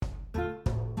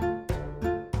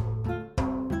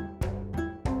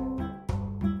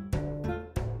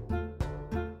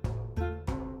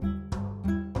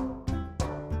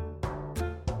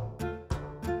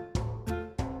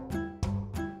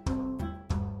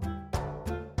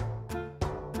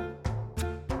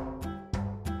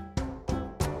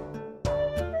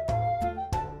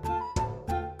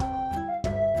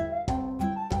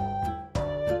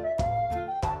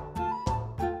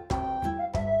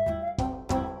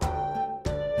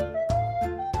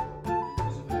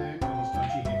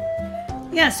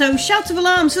Yeah, so shouts of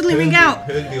alarm suddenly ring out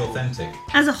Heard the authentic.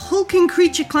 as a hulking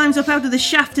creature climbs up out of the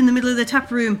shaft in the middle of the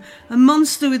tap room. A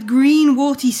monster with green,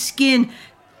 warty skin,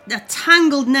 a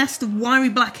tangled nest of wiry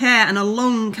black hair, and a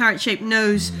long carrot-shaped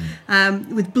nose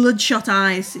with bloodshot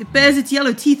eyes. It bares its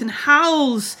yellow teeth and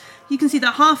howls. You can see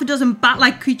that half a dozen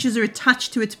bat-like creatures are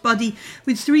attached to its body,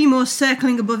 with 3 more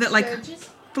circling above it like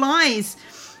flies.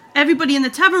 Everybody in the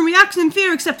tavern reacts in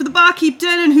fear except for the barkeep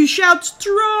Dernan, who shouts,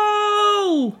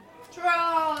 "Troll!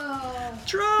 Troll!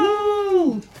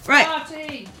 Troll!" Right.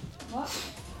 Party! What?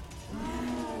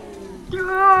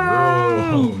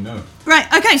 Oh no. Right,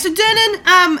 okay, so Dernan,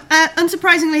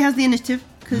 unsurprisingly, has the initiative,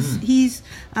 because he's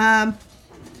A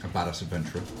badass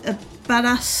adventurer. a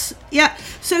badass. Yeah,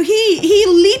 so he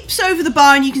leaps over the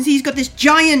bar, and you can see he's got this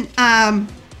giant sword.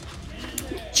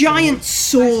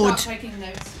 I start taking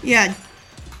notes. Yeah,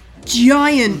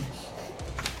 giant.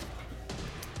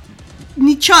 And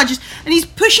he charges, and he's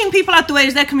pushing people out the way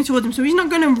as they're coming towards him, so he's not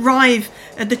going to arrive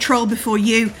at the troll before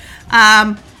you.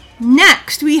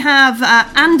 Next, we have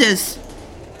Anders.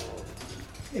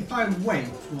 If I wait,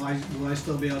 will I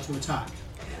still be able to attack?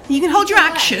 You can hold your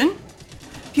action.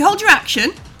 If you hold your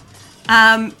action,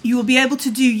 you will be able to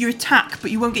do your attack,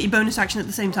 but you won't get your bonus action at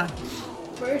the same time.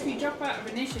 But if you drop out of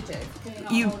initiative, can you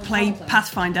not You hold and play hold them?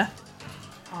 Pathfinder.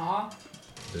 Aw.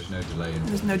 There's no delay in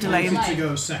There's no delay. I wanted to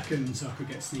go second so I could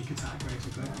get sneak attack,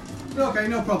 basically. Okay,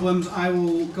 no problems. I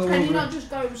will go Can over. you not just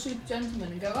go super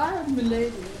gentleman and go, I am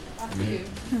milady after you?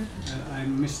 I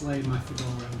mislaid my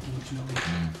fedora, unfortunately.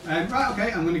 Right,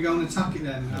 okay, I'm going to go and attack it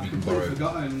then. I've completely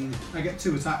forgotten. I get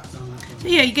 2 attacks on that one. So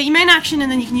yeah, you get your main action,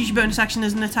 and then you can use your bonus action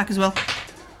as an attack as well.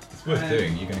 It's worth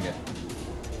doing. You're going to get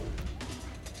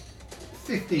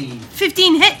 15.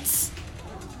 15 hits.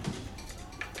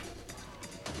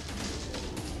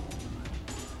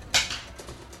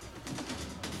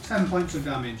 10 points of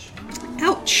damage.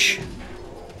 Ouch.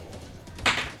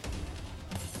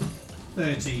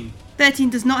 13. 13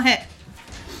 does not hit.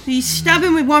 So you stab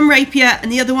him with one rapier,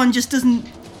 and the other one just doesn't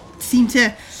seem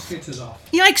to. Skitters off.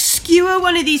 You like skewer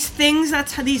one of these things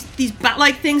that's these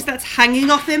bat-like things that's hanging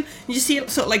off him. You just see it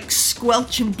sort of like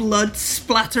squelch and blood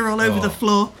splatter all over the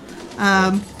floor.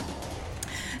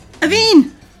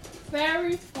 Aveen.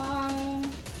 Very far.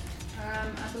 I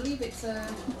believe it's a.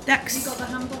 Dex. Have you got the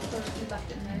handbook or have you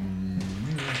left it in there?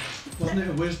 Wasn't it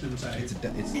a wisdom save?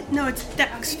 No, it's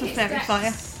Dex for Fairy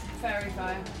Fire. Fairy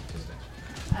Fire.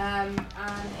 And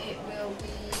it will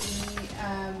be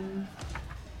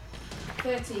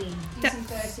 13. DC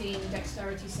 13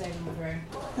 dexterity saving throw.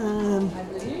 I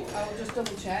believe. I will just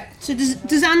double check. So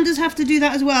does Anders have to do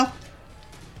that as well?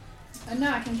 No,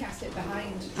 I can cast it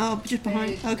behind. Oh, just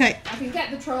behind. Okay. I can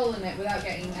get the troll in it without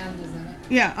getting Anders in it.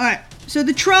 Yeah, alright. So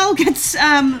the troll gets,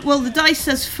 well, the dice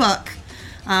says fuck.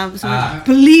 So I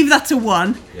believe that's a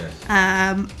 1. Yes.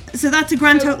 So that's a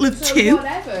grand total of 2.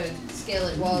 Whatever skill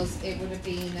it was, it would have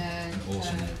been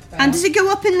Awesome. And does it go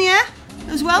up in the air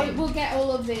as well? It will get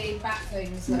all of the bat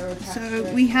things that are attached So to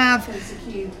it. we have It's a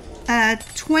cube.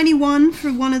 21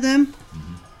 for one of them,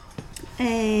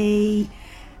 a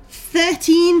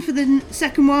 13 for the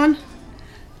second one,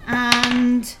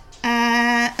 and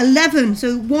 11.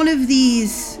 So one of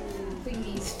these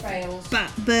Thingies fails.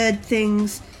 bat bird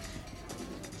things.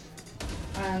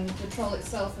 And the troll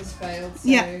itself has failed, so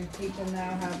Yeah. he can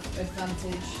now have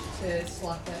advantage to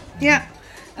slap it. Yeah.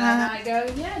 And I go,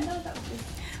 yeah, no, that was good.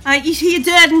 You hear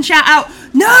Durden shout out,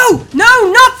 "No,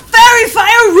 not fairy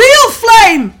fire, real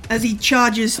flame!" as he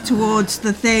charges towards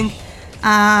the thing.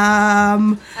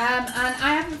 And I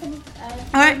have a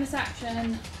Alright. bonus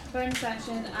action.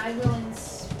 I will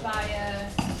inspire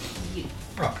you.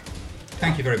 Right.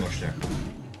 Thank you very much, sir.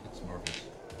 That's marvellous.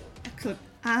 Excellent.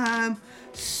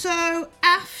 So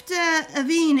after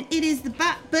Aveen, it is the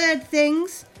bat bird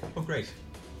things, Oh, great.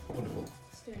 Wonderful.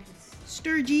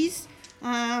 Sturges.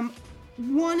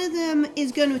 One of them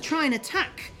is going to try and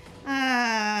attack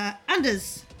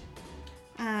Anders.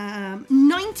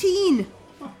 19.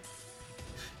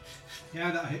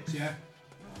 Yeah, that hits, yeah.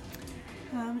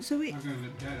 So I'm going to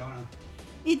look dead, aren't I?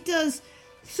 it does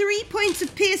 3 points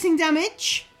of piercing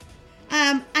damage,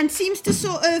 and seems to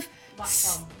sort of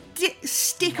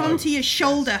stick onto your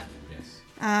shoulder. Yes.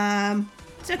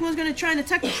 Second one's going to try and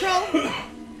attack the troll,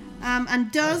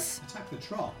 and does. Attack the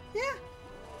troll. Yeah,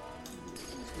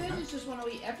 Sturges just want to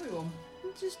eat everyone.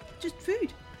 just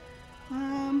food.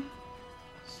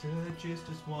 Sturges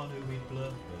just want to eat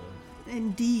blood.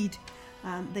 Indeed,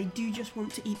 they do just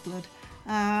want to eat blood.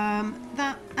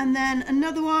 That, and then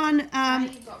another one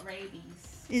You've got rabies.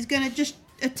 is going to just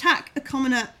attack a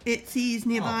commoner it sees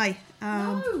nearby.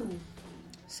 No!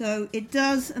 So it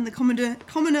does, and the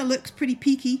commoner looks pretty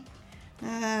peaky.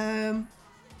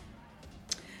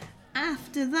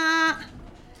 After that,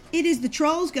 it is the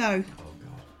trolls go.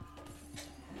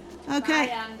 Oh god. Okay.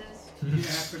 Bye, Anders.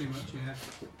 Yeah, pretty much, yeah.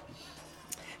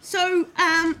 So,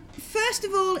 first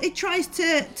of all, it tries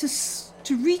to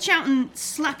reach out and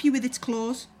slap you with its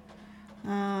claws.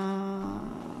 That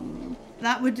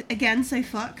would, again, say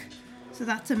fuck. So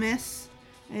that's a miss.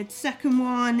 Its second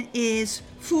one is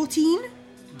 14.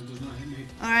 That does not hit me.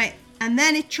 Alright, and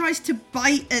then it tries to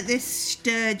bite at this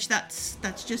sturge that's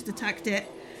just attacked it,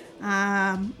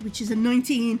 which is a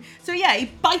 19. So yeah,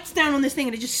 it bites down on this thing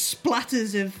and it just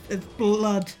splatters of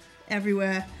blood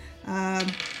everywhere.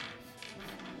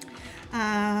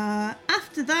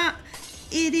 After that,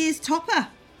 it is Topper.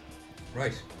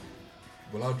 Right.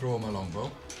 Well, I'll draw my longbow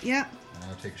Yeah, and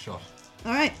I'll take a shot.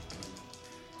 alright.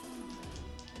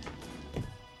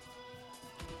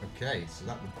 Okay, so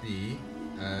that would be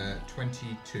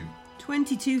 22.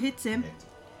 22 hits him.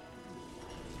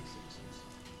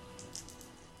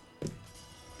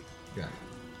 Yeah.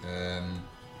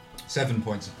 7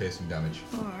 points of piercing damage.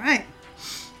 Alright.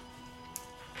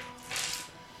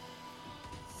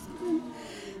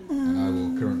 And I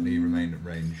will currently remain at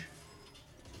range.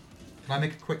 Can I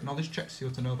make a quick knowledge check to see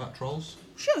what I know about trolls?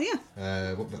 Sure, yeah.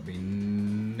 What would that be?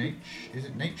 Is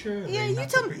it nature? Are Yeah, they you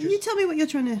natural tell creatures? me what you're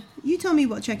trying to... You tell me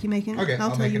what check you're making. Okay, I'll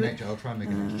tell make a you nature. I'll try and make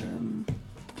a nature check.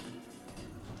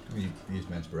 Let me use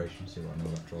my inspiration, see what I know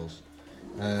about trolls.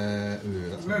 That's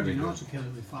It's not very very not good. to kill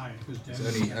it with fire. Because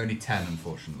It's only 10,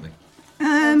 unfortunately.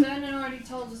 Vernon already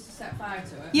told us to set fire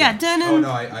to it. Yeah, Dernan... Oh no,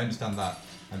 I understand that.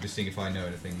 I'm just seeing if I know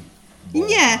anything more.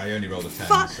 Yeah. I only rolled a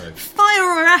 10, so... Fire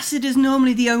or acid is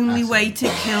normally the only Acid. way to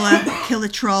kill a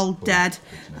troll dead.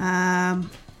 Hen!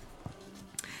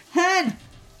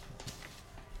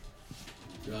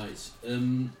 Right.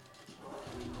 Do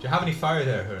you have any fire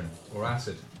there, Hearn? Or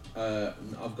acid?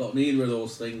 I've got neither of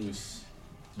those things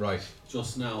Right.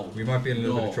 just now. We might be in a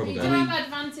little bit of No. trouble You there. do I mean- have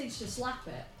advantage to slap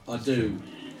it. I do.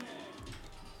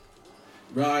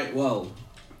 Right, well.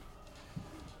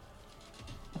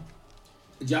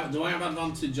 Do I have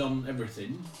advantage on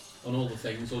everything? On all the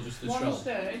things, or just the One shell?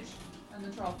 sturge and the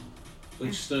trough.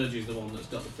 Which sturge is the one that's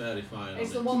got the fairy fire on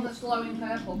It's it? the one that's glowing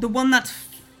purple. The one that's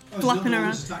flapping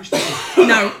around. Attached to it.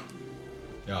 No,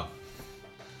 Yeah.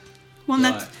 one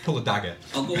Right. that's... Pull a dagger.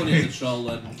 I'll go in the troll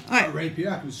then. A Alright,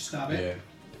 rapier, I can stab it.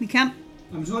 we can.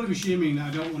 I'm sort of assuming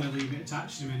that I don't want to leave it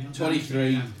attached to me. It'll damage me 23.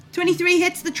 again. 23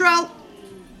 hits the troll.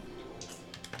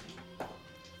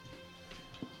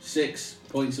 6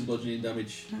 points of bludgeoning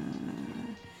damage.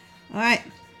 Alright.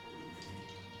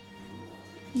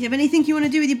 You have anything you want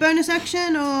to do with your bonus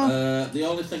action, or...? The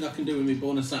only thing I can do with my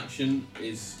bonus action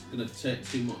is going to take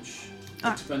too much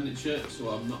expenditure, so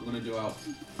I'm not going to do out.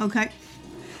 Okay.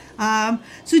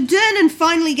 So Dernan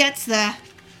finally gets there.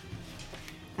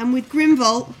 And with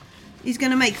Grimvolt, he's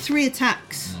going to make 3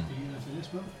 attacks. Are you gonna finish,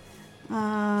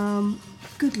 Bob?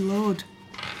 Good lord.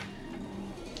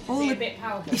 Is he a bit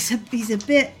powerful? He's a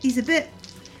bit.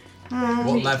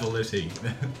 What level is he?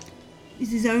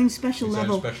 He's his own special His own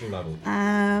level. special level.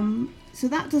 So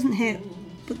that doesn't hit,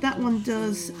 but that one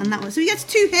does, and that one. So he gets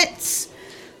 2 hits,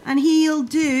 and he'll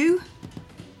do.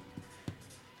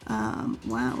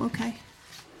 Wow. Okay.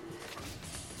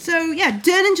 So yeah,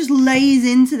 Dernan just lays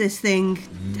into this thing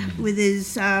with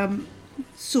his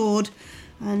sword,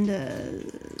 and I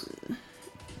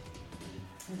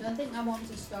don't think I want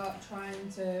to start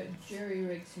trying to jury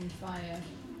rig some fire.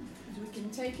 Because we can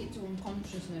take it to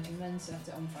unconsciousness and then set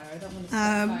it on fire. I don't want to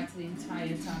set fire to the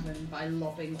entire tavern by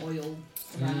lobbing oil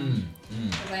around.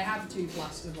 Because I have 2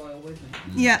 flasks of oil with me.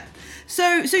 yeah.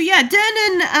 So yeah,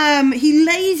 Dernan he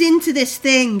lays into this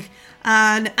thing,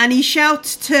 and he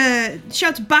shouts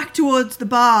back towards the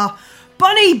bar,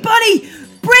 Bunny,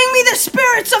 bring me the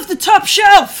spirits off the top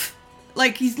shelf.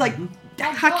 Like he's like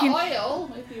I've hacking got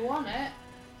oil if you want it.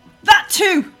 that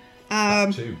too.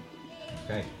 2.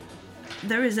 Okay.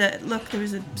 There is a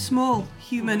small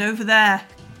human over there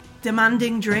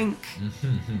demanding drink.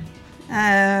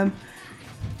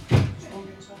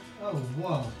 Oh,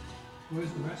 whoa. Where's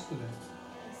the rest of it?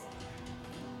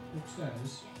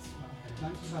 Upstairs. Okay,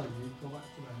 thanks for telling me. Go back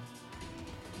to there.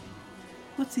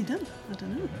 What's he done? I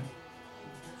don't know.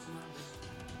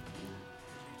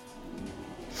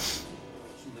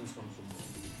 Something's gone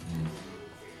from.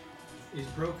 He's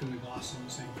broken the glass in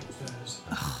the sink upstairs.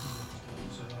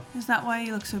 So, Is that why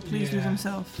he looks so pleased with Yeah.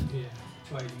 himself? yeah,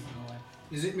 that's why he didn't go away.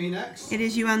 Is it me next? It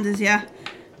is you, Anders, yeah.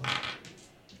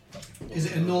 Is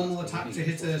it a normal attack to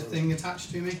hit a thing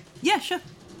attached to me? Yeah, sure.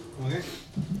 Okay.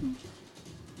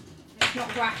 It's not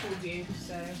grappled you,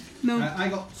 so. No. I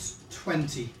got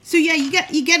 20. So yeah, you get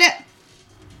it.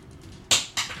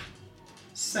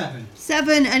 7.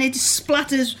 7, and it just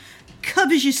splatters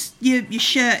covers your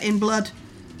shirt in blood.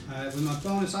 With my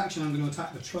bonus action, I'm going to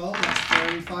attack the troll. That's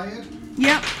fairy fired.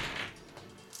 Yep.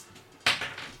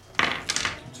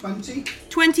 20.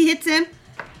 20 hits him.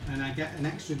 And I get an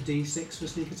extra D6 for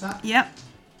sneak attack. Yep.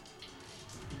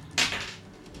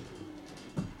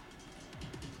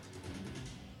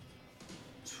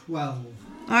 12.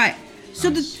 Alright. So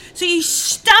Nice. so you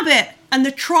stab it and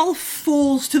the troll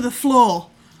falls to the floor.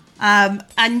 And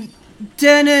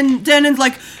Durnan's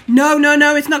like,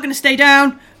 no, it's not going to stay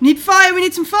down. We need fire, we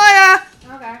need some fire.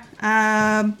 Okay.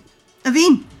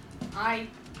 Aveen. I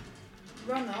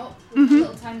run up with my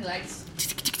little tiny legs.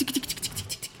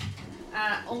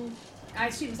 I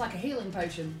assume it's like a healing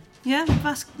potion. Yeah,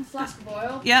 flask. Flask of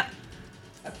oil. Yeah.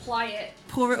 Apply it.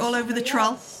 Pour it all over the somebody troll.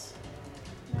 else.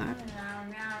 No. I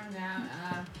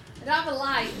don't have a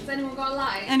light. Has anyone got a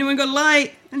light? Anyone got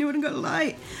light? Anyone got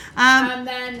light? And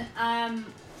then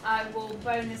I will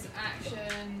bonus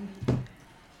action.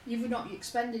 You've not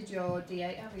expended your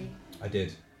D8, have you? I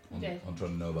did. You did? I'm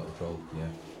trying to know about the troll.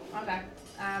 Yeah. Okay.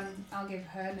 I'll give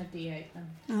her a D8 then.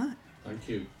 Alright. Thank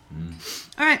you.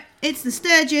 Alright, it's the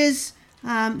Sturges.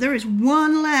 There is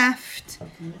one left.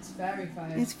 And it's very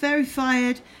fired. It's very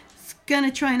fired. It's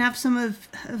gonna try and have some of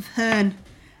Hearn.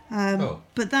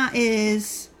 But that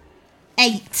is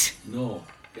 8. No,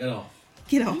 get off.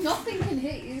 Get off. Nothing can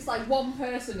hit you. It's like one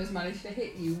person has managed to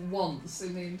hit you once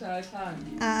in the entire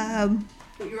time.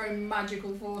 But your own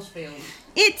magical force field.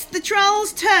 It's the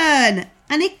troll's turn,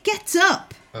 and it gets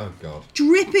up, Oh god.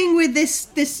 dripping with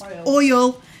this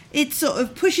oil. It sort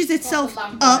of pushes itself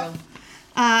up,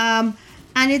 and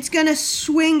it's gonna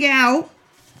swing out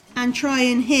and try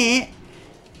and hit.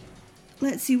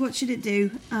 Let's see, what should it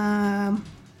do?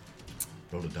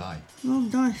 Roll a die. Roll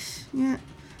dice. Yeah.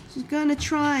 So it's gonna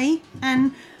try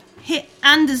and hit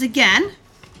Anders again.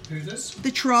 Who's this?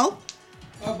 The troll.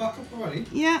 Oh, back up already?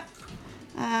 Yeah.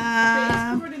 But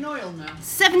it's covered in oil now.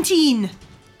 17.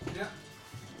 Yeah.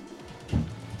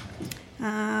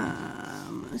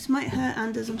 This might hurt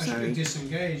Anders, I'm I should sorry. have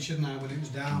disengaged, shouldn't I, when it was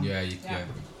down? Yeah, Yeah.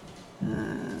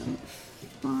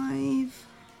 5.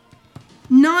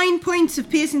 9 points of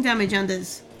piercing damage,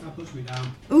 Anders. That puts me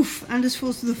down. Oof, Anders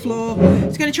falls to the floor.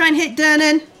 It's going to try and hit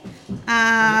Durnan.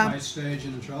 By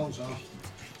Sturgeon and trolls off.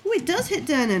 Oh, it does hit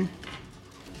Durnan.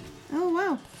 Oh,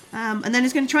 wow. And then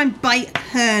it's going to try and bite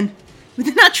Hearn with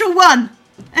a natural 1.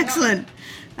 Excellent.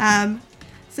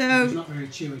 It's So, not very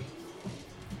chewy.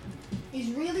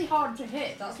 He's really hard to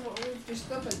hit. That's what we've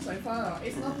discovered so far.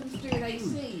 It's nothing to do with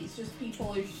AC. It's just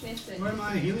people who shit in. Where are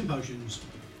my healing potions?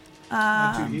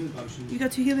 I have 2 healing potions. you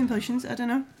got 2 healing potions. I don't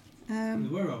know. They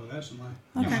were over there somewhere.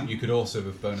 Okay. You could also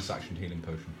have bonus action healing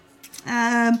potion.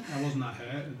 I wasn't that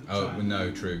hurt at the Oh, time.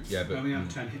 no, true. Yeah, I but only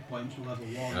have 10 hit points for level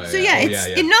 1. So yeah,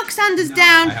 Oh, it knocks Anders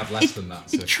down. I have less than that.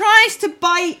 So. It tries to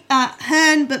bite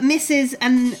Hearn but misses,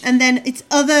 and then its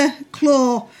other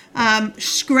claw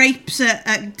scrapes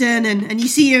at Durnan, and you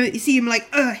see him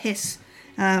like hiss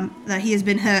that he has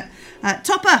been hurt.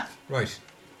 Topper. Right.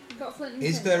 You've got flint and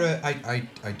Is steel. there a...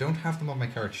 I don't have them on my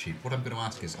character sheet. What I'm going to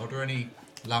ask is, are there any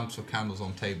lamps or candles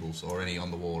on tables or any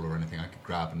on the wall or anything I could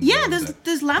grab and go Yeah, over there?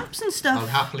 there's lamps and I'll stuff.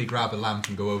 happily grab a lamp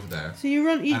and go over there. So you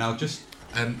run. And I'll just...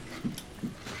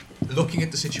 looking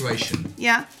at the situation,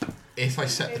 Yeah. if I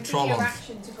set It the would be troll your on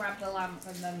action to grab the lamp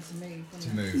and then to move. to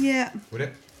wouldn't it? move, Yeah. would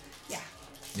it? Yeah.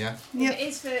 Yeah? Yep.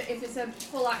 If it's a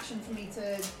full action for me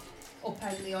to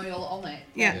upend the oil on it.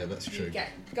 Yeah. Yeah, that's You true. get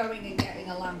going and getting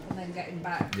a lamp and then getting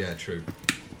back. Yeah, true.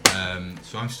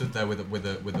 So I'm stood there with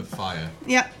a fire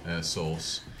Yeah.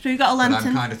 source. So you got a But I'm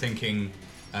lantern. kind of thinking,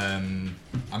 I'm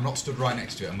not stood right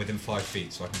next to it. I'm within 5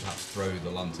 feet, so I can perhaps throw the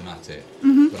lantern at it.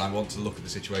 Mm-hmm. But I want to look at the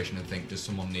situation and think, does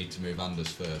someone need to move Anders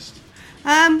first?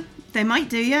 They might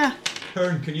do. Yeah.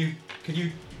 Hearn, can you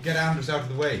get Anders out of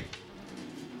the way?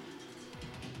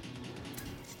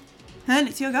 Hearn,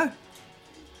 it's your go.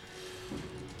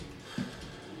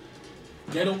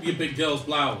 Get up your big girl's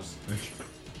blouse.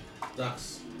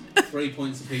 That's 3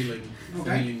 points of healing. For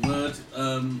Okay. healing word.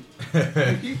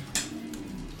 Thank you.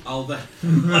 I'll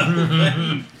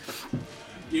then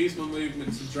use my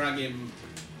movement to drag him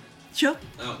Sure.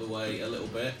 out the way a little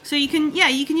bit. So you can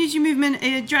use your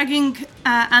movement. Dragging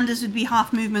Anders would be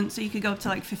half movement, so you could go up to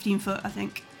like 15 foot, I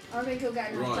think. I think he'll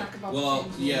get an Right. attack of Well,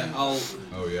 opportunity. yeah, I'll.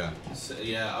 Oh yeah.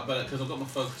 I better because I've got my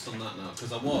focus on that now.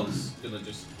 Because I was gonna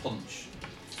just punch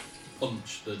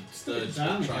the sturge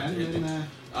Down that tried to again, hit and, it.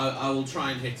 I will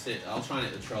try and hit it. I'll try and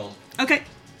hit the troll. Okay.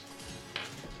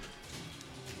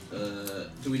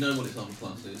 Do we know what its armor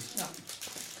class is? No.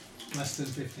 less than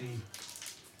 15.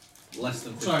 Less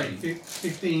than 15. Sorry,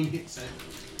 15 hits it.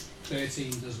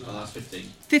 13 does Oh, not. that's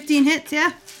 15. 15 hits.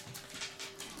 Yeah.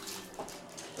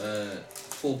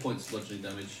 4 points bludgeoning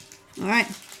damage. All right.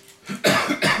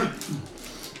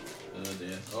 Oh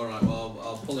dear. Alright, well,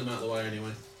 I'll pull him out of the way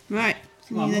anyway. Right.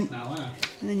 So Well, I'm then, up now, aren't I?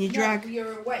 and then you drag. No,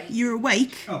 you're awake. You're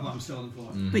awake, Oh, but I'm still on the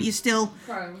floor. but you're still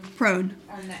Prone prone.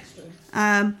 and next to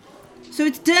him. So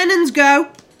it's Dernan's go.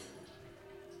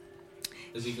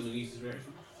 Is he going to use his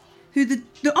reaction? Who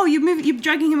you're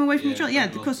dragging him away from Yeah, the troll. Yeah,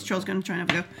 dragging of course off the troll's going to try and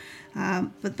have a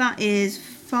go. But that is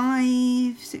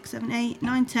 5, 6, 7, 8,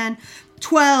 9, 10,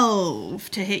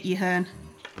 12 to hit you, Hearn.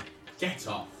 Get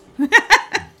off.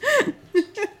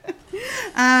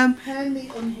 Hearn the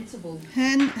unhittable.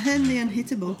 Hearn the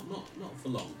unhittable. Not for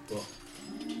long, but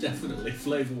definitely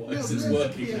flavour-wise it's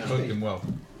working now. Working well.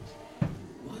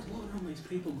 What are all these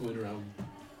people going around?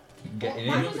 Getting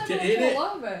Why in. does Get everyone in fall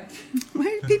over?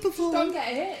 Where do people fall? Don't get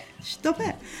hit. Stop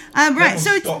it. Right,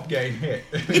 so it's Stop getting hit.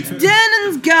 it's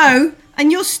Dernan's go,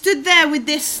 and you're stood there with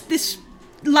this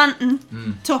lantern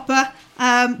topper.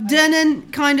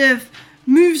 Dernan kind of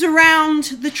moves around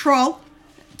the troll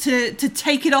to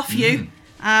take it off you,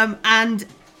 and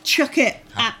chuck it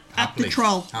at the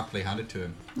troll. Happily hand it to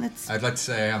him. Let's. I'd like to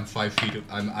say I'm 5 feet.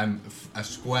 I'm a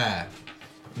square.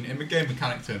 In the game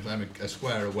mechanic terms, I'm a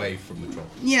square away from the troll.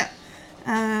 Yeah.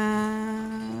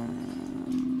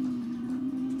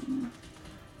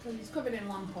 Because he's covered in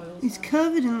lamp oil. He's so-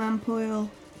 covered in lamp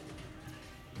oil.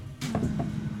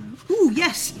 Ooh,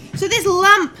 yes. So this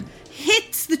lamp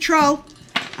hits the troll.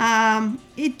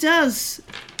 It does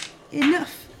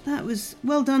enough. That was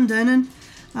well done, Dernan.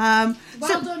 Well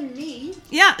done, me.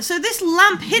 Yeah, so this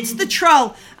lamp hits the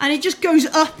troll and it just goes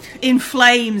up in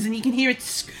flames and you can hear it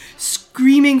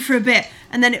screaming for a bit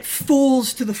and then it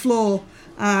falls to the floor.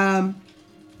 And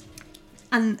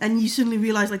you suddenly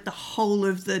realise like the whole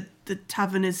of the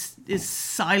tavern is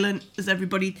silent as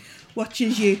everybody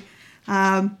watches you.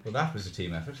 Well, that was a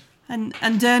team effort. And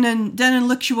Dernan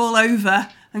looks you all over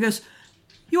and goes,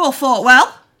 "You all fought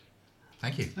well.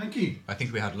 Thank you. Thank you. I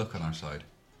think we had luck on our side.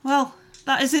 Well,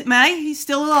 that is it, May. He's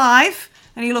still alive."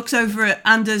 And he looks over at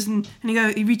Anders and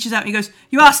he reaches out and he goes,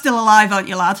 "You are still alive, aren't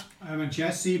you, lad?" I'm a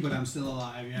Jesse, but I'm still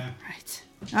alive, yeah. Right.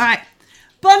 All right.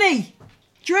 Bunny,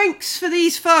 drinks for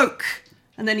these folk.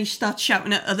 And then he starts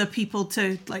shouting at other people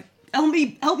to, like, help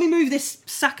me move this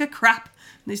sack of crap.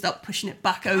 And they start pushing it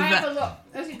back over. I have a look.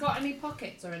 Has it got any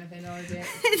pockets or anything, or is it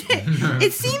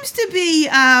It seems to be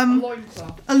a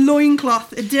loincloth? a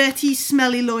loincloth, a dirty,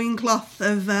 smelly loincloth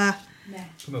of... Nah.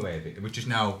 Come away a bit, which is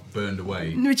now burned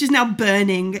away. which is now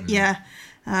burning, yeah.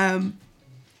 But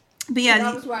yeah...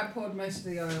 That was where I poured most of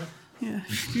the oil.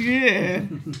 Yeah.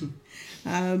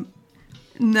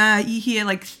 Nah, you hear,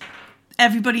 like,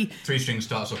 everybody... 3 Strings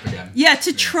starts up again. Yeah,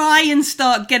 to try and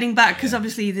start getting back, because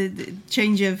obviously the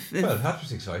change of... Well, that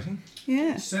was exciting.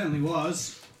 Yeah. It certainly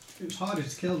was. It was harder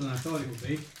to kill than I thought it would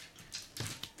be.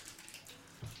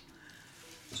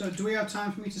 So, do we have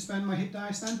time for me to spend my hit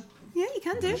dice then? Yeah, you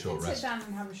can do. Short Sit rest. down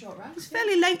and have a short rest. It's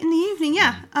fairly late in the evening,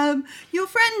 yeah. Your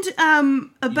friend,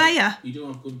 Abaya... You do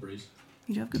have good breeze.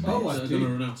 You do have good Oh, breaks. I They're do.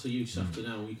 going to run out of use after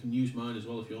now. You can use mine as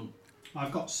well if you want.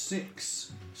 I've got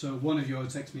 6, so one of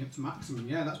yours takes me up to maximum.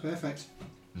 Yeah, that's perfect.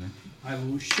 Yeah. I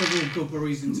will shovel good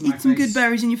berries into my Eat some face. good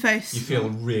berries in your face. You feel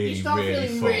really, You start really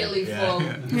feeling full. really full.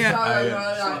 Yeah.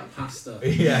 So, It's like pasta.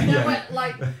 Yeah, you know,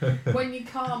 yeah. when you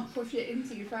can't push it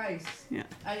into your face Yeah.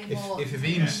 anymore. If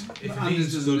Avine's, if But Anders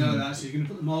Avine's doesn't know done, that, so you're going to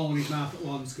put them all in his mouth at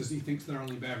once because he thinks they're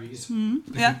only berries.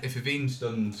 Yeah. if Avine's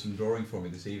done some drawing for me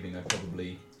this evening, I'd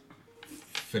probably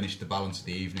finish the balance of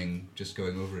the evening just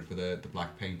going over it with the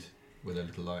black paint with a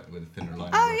little light, with a thinner line.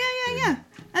 Oh, yeah.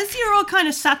 As you're all kind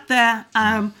of sat there,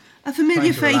 a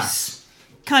familiar Trying to face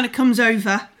kind of comes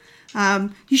over.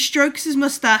 He strokes his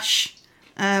moustache,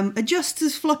 adjusts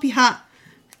his floppy hat,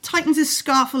 tightens his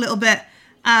scarf a little bit,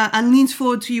 and leans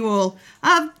forward to you all.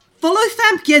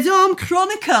 Volothamp Gedorm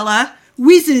Chronicler,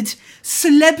 wizard,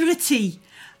 celebrity,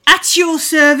 at your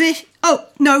service. Oh,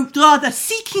 no, rather,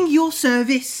 seeking your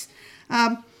service.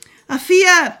 I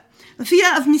fear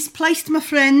I've misplaced my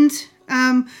friend,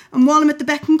 and while I'm at the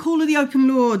beck and call of the open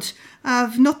lord,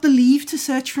 I've not the leave to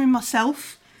search for him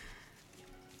myself.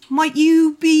 Might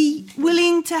you be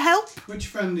willing to help? Which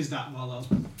friend is that, Wallow?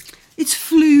 It's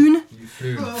Floon.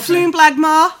 Floon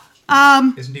Blagmar.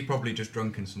 Isn't he probably just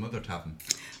drunk in some other tavern?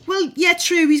 Well, yeah,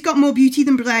 true, he's got more beauty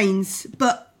than brains,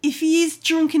 but if he is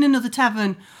drunk in another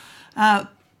tavern, I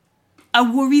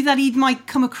worry that he might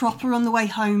come a cropper on the way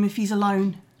home if he's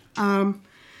alone.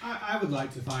 I would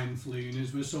like to find Floon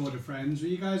as we're sort of friends. Will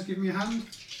you guys give me a hand?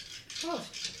 Oh,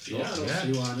 Yeah, I don't Yeah.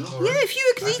 see why not. All right. Yeah, if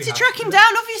you agree I'd be to happy track with him it.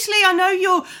 down, obviously I know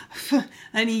you're...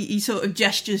 And he sort of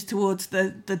gestures towards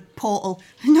the portal.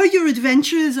 I know you're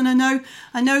adventurers, and I know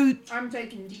I'm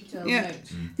taking detailed Yeah.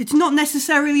 notes. it's not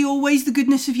necessarily always the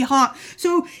goodness of your heart.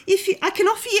 So I can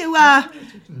offer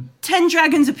you 10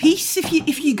 dragons apiece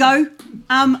if you go,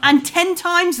 and 10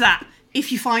 times that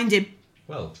if you find him.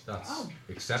 Well, that's Oh.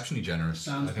 exceptionally generous.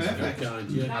 Sounds I think perfect. we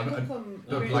Kind, yeah. That I will come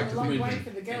don't really like a to long think- way for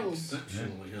the guild.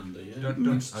 Exceptionally handy, yeah.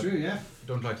 don't, It's true, yeah.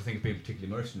 don't like to think of being particularly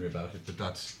mercenary about it, but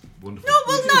that's wonderful. No,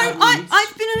 well, We do no, have needs.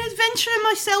 I've been an adventurer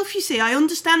myself, you see. I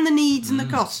understand the needs and the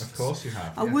costs. Of course you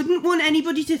have. I yes. wouldn't want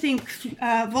anybody to think,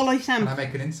 Voloy Can Sam. I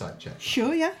make an insight check?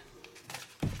 Sure, yeah.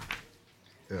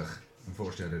 Ugh.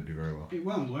 Unfortunately, I don't do very well. It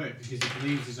won't work because he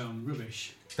believes his own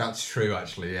rubbish. That's true,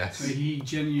 actually. So Yes. he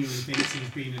genuinely thinks he's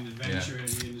been an adventurer and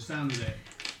he understands it.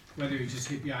 Whether he just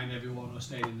hid behind everyone or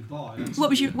stayed in the bar. That's What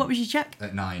was your check?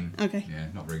 At 9. Okay. Yeah,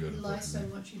 not very good. He lies so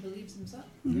Unfortunately. much he believes himself.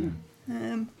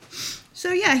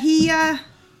 So yeah, he I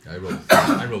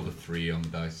rolled a 3 on the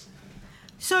dice.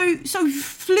 so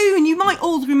Flew, and you might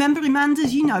all remember him,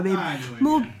 Anders, you know him. I know it,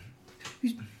 More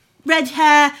yeah. red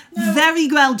hair, No. very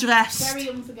well dressed. Very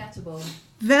unforgettable.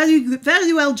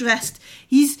 Very well dressed.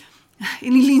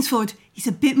 And he leans forward. He's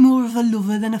a bit more of a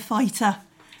lover than a fighter.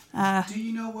 Do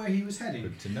you know where he was heading?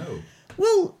 Good to know.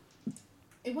 Well,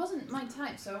 It wasn't my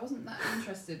type, so I wasn't that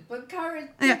interested. But carry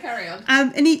on.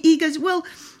 and he goes, well,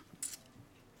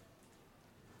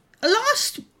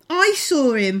 last I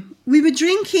saw him, we were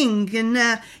drinking and,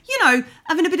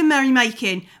 having a bit of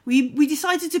merrymaking. We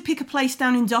decided to pick a place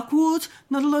down in Dockward.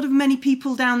 Not a lot of many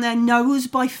people down there know us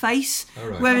by face. All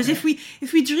right. Whereas Okay.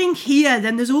 if we drink here,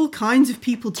 then there's all kinds of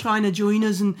people trying to join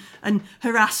us and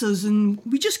harass us, and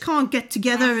we just can't get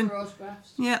together and For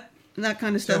autographs. yeah, that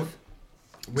kind of So, stuff.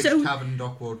 which So- tavern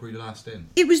Dockward were you last in?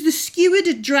 It was the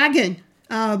Skewered Dragon.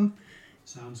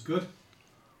 Sounds good.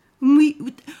 We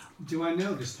Do I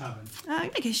know this tavern?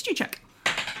 make a history check.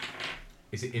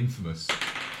 Is it infamous?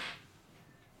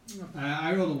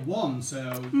 I rolled a 1,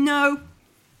 so No.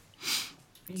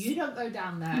 You don't go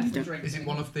down there for drinking. Is it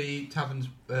one of the taverns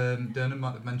Dernan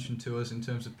might have mentioned to us in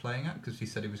terms of playing at? Because he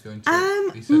said he was going to.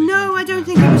 he said he's No, I mentioned don't that.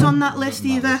 think it was on that It list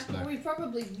wasn't on that either. list, no. We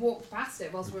probably walked past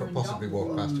it whilst we were in Possibly walk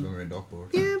Dockwood. past it when we're in Dockward.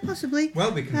 Yeah, possibly.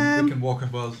 Well, we can walk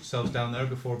ourselves down there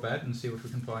before bed and see what we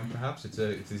can find. Perhaps it's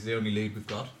the only lead we've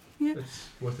got. Yeah. It's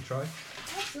worth a try.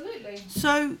 Absolutely.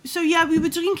 So yeah, we were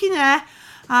drinking there.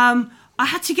 I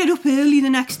had to get up early the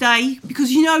next day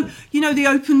because you know the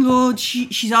Open Lord.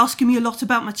 She's asking me a lot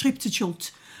about my trip to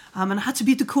Chult, and I had to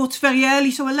be at the court very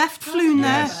early, so I left Floon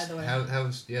there. By the way.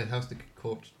 How's the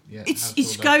court? Yeah. It's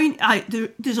how's all that? going.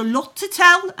 There's a lot to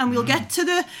tell, and we'll get to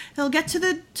the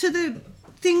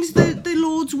things that the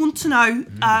lords want to know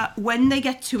when they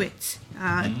get to it.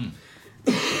 And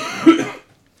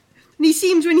he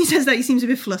seems, when he says that, he seems a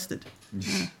bit flustered.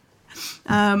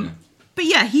 But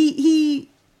yeah, he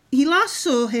last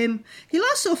saw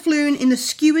Floon in the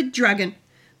Skewered Dragon,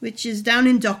 which is down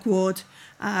in Dockward.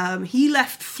 He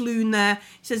left Floon there.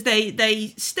 He says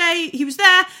he was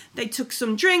there, they took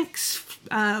some drinks.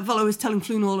 Volo was telling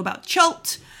Floon all about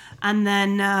Chult, and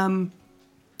then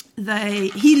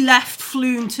he left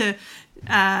Floon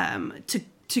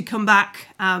to come back.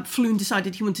 Floon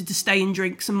decided he wanted to stay and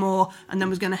drink some more, and then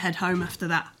was going to head home after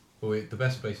that. Well, the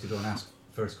best place to go and ask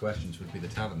first questions would be the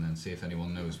tavern, then see if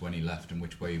anyone knows when he left and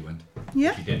which way he went.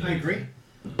 Yeah. If he did I leave. agree.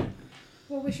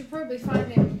 Well, we should probably find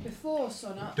him before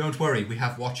sunup. Don't worry, we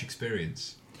have watch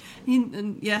experience.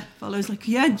 And yeah, Volo's like,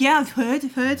 yeah, I've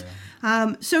heard.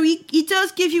 So he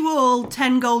does give you all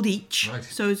 10 gold each. Right.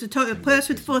 So it's a total purse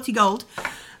with 40 gold.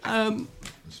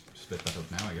 Let's split that up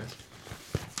now, I guess.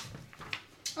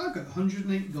 I've got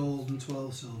 108 gold and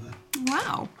 12 silver.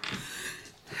 Wow.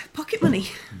 Pocket money.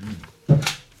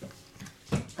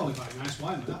 Probably quite a nice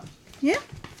wine with that. Yeah.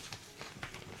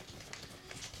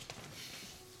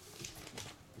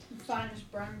 The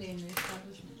finest brandy in the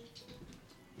establishment.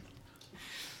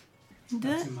 And,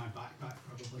 That's in my backpack,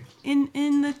 probably.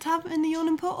 in the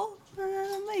Yawning Portal?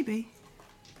 Maybe.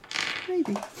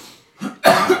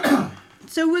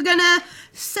 So we're gonna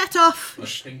set off. Like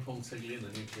ping pong tiggly and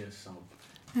the nuclear sob.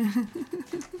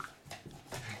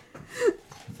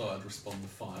 Thought I'd respond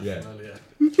with fire Yeah. from earlier.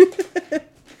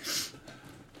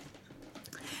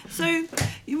 So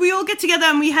we all get together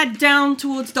and we head down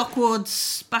towards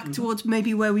Dockwards, back towards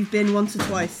maybe where we've been once or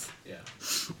twice. Yeah.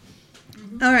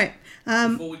 All right.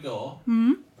 Before we go,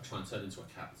 I try and turn into a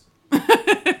cat.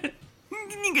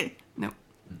 No.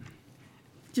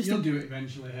 Just You'll do it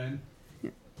eventually, Hen.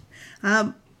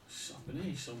 I've been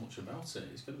hearing so much about it.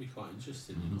 It's going to be quite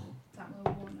interesting, you know. That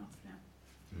will worn off now.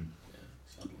 Yeah,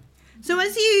 sadly. So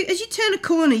as you turn a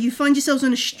corner, you find yourselves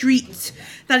on a street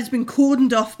that has been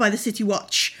cordoned off by the City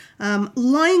Watch.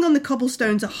 Lying on the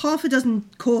cobblestones are half a dozen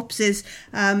corpses,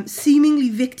 seemingly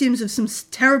victims of some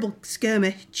terrible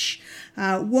skirmish.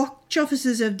 Watch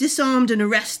officers have disarmed and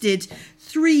arrested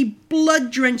 3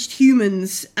 blood-drenched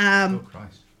humans. Oh,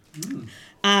 Christ.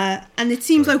 And it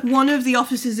seems like one of the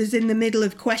officers is in the middle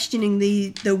of questioning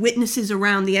the witnesses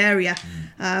around the area.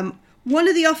 One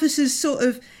of the officers sort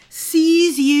of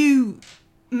sees you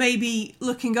maybe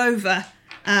looking over,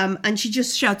 and she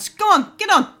just shouts, "Go on, get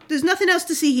on. There's nothing else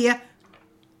to see here.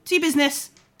 See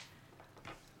business."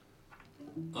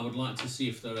 I would like to see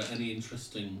if there are any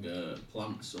interesting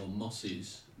plants or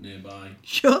mosses nearby.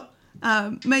 Sure.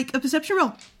 Make a perception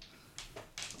roll.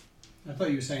 I thought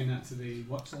you were saying that to the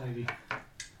watch lady.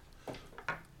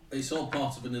 It's all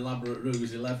part of an elaborate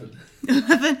ruse 11.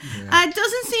 11. Yeah. It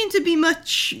doesn't seem to be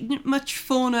much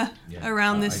fauna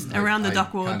around around the dock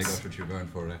I kind of wards. got what you were going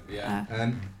for there.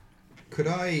 Yeah. Could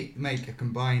I make a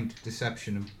combined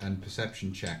deception and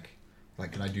perception check?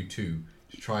 Like, can I do 2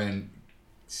 to try and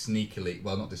sneakily?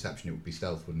 Well, not deception; it would be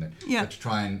stealth, wouldn't it? Yeah. But to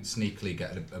try and sneakily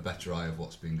get a better eye of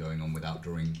what's been going on without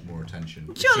drawing more attention.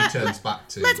 If Sure, she turns back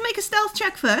to. Let's make a stealth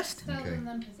check first. Stealth Okay. and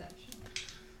then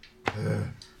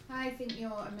perception. I think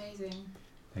you're amazing.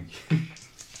 Thank you.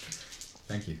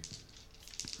 Thank you.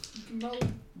 You can roll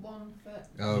 1 for...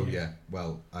 Oh yeah.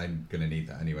 Well, I'm gonna need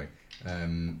that anyway.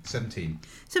 17.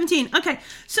 17. Okay.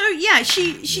 So yeah,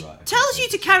 she Right. tells you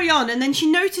to carry on, and then she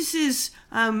notices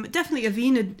definitely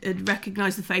Aveen had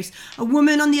recognised the face. A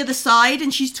woman on the other side,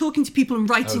 and she's talking to people and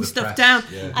writing the stuff press, down.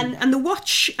 yeah. And the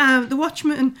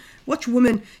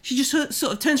watchwoman, she just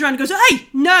sort of turns around and goes, "Hey,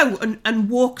 no!" and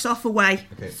walks off away.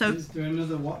 Okay. So Is there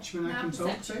another watchman I Now can talk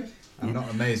to? perception. I'm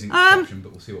not amazing at perception,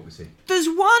 but we'll see what we see. there's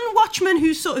one watchman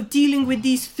who's sort of dealing with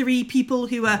these 3 people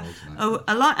who are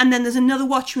a lot, and then there's another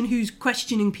watchman who's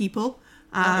questioning people.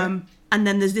 And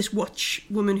then there's this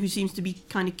watchwoman who seems to be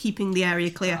kind of keeping the area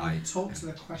clear. I talk to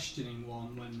the questioning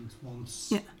one once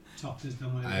Yeah. Top has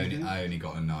done what I only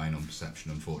got a 9 on perception,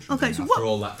 unfortunately. Okay, so after what-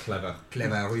 all that clever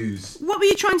ruse. What were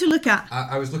you trying to look at?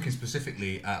 I was looking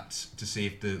specifically to see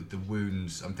if the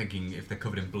wounds. I'm thinking if they're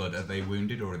covered in blood, are they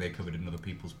wounded or are they covered in other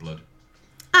people's blood?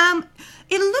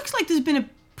 It looks like there's been a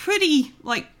pretty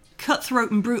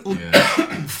cutthroat and brutal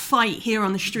Yeah. fight here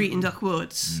on the street in Duck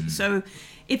Woods. So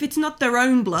if it's not their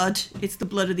own blood, it's the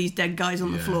blood of these dead guys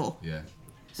on the floor. Yeah.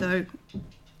 So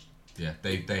Yeah.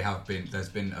 They have been. There's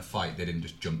been a fight. They didn't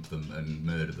just jump them and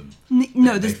murder them.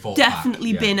 no, They there's fought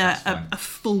definitely back. Yeah, been that's a fine.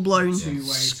 full-blown Two-way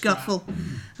scuffle.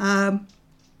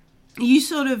 You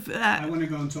sort of I want to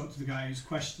go and talk to the guy who's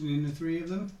questioning the 3 of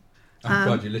them. I'm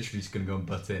glad you're literally just going to go and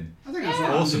butt in. I think that's Yeah.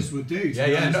 what Awesome. Anders would do. to Yeah,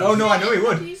 be yeah. honest No, with no, you. I know he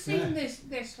would. Have you seen Yeah.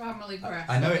 this family crest?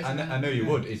 I know. Isn't I know you it?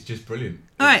 would. It's just brilliant.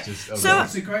 All right, It's just, so-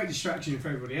 It's a great distraction for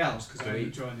everybody else because I end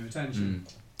up drawing their attention.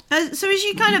 so as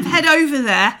you kind of head over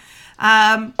there,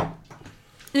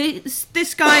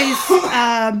 this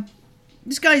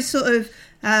guy's sort of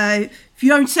if you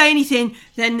don't say anything,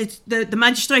 then the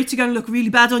magistrates are going to look really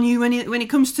bad on you when it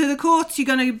comes to the courts. You're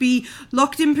going to be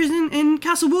locked in prison in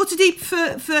Castle Waterdeep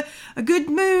for a good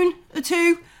moon or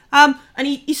 2. And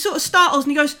he sort of startles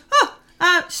and he goes, "Oh,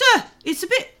 sir, it's a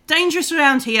bit dangerous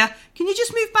around here. Can you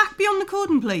just move back beyond the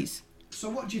cordon, please?" So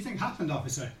what do you think happened,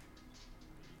 officer?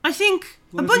 I think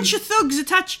What a have bunch you- of thugs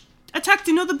attacked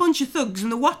another bunch of thugs,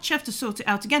 and the watch have to sort it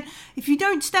out again. If you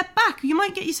don't step back, you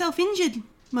might get yourself injured,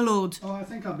 my lord. Oh, I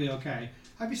think I'll be okay.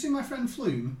 Have you seen my friend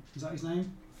Flume? Is that his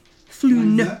name?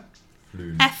 Floon.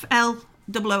 Floon.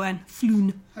 F-L-O-O-N.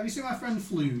 Floon. Have you seen my friend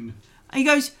Floon? And he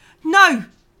goes, "No,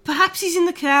 perhaps he's in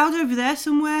the crowd over there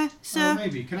somewhere, Oh, sir."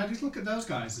 maybe. Can I just look at those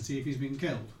guys to see if he's been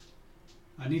killed?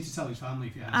 I need to tell his family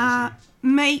if he has.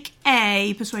 Make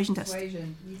a persuasion test.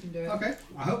 Persuasion. You can do it. Okay,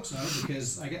 I hope so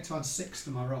because I get to add 6 to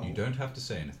my roll. You don't have to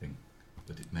say anything,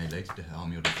 but it may later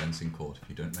harm your defence in court if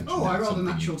you don't mention. Oh, that I rolled a something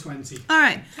natural 20. All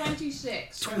right.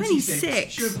 26.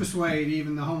 26. Should persuade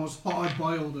even the most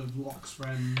hard-boiled of Locke's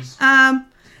friends.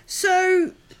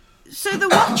 So the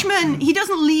watchman, he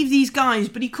doesn't leave these guys,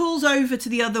 but he calls over to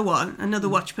the other one, another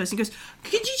watch person. He goes,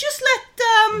 "Could you just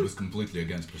It was completely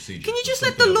against procedure. Can you just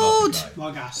Something let the about Lord- guy.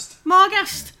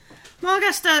 Margast.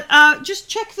 Margast, just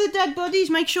check the dead bodies,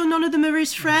 make sure none of them are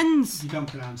his friends." You don't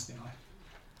pronounce it like.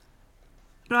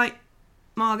 Right,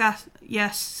 Margast,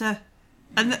 yes, sir.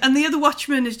 And the other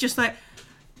watchman is just like,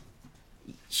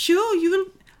 "Sure, you and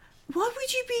why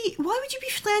would you be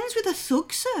friends with a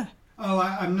thug, sir?" Oh,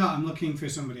 I'm not. I'm looking for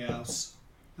somebody else.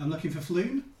 I'm looking for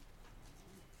Floon.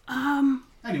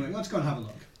 Anyway, let's go and have a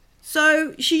look.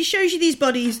 So she shows you these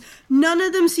bodies. None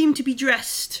of them seem to be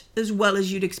dressed as well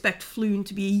as you'd expect Floon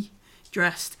to be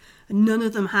dressed. And none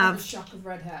of them Have a have shock of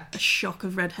red hair. a shock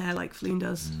of red hair like Floon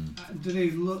does. Do they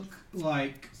look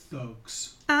like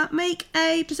thugs? Make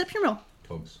a perception roll.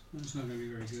 Tugs. That's not going to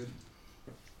be very good.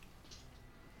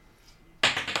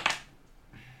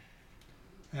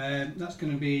 That's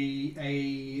going to be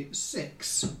a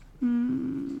 6.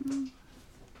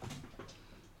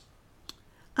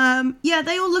 Yeah,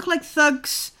 they all look like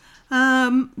thugs.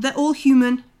 They're all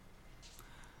human.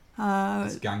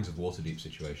 It's gangs of Waterdeep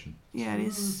situation. Yeah, it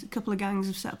is. A couple of gangs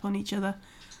have set up on each other.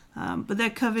 But they're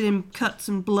covered in cuts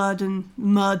and blood and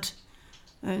mud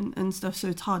and stuff, so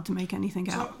it's hard to make anything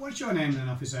So, out. what's your name then,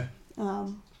 officer? I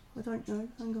don't know.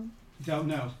 Hang on. Don't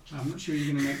know. I'm not sure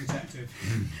you're going to make detective.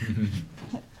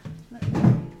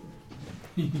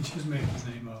 You just made his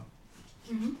name up.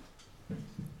 Mm-hmm.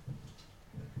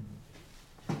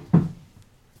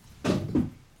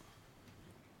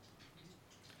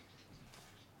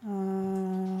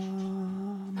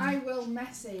 I will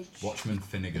message. Watchman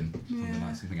Finnegan from the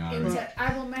Night Something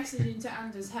I will message into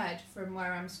Anders' head from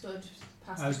where I'm stood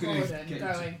past I was the going to Gordon, get you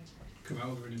going. to come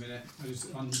over in a minute. I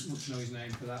just want to know his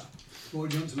name for that. What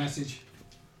would you want to message?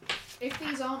 If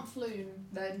these aren't Floon,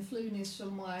 then Floon is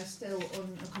somewhere still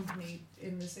unaccompanied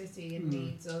in the city and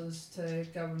needs us to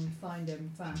go and find him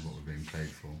fast. What we're being paid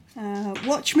for.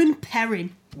 Watchman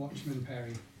Perrin. Watchman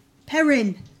Perry.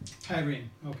 Perrin. Perrin,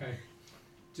 okay.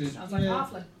 Sounds like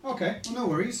Halfling. Okay, well, no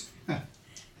worries.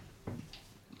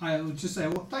 I'll just say,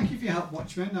 well, thank you for your help,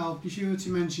 Watchman. I'll be sure to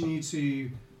mention you to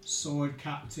Sword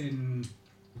Captain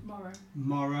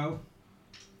Morrow.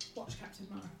 Watch Captain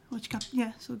Morrow. Watch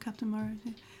Captain Morrow.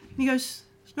 And he goes,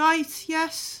 right,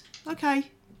 yes, okay.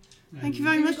 Thank you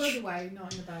very In much. a good way,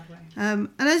 not in a bad way. And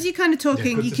as you're kind of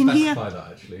talking, good you to can hear specify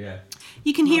that actually, yeah.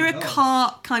 you can hear Oh, a God.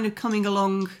 cart kind of coming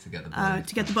along To get the bodies.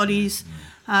 to get the bodies.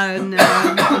 And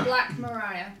Black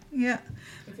Mariah, yeah,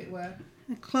 if it were.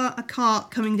 a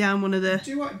cart coming down one of the.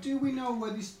 Do we know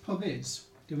where this pub is?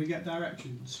 Do we get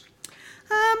directions?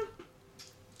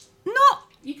 Not.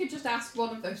 You could just ask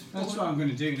one of those four. That's what I'm going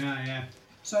to do now, yeah.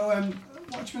 So,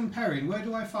 Watchman Perrin, where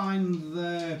do I find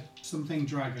the something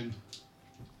dragon?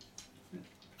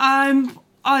 I would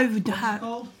What's it have.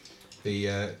 called?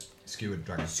 The skewered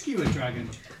dragon. Skewered dragon.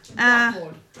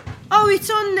 Blackboard. Oh, it's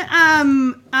on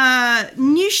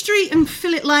New Street and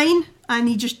Fillet Lane, and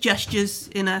he just gestures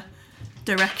in a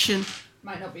direction.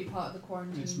 Might not be part of the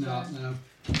quarantine. It's not, zone. no.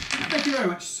 Thank you very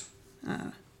much.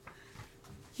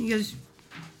 He goes,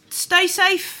 "Stay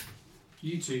safe."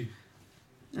 You too.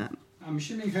 I'm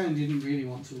assuming Hearn didn't really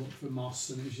want to look for moss,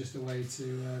 and it was just a way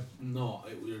to. No,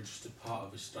 it was just a part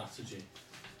of his strategy.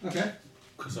 Okay.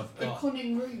 Because I've The got.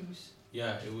 cunning ruse.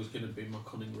 Yeah, it was going to be my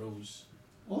cunning ruse.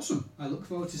 Awesome. I look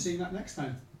forward to seeing that next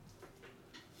time.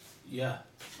 Yeah,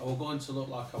 I was going to look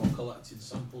like I was collecting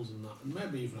samples and that, and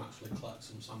maybe even actually collect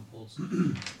some samples.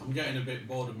 I'm getting a bit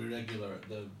bored of my regular at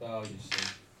the bar, you see.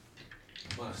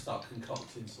 I might start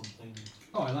concocting something.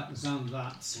 Oh, I like the sound of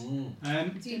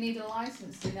that. Do you need a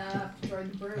license to now have to join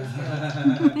the Brewers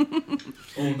Guild?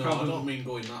 Oh no, I Probably. don't mean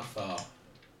going that far.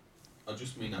 I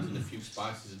just mean adding a few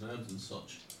spices and herbs and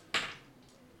such.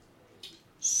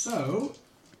 So,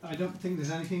 I don't think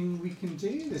there's anything we can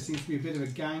do. There seems to be a bit of a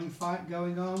gang fight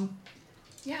going on.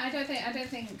 Yeah, I don't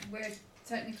think we're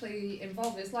technically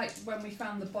involved. It's like when we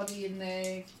found the body in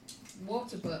the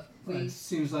water, but Well, it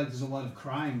seems like there's a lot of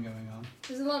crime going on.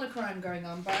 there's a lot of crime going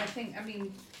on. But I don't think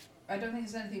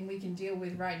there's anything we can deal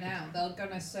with right now. They're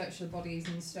gonna search the bodies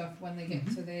and stuff when they get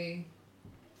to the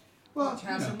watch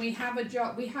house, and we have a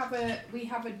job. We have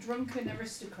a drunken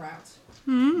aristocrat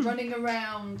running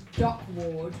around Dock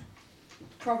Ward,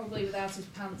 probably without his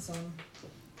pants on.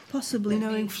 Possibly with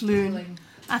knowing me Floon. stealing.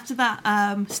 After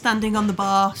that, standing on the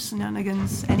bar,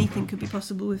 shenanigans, anything could be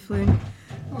possible with Floon.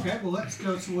 Okay, well, let's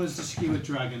go towards the skewered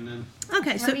dragon then.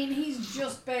 Okay, so I mean, he's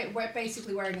just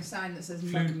basically wearing a sign that says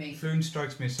 "Mug me." Floon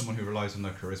strikes me as someone who relies on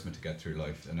their charisma to get through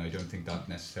life, and I don't think that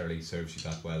necessarily serves you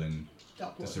that well in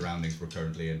Dock the Ward. surroundings we're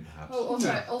currently in, perhaps. Oh,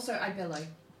 also I billy.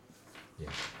 Yeah.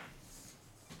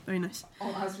 very nice.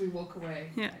 As we walk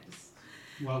away. Yeah.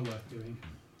 Well worth doing.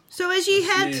 So as you I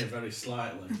head, sneer very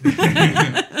slightly.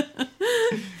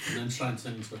 And then try and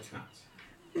turn into a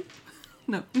cat.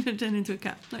 no, you don't turn into a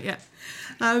cat, not yet.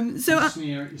 So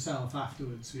Sneer at yourself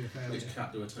afterwards for your failure. Which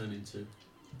cat do I turn into?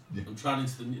 Yeah. I'm trying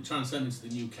to turn into the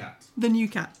new cat. the new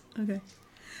cat. Okay.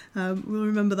 We'll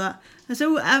remember that. And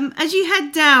so as you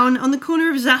head down on the corner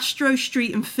of Zastro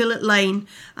Street and Fillet Lane,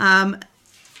 a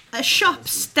shop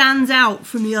stands out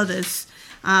from the others.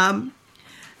 2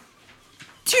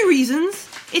 reasons.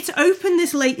 It's open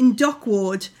this late in Dock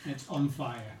Ward. It's on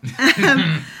fire.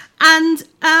 And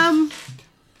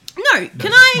no,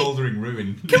 can I? Smouldering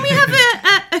ruin. Can we have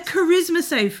a charisma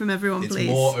save from everyone, It's please.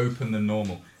 more open than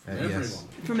normal. Everyone. Yes.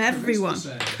 From everyone.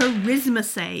 Charisma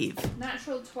save.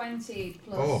 Natural 20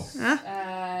 Oh. plus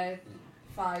Huh?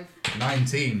 5.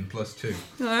 19 plus 2.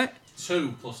 All right.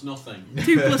 2 plus nothing.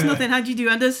 2 plus nothing. How'd you do,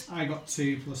 Anders? I got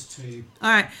 2 plus 2. All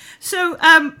right. So,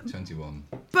 21.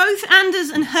 both Anders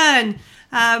and Hearn,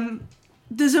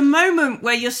 there's a moment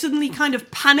where you're suddenly kind of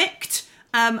panicked,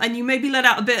 and you maybe let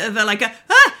out a bit of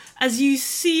as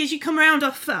you come around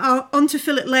onto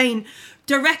Fillet Lane,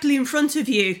 directly in front of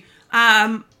you,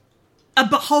 a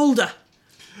beholder,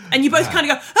 and you both kind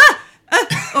of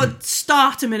go or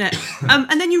start a minute,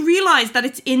 and then you realise that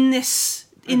it's in this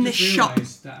shop.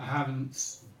 That I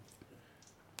haven't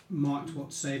marked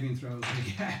what saving throws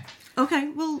we get. Okay,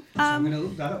 well, So I'm going to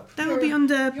look that up. that would be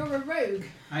under You're a rogue.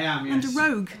 I am, yes. under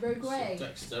rogue. Rogue way.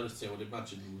 Dexterity, I would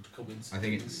imagine, would come into. I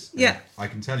think it's... Yeah. I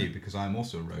can tell you because I'm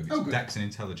also a rogue. It's Oh, good. Dex and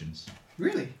Intelligence.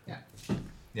 Really?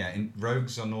 Yeah,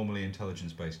 rogues are normally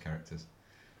intelligence-based characters.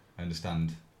 I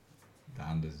understand that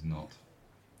Anders is not.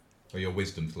 Well, your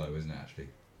wisdom's low, isn't it, actually?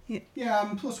 Yeah,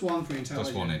 I'm +1 for intelligence.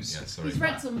 Plus 1 in, yeah, sorry. He's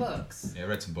read some books. Yeah,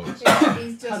 read some books.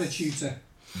 He's Had a just, tutor.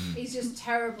 he's just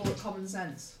terrible at common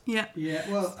sense. Yeah. Yeah,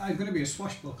 well, I'm going to be a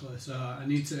swashbuckler, so I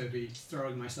need to be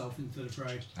throwing myself into the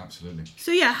fray. Absolutely.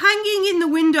 So yeah, hanging in the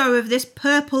window of this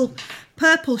purple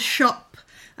shop,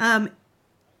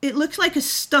 it looks like a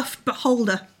stuffed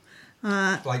beholder.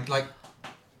 Like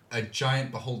a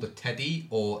giant beholder teddy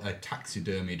or a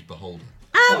taxidermied beholder?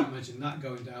 I can't imagine that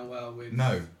going down well with...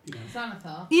 No. You know,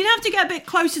 Xanathar. You'd have to get a bit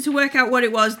closer to work out what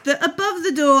it was. Above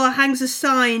the door hangs a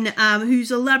sign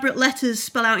whose elaborate letters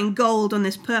spell out in gold on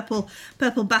this purple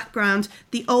background,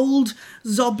 the Old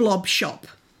Zoblob Shop.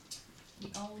 The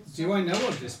old do I know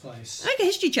of this place? Okay,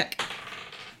 history check.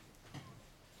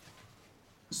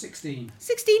 16.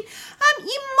 16.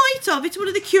 You might have. It's one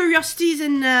of the curiosities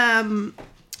in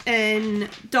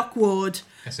Dock Ward.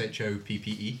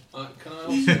 SHOPPE. Can I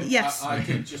also? Yes. I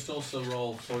did just also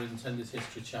roll for intended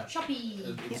history check. Shoppy.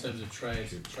 In terms of trade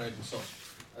and such.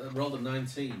 I rolled a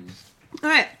 19. All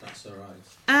right. That's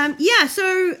alright. Yeah,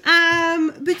 so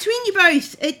between you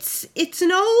both, it's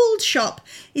an old shop.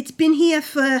 It's been here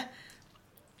for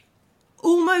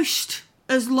almost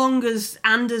as long as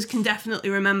Anders can definitely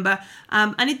remember.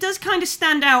 And it does kind of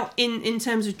stand out in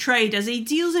terms of trade, as he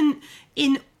deals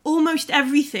in almost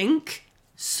everything,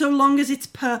 so long as it's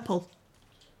purple.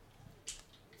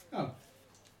 Oh.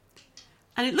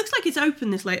 And it looks like it's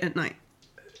open this late at night.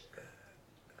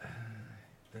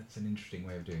 That's an interesting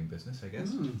way of doing business, I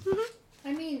guess.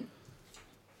 I mean,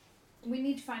 we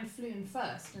need to find Floon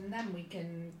first, and then we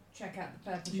can check out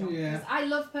the purple shop. Yeah. 'Cause I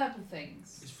love purple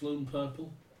things. Is Floon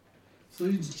purple?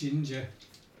 Fluid's ginger.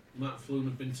 Might Floon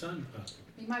have been turned purple?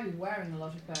 He might be wearing a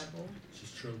lot of purple, Which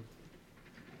is true.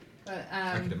 but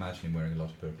I could imagine him wearing a lot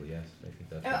of purple, yes. I think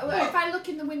that's well, if I look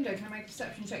in the window, can I make a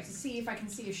perception check to see if I can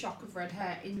see a shock of red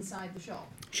hair inside the shop?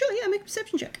 Sure, yeah, make a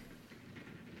perception check.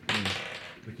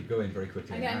 We could go in very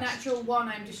quickly I and get a ask. natural 1.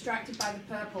 I'm distracted by the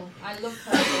purple. I love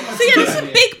purple. So yeah, there's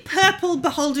a big purple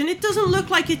beholder, and it doesn't look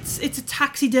like it's a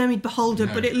taxidermied beholder,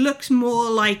 No. but it looks more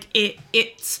like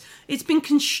it's been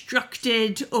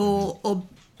constructed or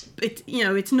it, you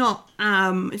know, it's not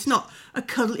a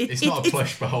cuddly. It's not a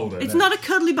plush beholder. It's no. not a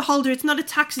cuddly beholder. It's not a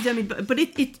taxidermy, but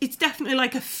it's definitely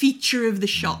like a feature of the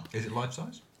shop. Is it life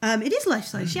size? It is life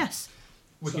size, yes.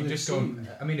 We So can they've just go. seen-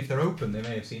 I mean, if they're open, they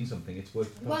may have seen something. It's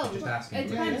worth Well, just asking. it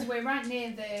depends. We're right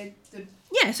near the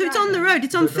Yeah, so it's on the road.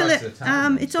 It's on Go drive to Fillet. the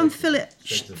tavern, It's on straight to- Fillet.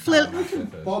 straight to the Fillet. tavern after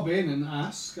first. Bob in and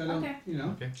ask. I don't, Okay. you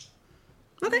know. Okay.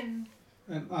 Okay.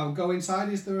 I'll go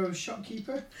inside. Is there a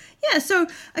shopkeeper? Yeah, so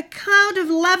a cloud of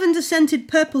lavender-scented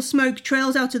purple smoke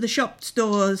trails out of the shop's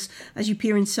doors as you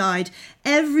peer inside.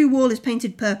 Every wall is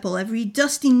painted purple. Every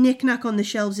dusty knick-knack on the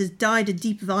shelves is dyed a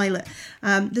deep violet.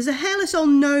 There's a hairless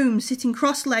old gnome sitting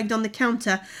cross-legged on the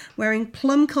counter, wearing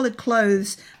plum-coloured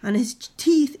clothes, and his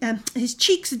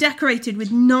cheeks are decorated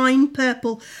with 9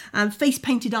 purple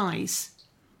face-painted eyes.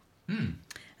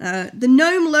 The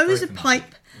gnome lowers Very a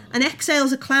pipe and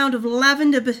exhales a cloud of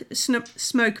lavender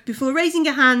smoke before raising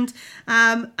a hand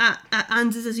at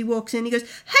Anders as he walks in. He goes,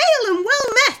 "Hail and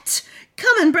well met!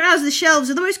 Come and browse the shelves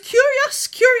of the most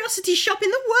curiosity shop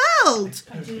in the world."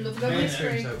 I do love In the my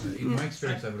mystery. in my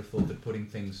experience, I would have thought that putting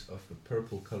things of a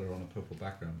purple colour on a purple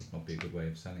background would not be a good way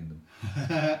of selling them.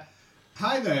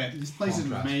 Hi there. This place is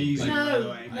Contrast. amazing, by the No,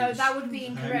 way. no, that would be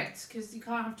incorrect because you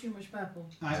can't have too much purple.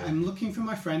 I'm looking for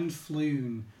my friend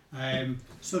Floon.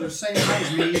 Sort of same height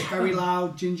as me, very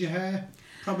loud, ginger hair,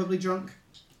 probably drunk.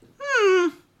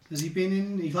 Has he been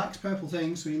in? He likes purple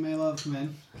things, so he may well have come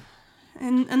in.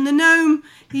 And the gnome,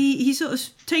 he sort of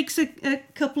takes a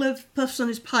couple of puffs on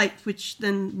his pipe, which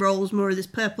then rolls more of this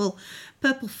purple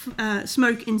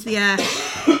smoke into the air.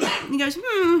 And he goes,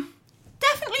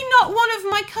 definitely not one of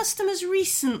my customers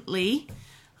recently.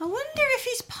 I wonder if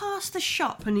he's past the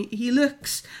shop. And he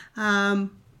looks kind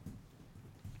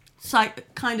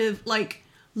of like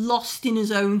lost in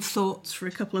his own thoughts for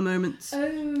a couple of moments.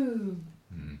 Oh.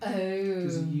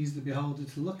 Does he use the beholder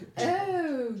to look at people?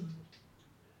 Oh.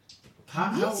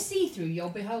 How? You see through your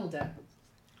beholder.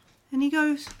 And he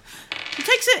goes, he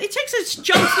takes a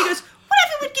jump and he goes,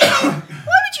 whatever would give you, why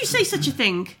would you say such a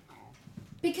thing?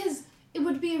 Because it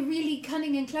would be a really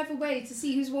cunning and clever way to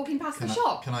see who's walking past the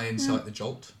shop. Can I insight the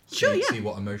jolt? Sure, yeah. See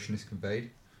what emotion is conveyed.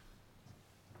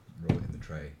 Roll it in the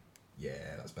tray. Yeah,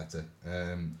 that's better.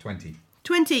 20.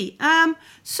 20.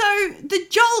 So the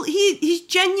jolt, he's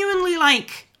genuinely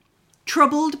like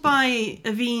troubled by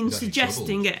Aveen He's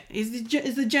suggesting it. Is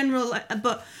the general,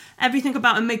 but everything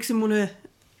about him makes him want to.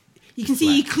 You can see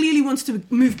he clearly wants to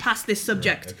move past this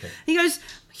subject. Right, okay. He goes,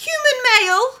 human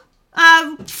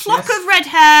male, flock of red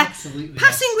hair, Absolutely,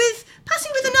 passing with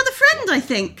another friend, I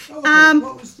think. Oh, okay.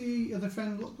 What was the other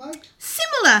friend look like?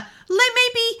 Similar,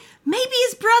 maybe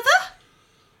his brother,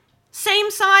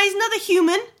 same size, another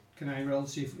human. Can I roll to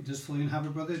see if does Floon have a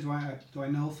brother? Do I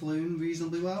know Floon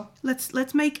reasonably well? Let's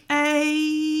make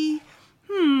a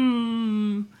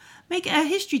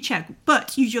history check,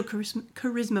 but use your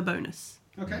charisma bonus.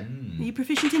 Okay. Are you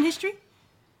proficient in history?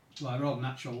 Well, I rolled a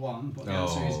natural 1, but the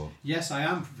answer is yes, I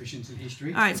am proficient in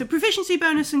history. All right, so proficiency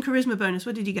bonus and charisma bonus.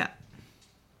 What did you get?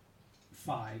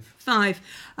 5. 5.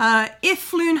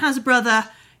 If Floon has a brother,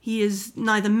 he has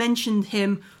neither mentioned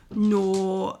him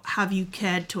nor have you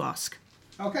cared to ask.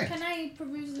 Okay. Can I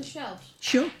peruse the shelves?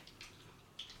 Sure.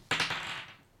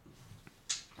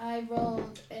 I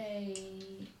rolled a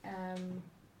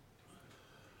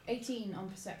 18 on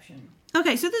perception.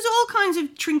 Okay, so there's all kinds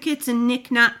of trinkets and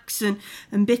knickknacks and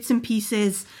bits and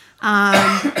pieces.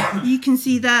 You can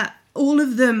see that all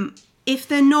of them, if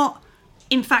they're not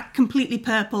in fact completely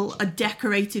purple, are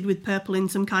decorated with purple in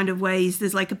some kind of ways.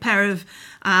 There's like a pair of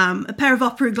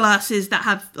opera glasses that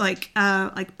have like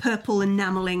purple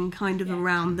enameling kind of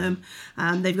around them.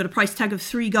 They've got a price tag of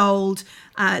 3 gold.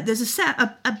 There's a set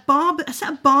of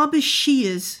barber's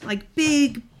shears, like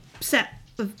big set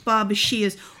of barber's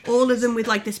shears, all of them with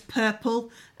like this purple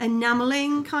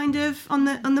enameling kind of on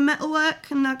the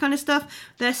metalwork and that kind of stuff.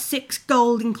 They're 6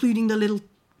 gold, including the little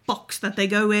box that they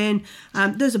go in.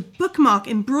 There's a bookmark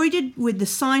embroidered with the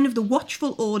sign of the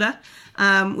Watchful Order,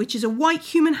 which is a white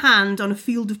human hand on a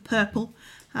field of purple.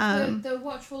 The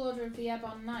Watchful Order of the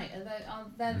Ebon Knight, are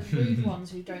they the rude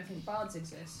ones who don't think bards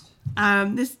exist?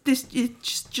 This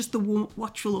is just the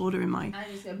Watchful Order in my I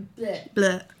just go bleh.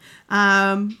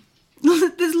 bleh.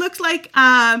 This looks like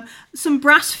some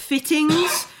brass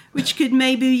fittings, which could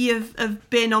maybe have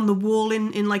been on the wall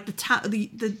in like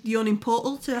the yawning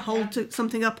portal to hold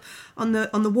something up on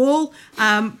the wall.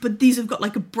 But these have got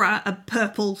like a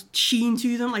purple sheen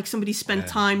to them, like somebody spent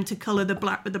time to colour the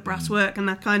black with the brasswork and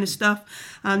that kind of stuff.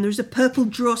 There's a purple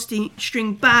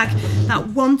drawstring bag that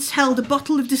once held a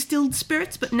bottle of distilled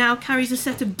spirits, but now carries a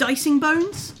set of dicing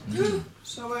bones.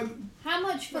 So How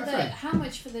much for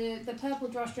the purple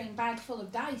drawstring bag full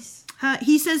of dice?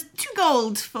 He says 2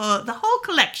 gold for the whole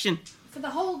collection. For the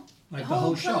whole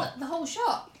shop? The whole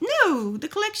shop? No, the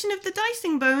collection of the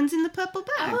dicing bones in the purple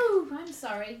bag. Oh, I'm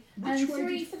sorry. Which And way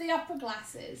 3 did- for the opera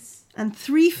glasses. And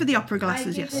 3 for the opera I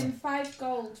glasses, give yes. him 5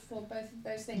 gold for both of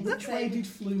those things. which and way say- did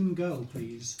Floon go,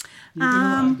 please? You're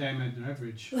going to like Dame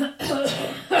Average.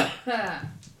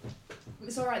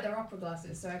 It's alright, they're opera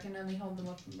glasses, so I can only hold them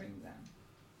up and bring them down.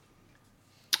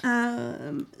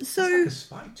 So It's like a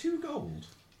spike. 2 gold.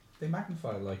 They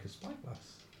magnify like a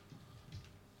spyglass.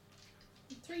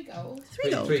 3 gold. 3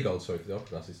 gold. 3 gold, sorry, for the opera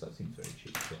glasses. That seems very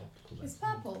cheap for optical It's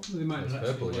lenses. purple. They might It's not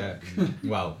purple, actually yeah. work.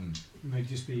 Well, It may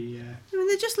just be. I mean,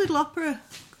 they're just little opera.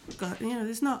 God,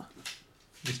 there's not.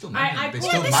 they still, I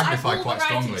magnify pull quite the right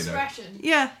strongly, though. expression.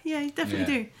 Yeah, you definitely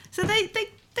do. So they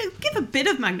give a bit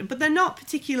of magnet, but they're not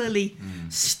particularly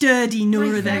sturdy nor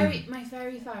are they. My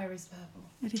fairy fire is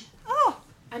purple. Oh,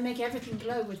 I make everything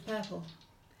glow with purple.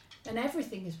 And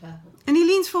everything is purple. and he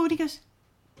leans forward. He goes,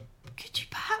 "Could you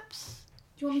perhaps?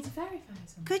 Do you want me to fairy fire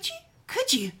something? Could you?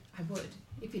 Could you? I would,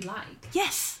 if you'd like.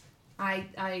 Yes." I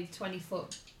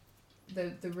 20-foot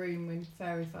the room in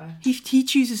fairy fire. He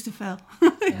chooses to fail.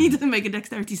 He doesn't make a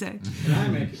dexterity save. Can I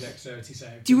make a dexterity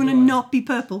save? Do you want to not be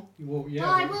purple? Well, yeah.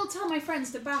 Well, I will tell my friends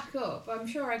to back up. I'm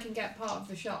sure I can get part of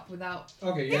the shop without...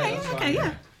 Okay, Yeah, that's yeah, fine. okay,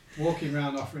 yeah. Walking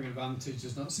around offering advantage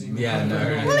does not seem. Yeah, no.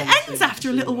 Well, it ends after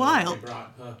a little while.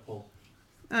 Bright purple.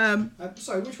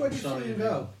 Sorry, which way did you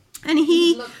go? And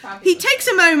he takes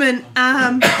a moment.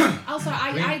 Also,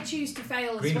 I choose to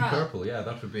fail Green as well. and purple, yeah,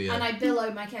 that would be. And I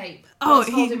billow my cape. Oh,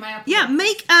 holding my apple. yeah.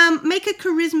 Make a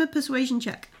charisma persuasion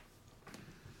check.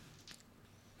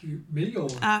 Me or?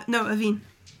 No, Aveen.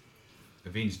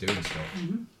 Aveen's doing stuff.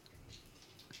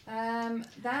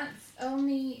 That's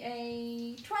only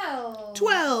a 12.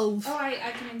 12. Oh,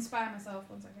 I can inspire myself.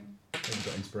 1 second. Have you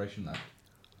got inspiration left?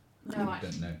 No, I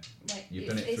don't know. Wait, You've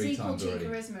done it 3 times already.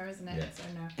 It's equal to charisma, isn't it? Yeah. So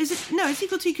no. Is it? No, it's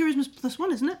equal to charisma plus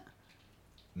 1, isn't it?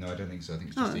 No, I don't think so. I think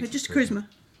it's Oh, just equal just to charisma.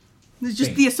 There's just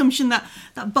Think. the assumption that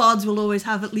bards will always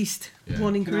have at least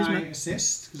one in Can I charisma.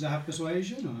 assist because I have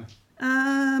persuasion?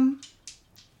 Or?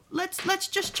 Let's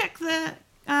just check the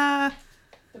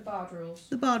bard rules.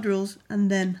 the bard rules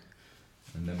and then.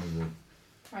 And then we will.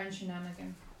 Try and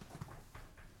shenanigan.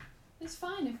 It's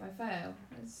fine if I fail.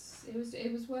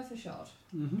 It was worth a shot.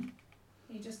 Mm-hmm.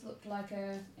 He just looked like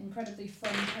a incredibly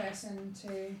fun person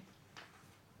to.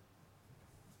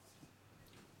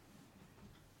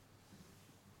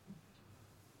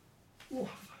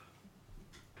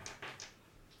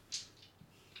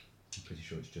 I'm pretty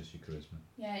sure it's just your charisma.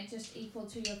 Yeah, it's just equal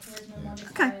to your charisma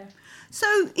modifier. Okay. So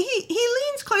he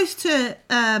leans close to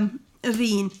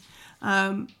Aveen,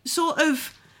 sort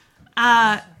of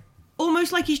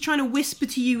almost like he's trying to whisper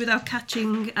to you without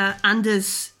catching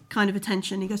Anders' kind of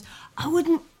attention. He goes, "I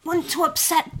wouldn't want to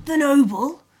upset the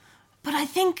noble, but I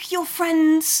think your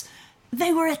friends,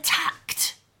 they were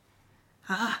attacked.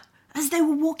 As they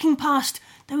were walking past,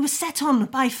 they were set on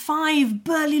by 5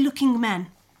 burly-looking men."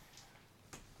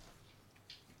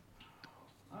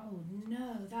 Oh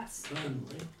no, that's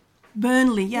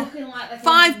Burnley, yeah. looking like they're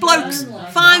 5 blokes,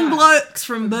 Burnley. 5 blokes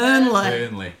from Burnley.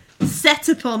 Burnley. Set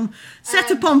upon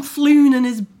Floon and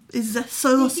his Did you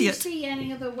associate. see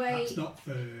any other way? That's not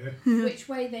fair. Which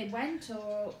way they went,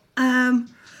 or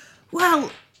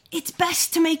Well, it's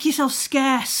best to make yourself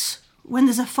scarce when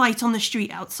there's a fight on the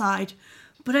street outside.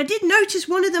 But I did notice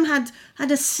one of them had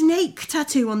a snake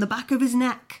tattoo on the back of his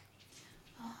neck.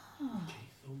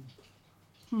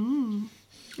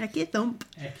 Ecky thump.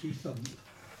 Ecky thump.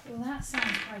 well, that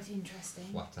sounds quite interesting.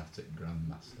 Flat at it,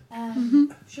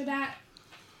 Grandmaster. Should I?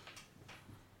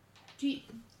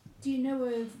 Do you know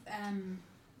of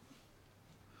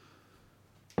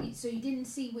So you didn't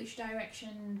see which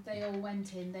direction they all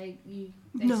went in. They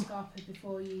No. scarpered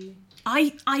before you.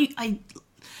 I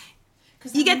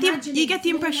You get the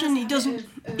impression he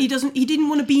didn't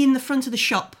want to be in the front of the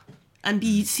shop and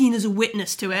be seen as a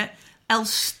witness to it,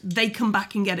 else they come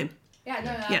back and get him. Yeah, no,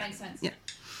 that Yeah. makes sense.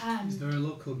 Yeah. Is there a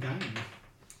local gang?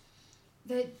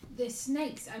 The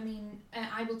snakes. I mean,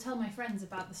 I will tell my friends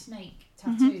about the snake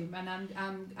tattoo, and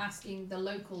I'm asking the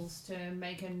locals to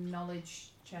make a knowledge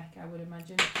check. I would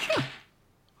imagine. Sure.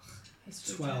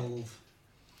 History 12.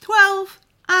 12.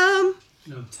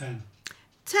 No, 10.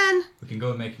 10. We can go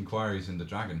and make inquiries in the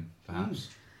dragon, perhaps.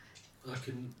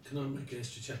 Can I make a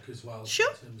history check as well?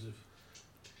 Sure. In terms of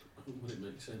would it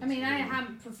make sense? I mean, I Or-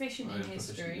 am proficient I in am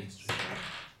proficient history, in history.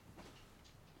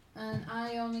 and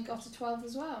I only got a 12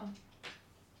 as well.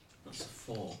 That's a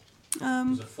 4. It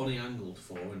was a funny angled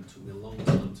 4, and it took me a long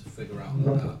time to figure out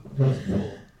what that was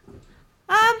 4.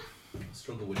 I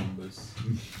struggle with numbers.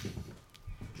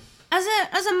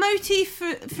 As a motif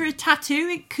for a tattoo,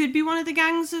 it could be one of the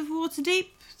gangs of Waterdeep.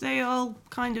 They all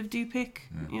kind of do pick,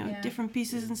 Yeah. different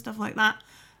pieces and stuff like that.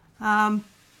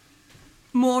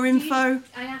 More info.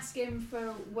 I ask him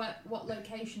for what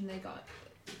location they got,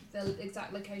 the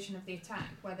exact location of the attack,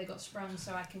 where they got sprung,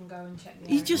 so I can go and check the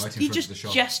area. He just Right in he front of just the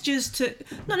shop. gestures to,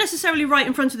 not necessarily right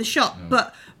in front of the shop, No.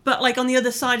 but like on the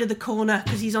other side of the corner,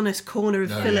 because he's on this corner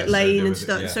of No, Fillet yeah, so Lane there and was-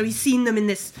 stuff. yeah. So he's seen them in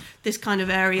this kind of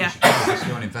area. We'll just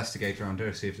go and investigate around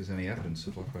here, see if there's any evidence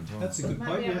of what went on. That's a good Might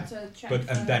point, be able yeah. to check. But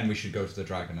for- and then we should go to the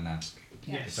dragon and ask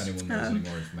Yes. if anyone knows any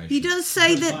more information. He does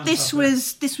say Good that plan, this Papa.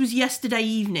 was yesterday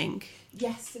evening.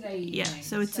 yesterday evening. Yeah,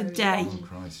 so it's a day. Oh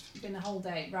Christ! It's been a whole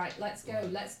day. Right, let's go.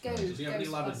 Let's go. Does he have any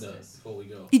lavender Ghostbusters. before we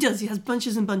go? He does. He has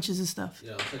bunches and bunches of stuff.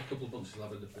 Yeah, I'll take a couple of bunches of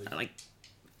lavender, please. Like,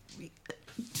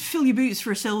 fill your boots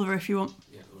for a silver if you want.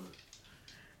 Yeah, alright.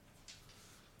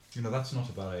 You know that's not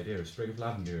a bad idea. A sprig of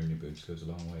lavender in your boots goes a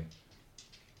long way.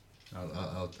 I'll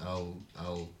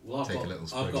Well, take a little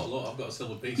sprig. I've got a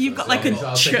silver piece. You've there, got like so a I'll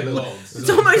I'll take take a the little. loads. It's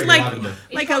almost sprig of like lavender.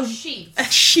 It's Like got a- sheaths. a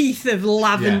sheath of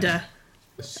lavender.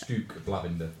 A stook of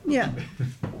lavender. Yeah.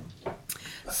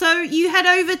 So you head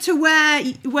over to where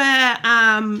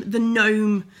the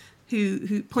gnome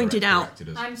who pointed out. Corrected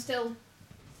us.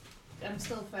 I'm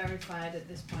still verified at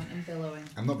this point and billowing.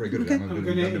 I'm not very good at it. I'm I'm going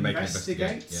going to to make an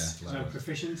investigate. investigate. Yeah, I'm likewise.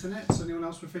 proficient in it. Is anyone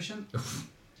else proficient?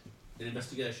 In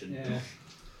investigation? Yeah.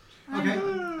 Okay.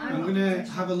 I'm going to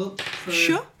have a look for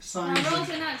signs I rolled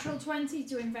of... a natural 20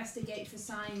 to investigate for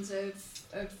signs of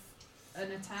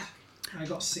an attack. I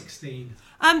got 16.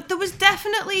 There was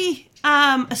definitely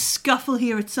a scuffle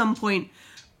here at some point,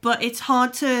 but it's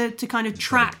hard to kind of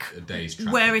track a day's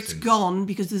traffic where it's since- gone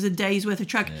because there's a day's worth of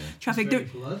traffic. Very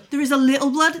blood. There is a little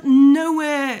blood,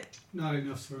 nowhere, Not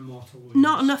enough for a mortal wound.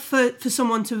 not enough for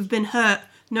someone to have been hurt.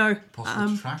 No.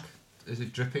 Possible to track? Is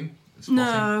it dripping?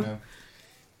 No.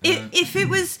 If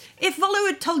Volo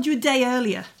had told you a day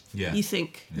earlier, you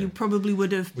think you probably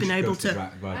would have been able to.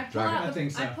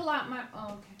 I pull out my. Oh,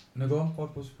 okay. No, go on.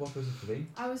 What was it for thee?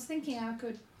 I was thinking I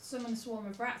could summon a swarm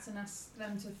of rats and ask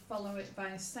them to follow it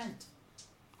by scent.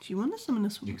 Do you want to summon a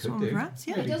swarm of rats?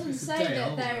 Yeah. It doesn't say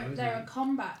that they're a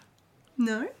combat.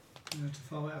 No. You have to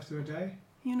follow it after a day?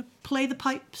 You want to play the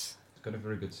pipes? It's got a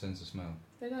very good sense of smell.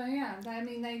 They don't, yeah.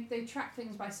 They track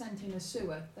things by scent in a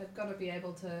sewer. They've got to be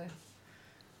able to.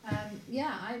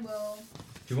 I will.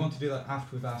 Do you want to do that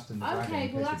after we've asked in the dragon?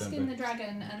 Okay, we'll ask in the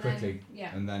dragon and quickly,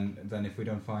 then and then if we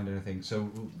don't find anything, so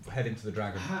we'll head into the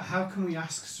dragon. How can we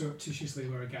ask surreptitiously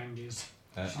where a gang is?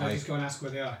 Should I just go and ask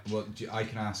where they are? Well, I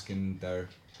can ask in their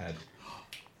head.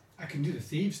 I can do the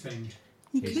thieves thing.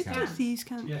 You could do thieves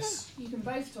can't. Yes. you can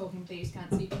both talk in thieves' cant,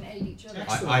 so you can aid each other.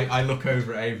 I look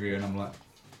over at Avery and I'm like,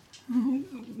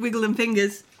 Wiggling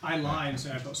fingers. I lie and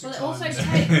say I've got 6 Well, times.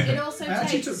 it also I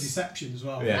actually takes. took deception as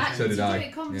well. Yeah, so did to I. do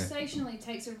it conversationally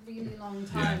takes a really long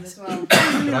time Yeah. as well.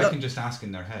 but I can just ask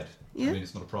in their head. Yeah. I mean,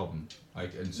 it's not a problem.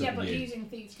 But using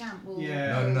thieves' camp will.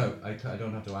 Yeah. No. I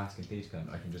don't have to ask in thieves' camp.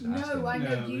 I can just ask. No, I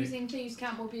know No, using thieves'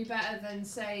 camp will be better than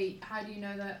say, how do you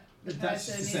know that the That's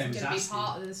person the is same going as to be asking.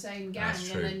 part of the same gang That's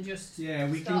true. and then just Yeah,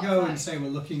 we can start go fight. and say we're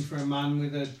looking for a man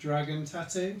with a dragon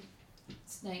tattoo.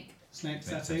 snake. Snake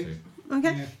tattoo.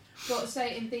 Okay. Yeah. But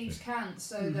say in thieves' camp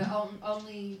so that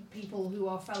only people who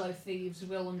are fellow thieves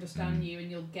will understand you and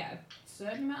you'll get a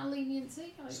certain amount of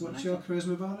leniency. So what's your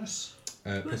charisma bonus?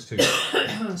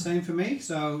 +2. Same for me.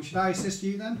 So should I assist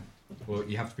you then? Well,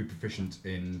 you have to be proficient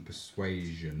in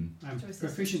persuasion. I'm To assist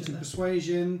proficient each in other.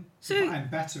 persuasion. So- but I'm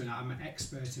better in that. I'm an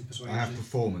expert in persuasion. I have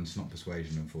performance, not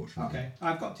persuasion, unfortunately. Okay,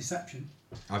 I've got deception.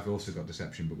 I've also got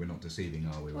deception, but we're not deceiving,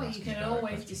 are we? We're Well, you asking can a direct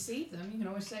always question. deceive them. You can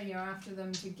always say you're after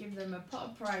them to give them a pot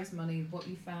of prize money, what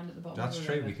you found at the bottom That's of the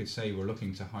true. river. We could say we're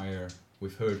looking to hire.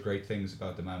 We've heard great things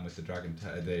about the man with the dragon,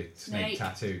 the snake Snake.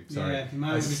 tattoo. Sorry, Yeah, the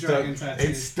man with the It's dragon stuck- tattoo.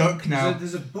 It's stuck now.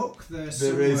 There's a book there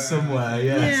There is somewhere,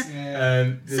 yes.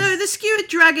 Yeah. So the skewered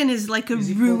dragon is like a Is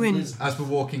he called ruin. Liz? As we're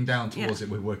walking down towards it,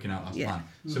 we're working out our Yeah. plan.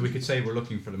 So we could say we're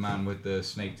looking for the man with the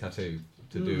snake tattoo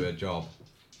to do a job,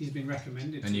 He's been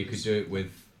recommended. and to you could us. do it with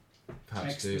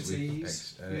perhaps do it with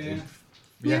Expertise,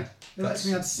 yeah. It lets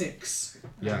me add 6.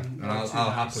 Yeah, and I'll two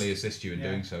happily dice. assist you in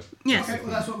Yeah. doing so. Yeah. Okay, well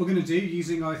that's what we're going to do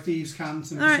using our thieves' cant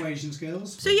and All right. persuasion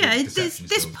skills. So yeah, Deception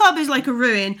this skills. pub is like a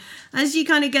ruin. As you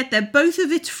kind of get there, both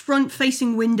of its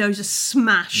front-facing windows are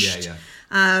smashed. Yeah.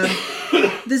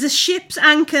 There's a ship's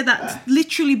anchor that's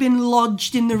literally been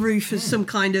lodged in the roof as some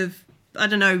kind of, I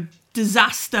don't know,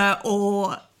 disaster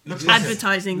or Looks like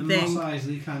advertising the thing. Mos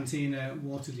Eisley Cantina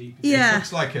Waterdeep. It Yeah.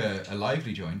 looks like a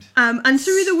lively joint. And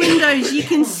through the windows, you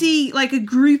can see like a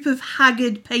group of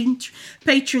haggard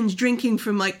patrons drinking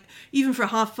from like, even for a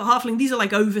halfling, these are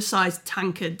like oversized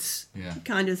tankards Yeah.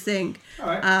 kind of thing. All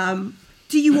right.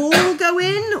 Do you all go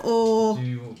in or? Do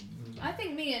you, I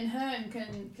think me and Hearn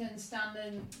can stand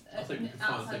in I think we can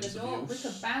find outside the things to door. use. We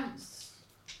could bounce.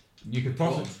 you could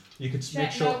probably you could make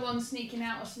Check sure no one's sneaking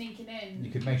out or sneaking in.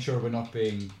 you could make sure we're not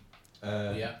being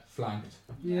flanked.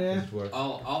 Yeah. as it were.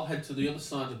 I'll head to the other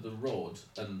side of the road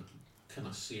and can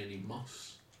I see any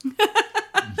moss?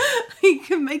 You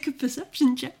can make a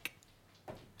perception check.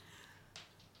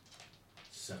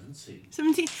 17.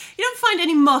 17. You don't find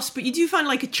any moss, but you do find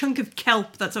like a chunk of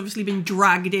kelp that's obviously been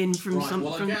dragged in from Right, some.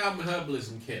 well, I from... get out my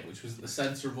herbalism kit, which was at the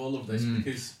centre of all of this,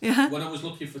 because Yeah. when I was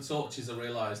looking for torches, I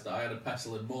realised that I had a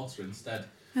pestle and mortar instead.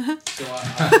 Uh-huh. So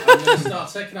I'm going to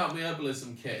start taking out my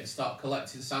herbalism kit and start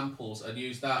collecting samples and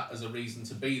use that as a reason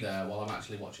to be there while I'm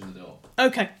actually watching the door.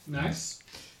 Okay. Nice.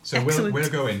 So Excellent. we'll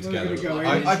go in We're together. gonna go in.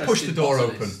 I'm I pushed the interested door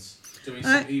open. botanist Doing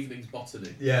Alright. some evening's botany.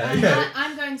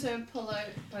 I'm going to pull out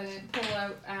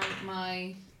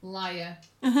my lyre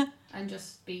and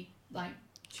just be like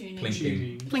tuning,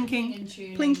 Plinking. Plinking. and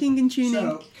tuning. Plinking and tuning.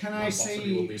 So, can I Well,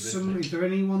 possibly will see be some? Is there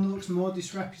anyone that looks more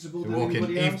disreputable We're than walking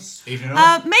anybody else? evening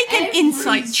on. Make an Every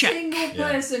insight check. single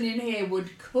Yeah. person in here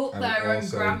would cut I would their own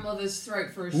also- grandmother's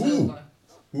throat for a Ooh. silver.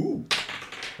 Ooh,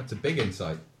 that's a big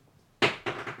insight.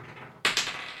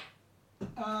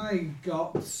 I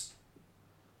got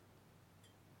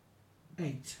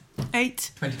 8.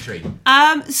 23.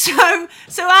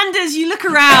 So Anders, you look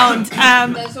around.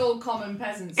 There's all common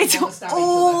peasants. It's who want to stab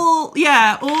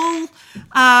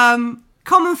all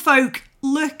common folk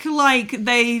look like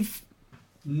they've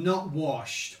Not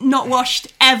washed. not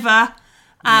washed ever,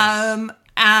 Yes.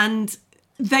 and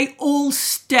they all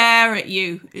stare at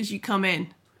you as you come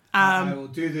in. I will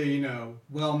do the,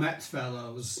 well met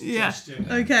fellows gesture.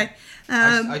 Okay.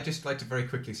 I'd just like to very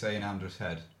quickly say in Anders'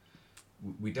 head,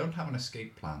 we don't have an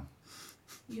escape plan.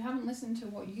 You haven't listened to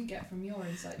what you get from your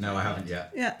insight. No, I haven't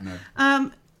yet. Yeah.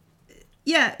 No.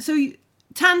 So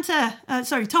Topper.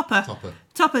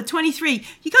 Topper. 23.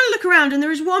 You kind of look around, and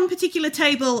there is one particular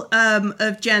table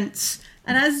of gents,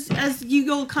 and as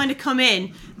you all kind of come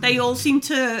in, they all seem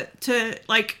to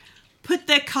like put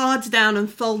their cards down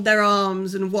and fold their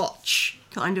arms and watch,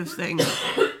 kind of thing,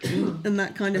 and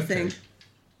that kind of thing.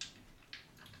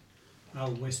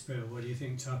 I'll whisper, what do you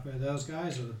think, Topper? Those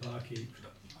guys or the barkeep?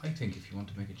 I think if you want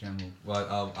to make a general...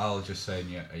 Well, I'll just say in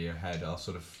your head, I'll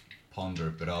sort of ponder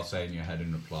it, but I'll say in your head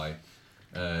in reply,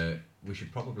 we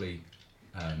should probably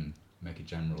make a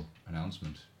general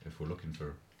announcement if we're looking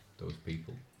for those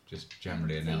people. Just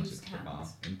generally announce it to the bar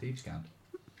in Thieves' Cant.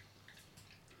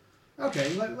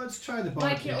 Okay, let's try the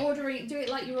barkeep. Like you're ordering, do it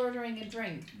like you're ordering a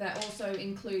drink that also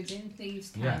includes in Thieves'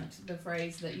 Cant the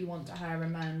phrase that you want to hire a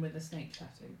man with a snake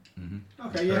tattoo. Mm-hmm.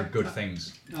 Okay, yeah. Very good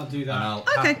things. I'll do that.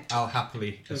 And I'll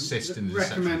happily assist in the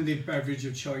deception. Recommended beverage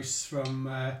of choice from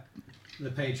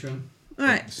the patron. All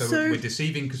right. So we're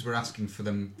deceiving because we're asking for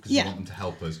them because we want them to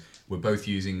help us. We're both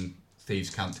using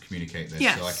Thieves' Cant to communicate this,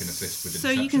 so I can assist with the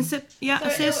deception. So you can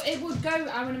assist. It would go,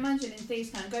 I would imagine in Thieves'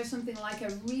 Cant, go something like a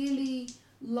really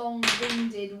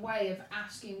long-winded way of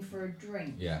asking for a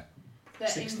drink. Yeah.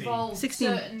 That 16. involves 16.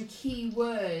 certain key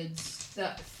words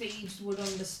that thieves would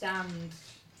understand.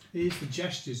 He used the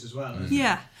gestures as well.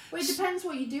 Yeah. Well, it depends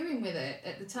what you're doing with it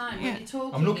at the time. Yeah. When you're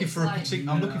talking, I'm looking it's for a like,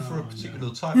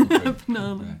 particular type of drink.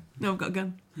 No, I've got a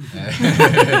gun.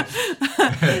 Yeah.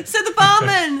 So the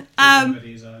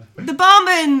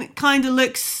barman kind of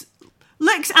looks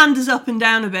Anders up and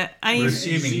down a bit, and We're he's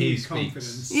assuming he confidence.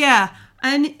 speaks. yeah,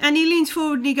 and he leans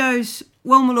forward and he goes,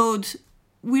 "Well, my lord,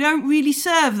 we don't really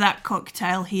serve that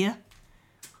cocktail here.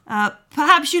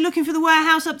 Perhaps you're looking for the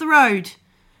warehouse up the road.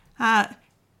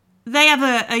 They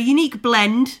have a unique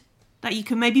blend that you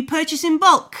can maybe purchase in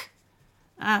bulk.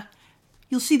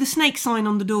 You'll see the snake sign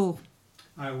on the door."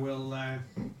 I will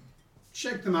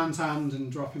shake the man's hand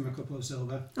and drop him a couple of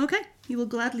silver. Okay, you will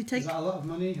gladly take. Is that a lot of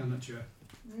money? I'm not sure.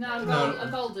 No, No, a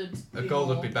gold would A be gold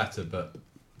would more. be better, but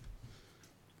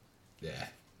yeah.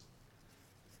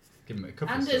 Give him a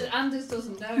couple of silver. Anders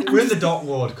doesn't know. We're in the dock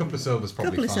ward. A couple of silver's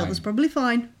probably Couple of fine. silver's probably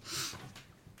fine.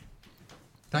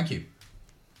 Thank you.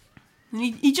 And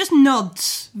he just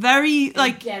nods, very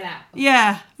Get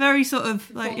out. very sort of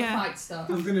Before like the fight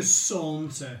starts. I'm going to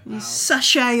saunter out.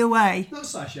 sashay away. Not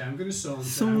sashay, I'm going to saunter.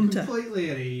 Saunter. I'm completely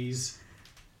at ease.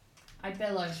 I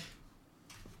bellow.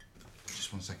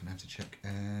 Just 1 second, I have to check. I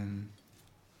can't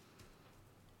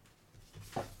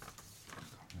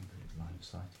remember if it's line of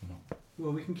sight or not.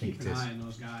 Well, we can keep Think an it is. eye on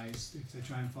those guys if they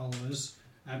try and follow us.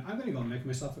 I'm going to go and make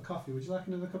myself a coffee. Would you like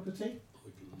another cup of tea?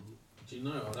 Do you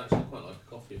know, I'd actually quite like a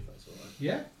coffee if that's alright.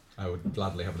 Yeah? I would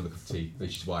gladly have another cup of tea,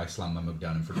 which is why I slammed my mug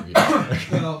down in front of you.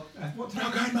 Well, what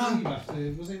time did we leave after?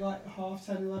 Was it like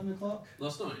 10:30, 11 o'clock?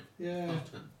 Last night? Yeah. 10.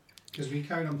 Because we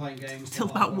carried on playing games Till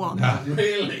like about 1.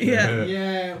 Really? Yeah.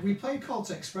 Yeah, we played Colts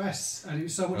Express and it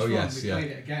was so much Oh, fun. yes, We yeah.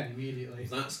 played it again immediately.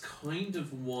 That's kind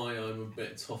of why I'm a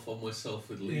bit tough on myself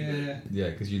with leaving. Yeah. Yeah,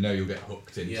 because you know you'll get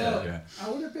hooked into Yeah. it. Yeah. I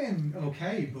would have been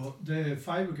okay, but the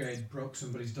fire brigade broke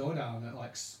somebody's door down at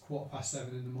like 7:15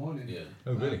 in the morning. Yeah.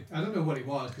 Oh, really? I don't know what it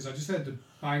was because I just heard the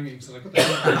banging, so I got the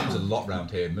hell It happens a lot round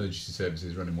here. Emergency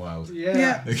services running wild. Yeah,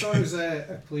 Yeah. so it was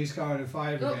a police car and a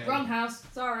fire Oh, brigade. wrong house.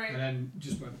 Sorry. And then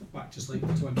just went back to sleep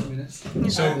for 20 minutes. So-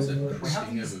 It's a we pristine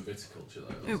haven't- game of viticulture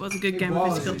though. It was a good it game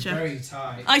was, of it was viticulture. very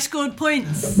tight. I scored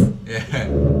points. Yeah.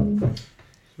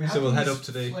 We So we'll head these up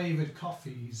to the- flavoured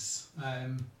coffees,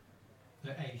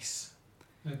 the Ace.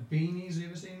 Beanies, have you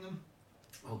ever seen them?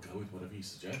 I'll go with whatever you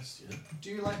suggest, yeah.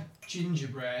 Do you like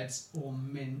gingerbread or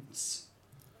mints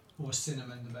or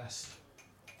cinnamon the best?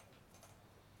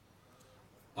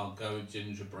 I'll go with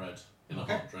gingerbread in a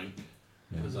Okay. hot drink.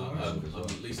 Because Yeah. I'm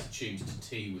at least attuned to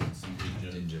tea with some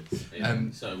ginger. Ginger.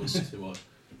 In, so it was too odd.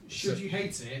 Should you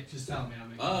hate it, just tell me. I'll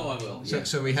make Oh, I will. So, Yeah.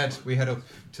 so we head up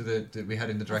to we head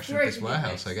in the direction of this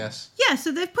warehouse, I guess. Yeah,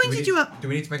 so they've pointed you up. Do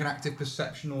we need to make an active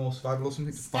perception or survival or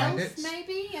something to find Stealth, it?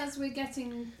 maybe, as we're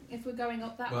getting, if we're going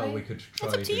up that Well, way. we could try.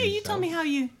 It's up to you. doing You tell me stealth.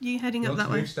 how you heading You up want that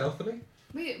to way. move stealthily?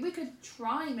 We could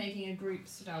try making a group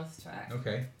stealth check.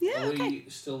 Okay. Yeah, Are okay. we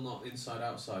still not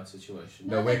inside-outside situation?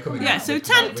 No, we're coming Yeah, out. so We're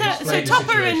coming out. We so explained the Topper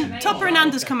situation. and Topper and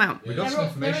Anders Okay. come out. We got They're some in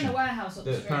information. a warehouse up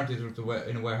the street. Apparently,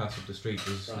 in a warehouse up the street,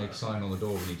 there's a Right. sign on the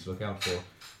door we need to look out for.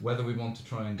 Whether we want to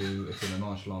try and do it in a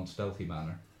nonchalant, stealthy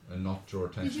manner and not draw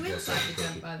Did attention you to insight the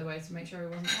ourselves. jump, by the way, to make sure he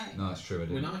wasn't right? No, it's true. I I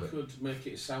mean, didn't. I but could make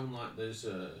it sound like there's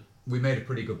we made a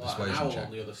pretty good like an persuasion owl check.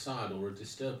 on the other side or a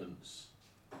disturbance.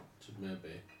 To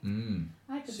maybe.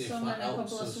 I could See if summon that a couple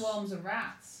helps of us. swarms of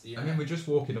rats. Yeah. I mean, we're just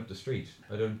walking up the street.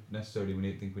 I don't necessarily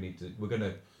think we need to. We're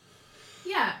gonna.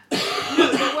 Yeah,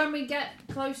 no, but when we get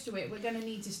close to it, we're going to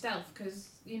need to stealth because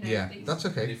Yeah, that's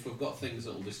And okay. if we've got things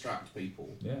that will distract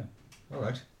people, Yeah. All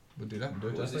right. We'll do that. We'll do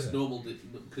it. well, just it's later. normal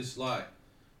because like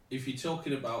if you're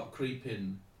talking about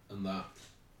creeping and that,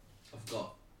 I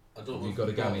don't know. You've if got a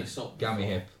we've brought gammy this up gammy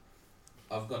before. hip.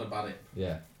 I've got a bad hip.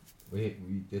 Yeah.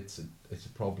 It's a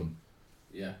problem.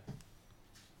 Yeah.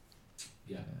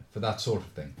 Yeah. For that sort of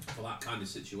thing. For that kind of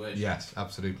situation. Yes,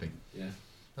 absolutely. Yeah.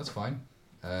 That's fine.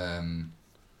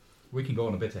 We can go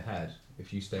on a bit ahead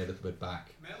if you stay a little bit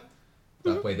back.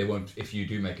 That way they won't, if you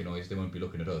do make a noise, they won't be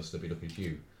looking at us, they'll be looking at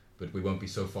you. But we won't be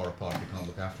so far apart we can't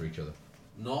look after each other.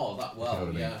 No, that well, You know what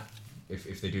I mean? yeah.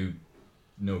 If they do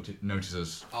notice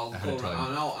us I'll ahead go of around.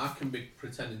 time. I know I can be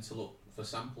pretending to look for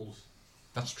samples.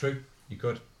 That's true. You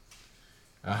could.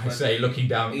 I When say the looking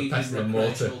down at the Asian pestle and mortar.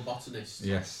 recreational botanist.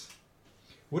 Yes.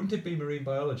 Wouldn't it be marine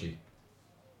biology?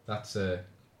 That's a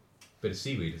bit of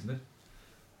seaweed, isn't it?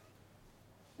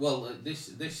 Well, this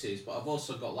is, but I've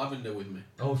also got lavender with me.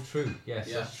 Oh, true. Yes,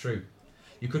 Yeah. that's true.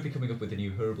 You could be coming up with a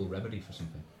new herbal remedy for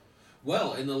something.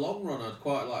 Well, in the long run, I'd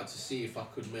quite like to see if I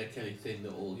could make anything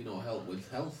that will, help with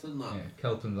health and that. Yeah,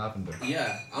 kelp and lavender.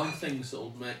 Yeah, and things that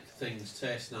will make things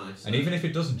taste nice. And even if it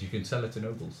doesn't, you can sell it to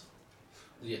nobles.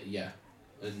 Yeah,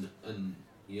 and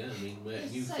yeah, I mean, make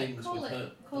Just new say, things call with it,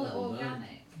 her. call it oh, no.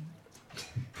 organic.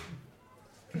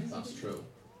 That's true.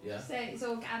 Yeah, Say it's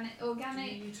organic. Can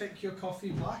you take your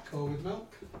coffee black or with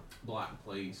milk? black,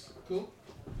 please. Cool.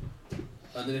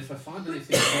 And then if I find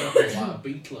anything purple, like a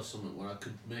beetle or something, where I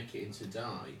could make it into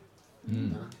dye,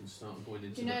 then I can start going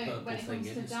into Do you the know, purple when it thing comes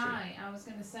to industry. dye, I was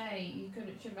going to say, you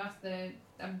should have asked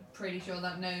I'm pretty sure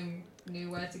that gnome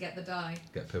knew where to get the dye.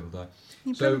 Get purple dye.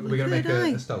 You So probably we're going to make could, aye.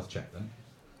 a stealth check then.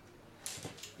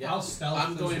 Yeah, I'll stealth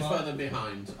I'm as going well. further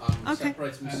behind. I'm Okay.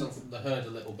 separating myself from the herd a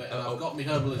little bit, and Oh. I've got my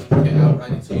herbalism kit out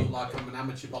ready to look like I'm an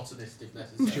amateur botanist if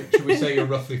necessary. Should we say you're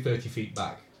roughly 30 feet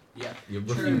back? Yeah. You're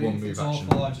Sure, roughly one if move it's action.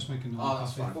 awful, I just make a normal Oh,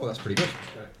 that's coffee. fine. Oh, that's pretty good.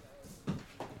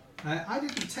 I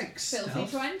didn't take Filthy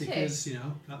stealth 20. because,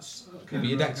 that's... Maybe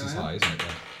your dex is high, isn't it? Then?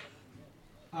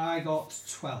 I got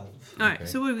 12. Alright, Okay.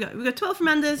 so what have we got? We've got 12 from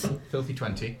Anders, Filthy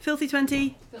 20. Filthy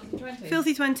 20, Filthy 20.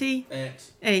 Filthy 20, 8.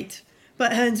 8.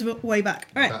 But hands way back.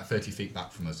 Alright. About 30 feet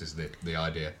back from us is the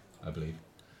idea, I believe.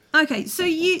 Okay, so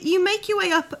you make your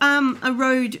way up a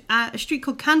road, a street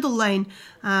called Candle Lane,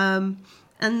 and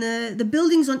the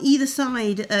buildings on either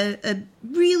side are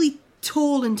really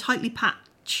tall and tightly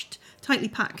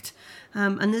packed.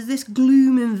 And there's this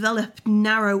gloom-enveloped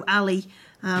narrow alley,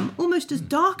 almost as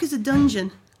dark as a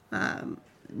dungeon.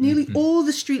 Nearly all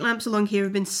the street lamps along here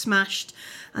have been smashed,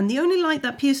 and the only light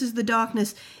that pierces the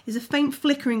darkness is a faint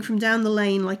flickering from down the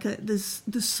lane, like there's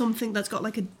something that's got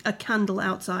like a candle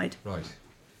outside. Right.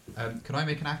 Can I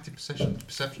make an active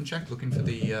perception check looking for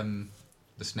the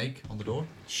snake on the door?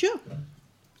 Sure.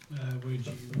 Where do you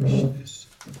wish this?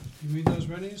 You read those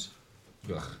rennies?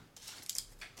 Ugh.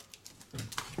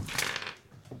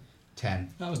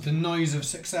 10. That was the noise of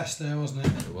success there, wasn't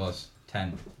it? It was.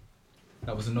 10.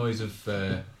 That was a noise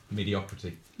of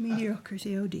mediocrity.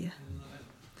 Mediocrity, oh dear.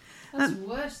 That's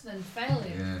worse than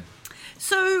failure. Yeah.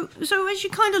 So as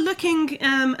you're kind of looking,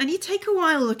 and you take a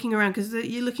while looking around because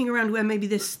you're looking around where maybe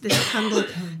this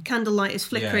candlelight is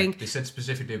flickering. Yeah, they said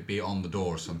specifically to be on the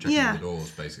door, so I'm checking Yeah. the doors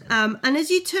basically. And as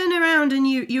you turn around and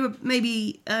you're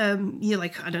maybe you're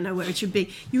like, I don't know where it should be.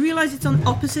 You realise it's on the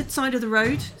opposite side of the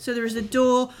road. So there is a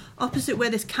door opposite where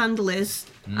this candle is,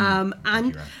 and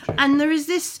there is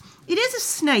this. It is a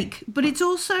snake, but it's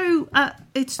also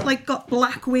it's like got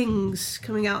black wings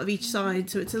coming out of each side.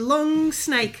 So it's a long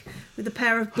snake with a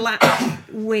pair of black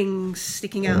wings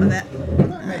sticking out of it.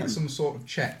 Can I make some sort of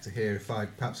check to hear if I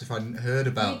heard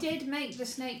You about did make the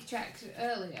snake check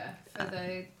earlier for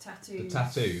the tattoo. the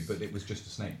tattoo, but it was just a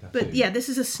snake tattoo. But yeah, this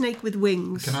is a snake with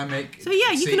wings. Can I make? So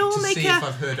yeah, you can all to make see a- if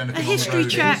I've heard anything a on the history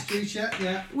road. check. History check,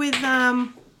 yeah. With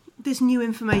this new I've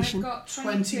information. got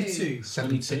 22.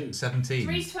 17. 17.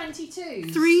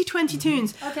 322. 3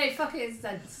 22s. Okay, fuck it, it's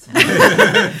sense.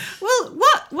 Well,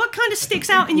 what kind of sticks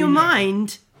out in your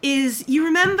mind is you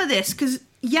remember this because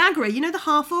Yagra, you know the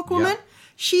half-orc woman? Yeah.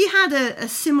 she had a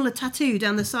similar tattoo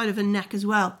down the side of her neck as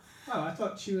well. Oh, I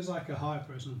thought she was like a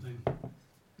hyper or something.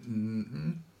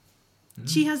 Mm-hmm.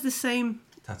 She has the same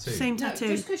Tattoo. same No, tattoo.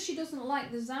 just because she doesn't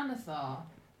like the Xanathar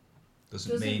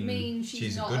Doesn't doesn't mean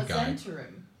she's not a guy.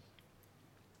 Zentarim.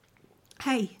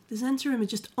 Hey, the Zentarim are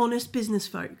just honest business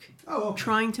folk Oh, okay.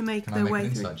 trying to make Can I their make way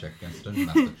an through. insight check against Dungeon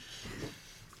Master?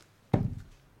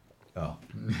 Oh,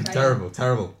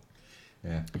 terrible.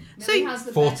 Yeah. So- Millie has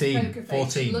the 14, best poker face.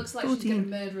 14. She looks like she's 14. going to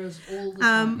murder us all the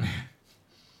time.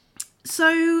 So,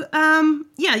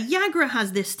 yeah, Yagra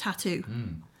has this tattoo.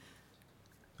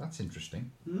 That's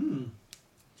interesting. Mm.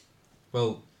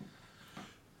 Well,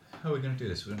 how are we going to do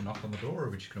this? We're going to knock on the door, or are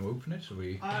we just going to open it? Or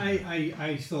we?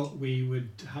 I thought we would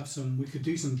have some. We could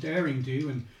do some daring do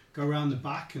and go around the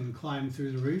back and climb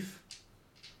through the roof.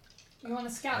 You want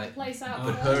to scout the place out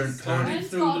But first? Hearn Climbing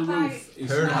through the roof is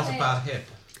Hearn not- has a bad hip.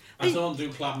 I don't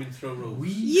do climbing through roofs. We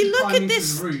You could look climb at into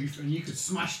this- the roof and you could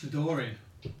smash the door in.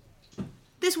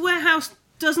 This warehouse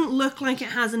doesn't look like it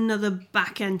has another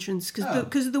back entrance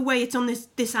because of the way it's on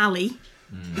this alley.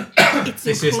 It's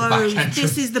This is the back enclosed. entrance.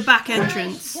 This is the back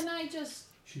entrance. Can I just?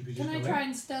 Should we just Can I go try in?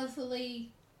 and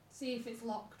stealthily see if it's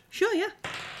locked? Sure, yeah.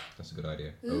 That's a good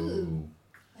idea. Ooh.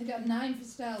 I got a 9 for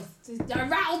stealth. I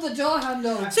rattle the door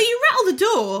handle. So you rattle the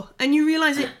door and you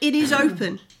realise it is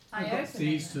open. I I've got open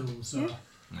thieves it. tools, so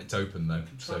Oh, it's open though,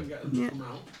 Try so and get them to Yeah. come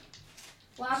out.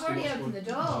 Well, I've See already what's opened the going-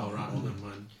 door. Oh, right, well, never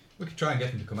mind. we could try and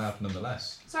get them to come out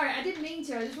nonetheless. Sorry, I didn't mean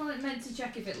to. I just meant to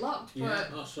check if it locked. Yeah,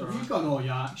 But that's you've alright. got all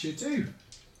Yorkshire too.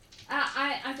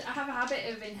 I have a habit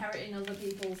of inheriting other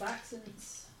people's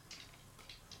accents.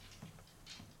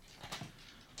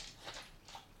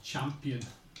 Champion.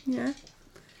 Yeah.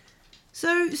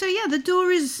 So yeah, the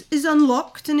door is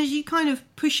unlocked, and as you kind of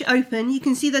push it open, you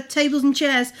can see that tables and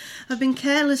chairs have been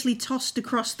carelessly tossed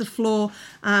across the floor.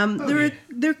 There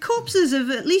are corpses of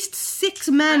at least 6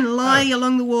 men lie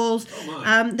along the walls. Oh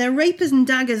my. There are rapers and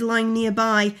daggers lying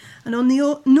nearby, and on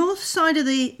the north side of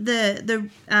the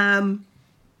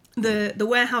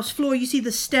warehouse floor, you see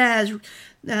the stairs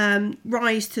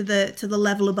rise to the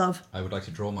level above. I would like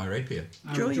to draw my rapier.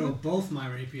 I Draw would draw you. both my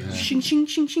rapiers. Shink, shink,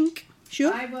 shink, shink.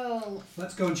 Sure. I will.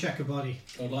 Let's go and check a body.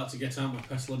 I'd like to get out my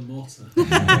pestle and mortar.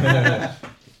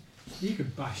 You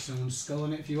could bash someone's skull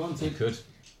on it if you You wanted. could.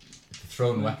 It's a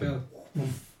thrown Like weapon. go I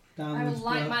downwards. will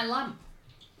light my lamp.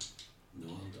 No,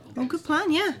 I'll Oh, get good it.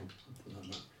 plan, yeah. I'll put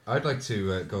that back. I'd like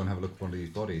to go and have a look at one of these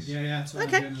bodies. Yeah, that's what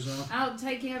Okay. I'm doing as well. I'll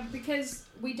take it because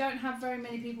we don't have very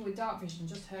many people with dark vision.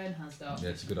 Just Hearn has dark. Yeah,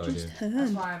 it's a good Just idea. That's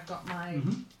turn. why I've got my.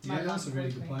 Mhm. My Yeah, that's a lamp really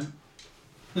with good me. plan.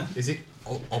 Is it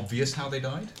obvious how they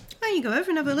died? There you go over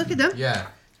and have a look at them. Yeah.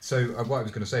 So what I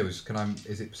was going to say was,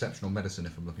 is it perception or medicine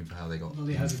if I'm looking for how they got?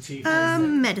 Lily has a teeth.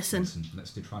 Medicine. Medicine.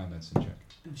 Let's do try a medicine check.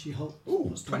 And she holds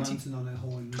Ooh, the 20. lantern on her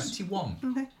horns. 21.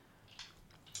 Okay.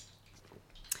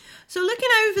 So looking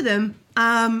over them,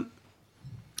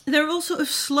 they're all sort of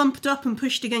slumped up and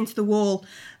pushed against the wall.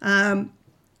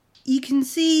 You can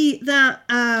see that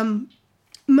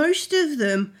most of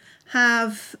them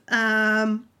have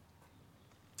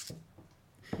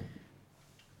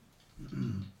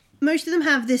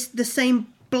the same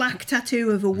black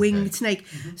tattoo of a winged snake.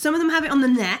 Some of them have it on the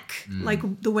neck,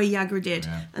 like the way Yagra did,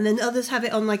 Yeah. and then others have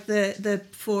it on like the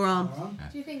forearm.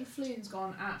 Do you think Floon's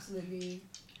gone absolutely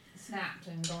snapped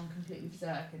and gone completely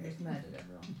berserk and just murdered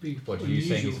everyone? What are you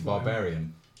saying? He's a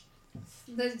barbarian.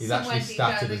 There's He's somewhere actually deep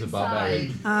down statted as a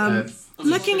inside. barbarian.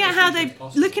 Looking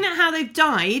at how they've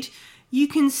died, you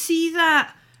can see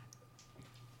that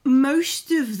most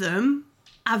of them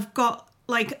have got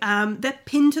like they're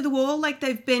pinned to the wall, like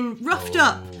they've been roughed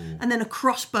up, and then a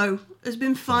crossbow has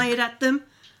been fired at them.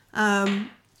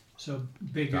 So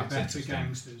bigger, That's better interesting.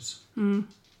 gangsters.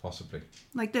 Possibly.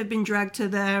 Like they've been dragged to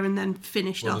there and then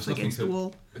finished Well, off there's nothing against the to-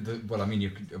 wall. Well, I mean,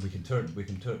 we can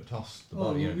toss the Oh,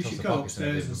 body. we toss should the go pockets and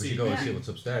upstairs everything, and we see. should go and Yeah. see what's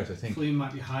upstairs. I think. Flynn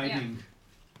might be hiding.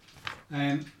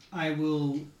 I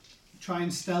will try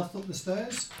and stealth up the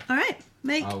stairs. All right,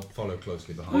 make I'll follow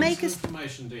closely behind. Make Some us-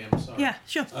 information, DM. Sorry. yeah,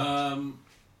 sure.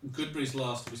 Goodberries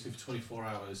last obviously for 24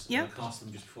 hours. Yeah. I cast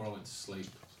them just before I went to sleep.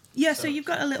 Yeah, so- so you've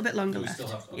got a little bit longer Do we left. still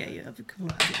have- Yeah, okay. you have a couple.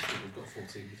 We've got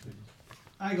 14 between us.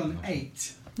 I got an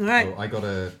 8. All right, So I got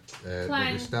a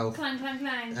Clang, stealth. clang, clang,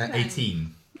 clang,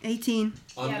 18. 18.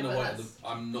 I'm Yeah, gonna but wait at the. that's-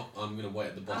 I'm gonna wait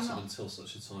at the bottom not. until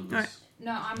such a time as. Right.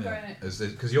 No, I'm going to.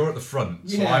 Because you're at the front,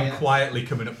 so Yeah, I'm yeah. quietly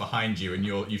coming up behind you, and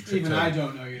you've tripped Even over. I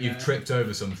don't know You've there. tripped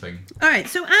over something. All right,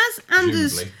 so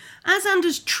Presumably. as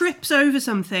Anders trips over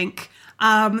something,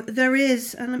 there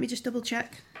is, and let me just double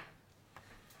check.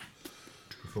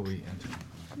 Before we enter.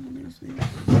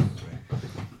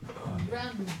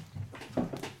 Run.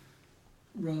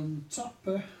 Run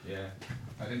topper. Yeah.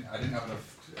 I didn't have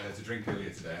enough to drink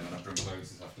earlier today, and then I've drunk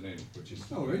loads this afternoon, which is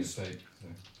No a worries. mistake. So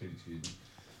please excuse me.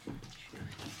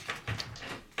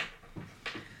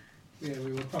 Yeah,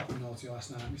 we were proper naughty last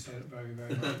night. We stayed up very,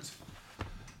 very late.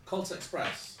 Colt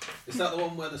Express. Is that the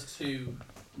one where there's two?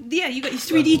 Yeah, you got your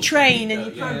 3D train and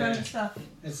your Yeah. program and stuff.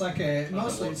 It's like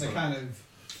mostly it's a kind of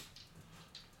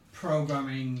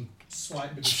programming,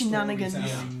 slight bit of Shenanigans.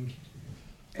 storytelling.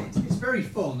 It's very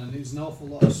fun, and there's an awful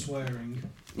lot of swearing.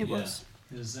 It Yeah. was.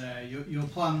 Because your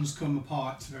plans come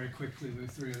apart very quickly with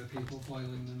 3 other people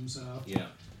foiling them, so... Yeah.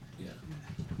 I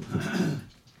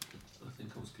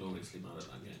think I was gloriously mad at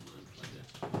that game when I played it.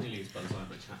 Nearly as bad as I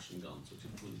am at Cash and Guns, which is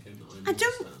one game that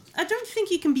I don't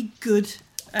think you can be good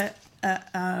at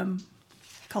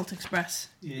Cult Express.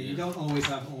 Yeah, you don't always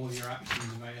have all your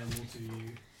actions available to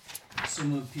you.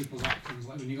 Some of people's actions,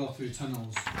 like when you go through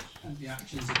tunnels, the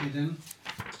actions are hidden,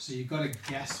 so you've got to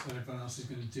guess what everyone else is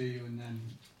going to do and then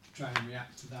try and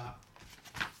react to that.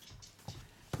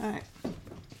 Alright.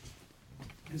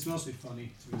 It's mostly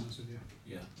funny, to be honest with you.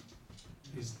 Yeah.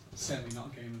 It's certainly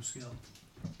not a game of skill.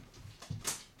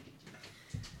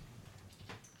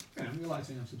 You know, we like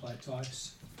to have to play it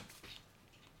twice.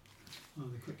 Oh,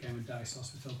 the quick game of Dice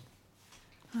Hospital.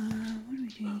 What do we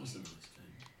do? That was a nice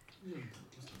game. Yeah,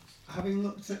 that was nice. Having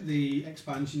looked at the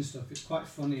expansion stuff, it's quite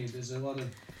funny. There's a lot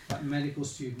of like medical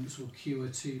students will cure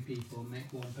 2 people,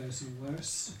 make 1 person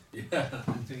worse, Yeah.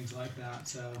 and things like that.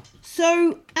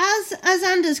 So as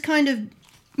Anders kind of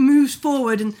moves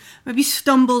forward and maybe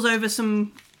stumbles over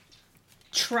some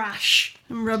trash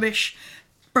and rubbish,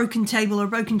 broken table or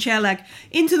broken chair leg,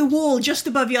 into the wall just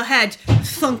above your head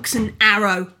thunks an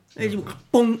arrow.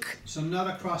 Bonk. So not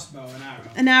a crossbow, an arrow.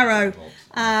 An arrow.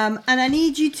 And I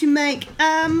need you to make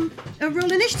a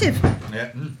roll initiative.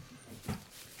 Yeah.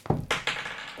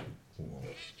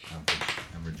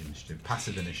 Average initiative.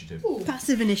 Passive initiative. Ooh,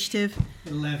 Passive initiative.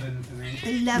 11 for me.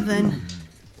 11.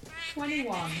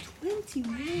 21.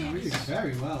 21. We did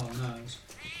very well on those.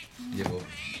 Yeah, well,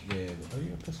 yeah. Oh,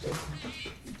 yeah, plus 2.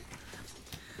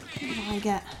 What do I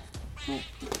get? Oh.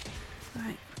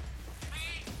 Right.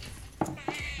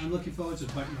 I'm looking forward to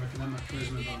the point where I can have my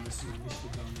charisma bonus and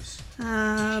initiative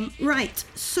bonus. Right.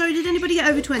 So did anybody get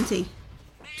over 20?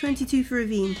 22 for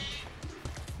Ravine.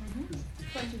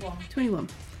 21. 21.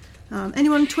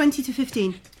 Anyone 20 to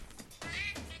 15?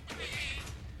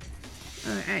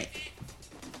 Alright.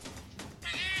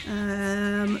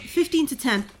 15 to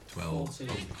 10. 12. 14.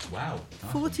 Oh, wow.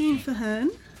 14 for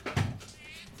Hearn.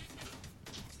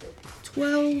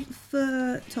 12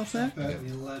 for Topper.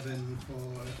 11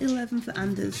 for... 11 for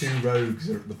Anders. 2 rogues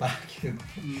are at the back.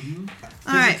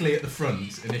 Alright. Physically at the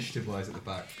front, initiative-wise at the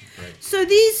back. Great. So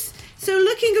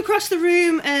looking across the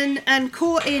room and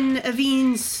caught in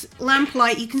Avine's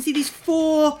lamplight, you can see these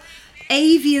 4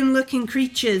 avian-looking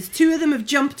creatures. 2 of them have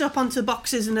jumped up onto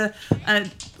boxes and are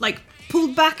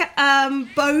pulled back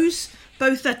bows.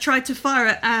 Both are tried to fire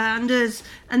at Anders,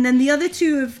 and then the other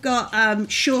 2 have got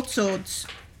short swords.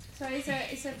 So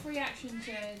it's a free action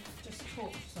to just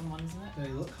talk to someone, isn't it? They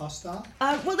look hostile.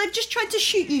 Well, they've just tried to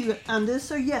shoot you, Anders,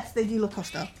 so yes, they do look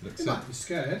hostile. They might be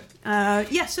scared.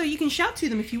 Yeah, so you can shout to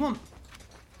them if you want.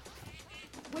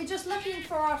 We're just looking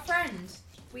for our friend.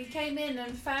 We came in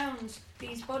and found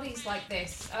these bodies like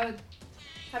this. Have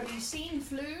you seen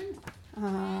Floon?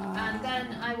 And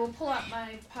then I will pull out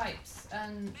my pipes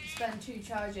and spend 2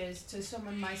 charges to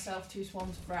summon myself 2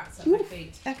 swarms of rats at my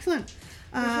feet. Excellent.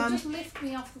 Which will just lift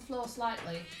me off the floor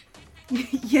slightly.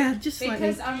 Yeah, just slightly.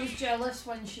 Because I was jealous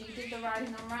when she did the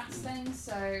riding on rats thing,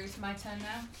 so it's my turn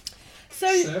now.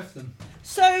 Surf them.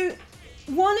 So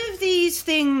one of these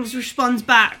things responds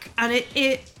back, and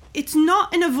it's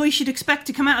not in a voice you'd expect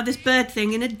to come out of this bird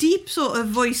thing. In a deep sort of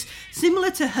voice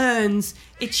similar to Hearn's,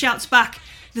 it shouts back,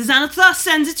 "The Xanathar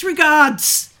sends its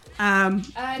regards."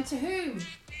 To whom?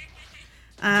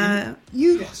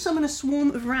 You summon a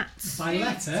swarm of rats. By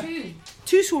letter?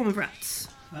 2 swarm of rats.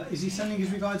 Is he sending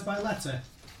his regards by letter?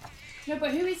 No,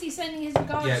 but who is he sending his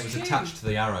regards to? Yeah, it was attached to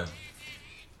the arrow.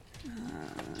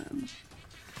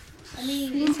 I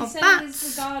mean, is he Swarm of sending his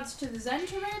bats. regards to the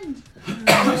Zentarim?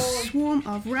 Swarm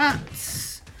of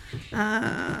rats.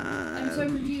 I'm so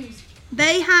confused.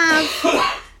 They have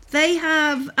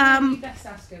You best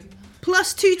ask him.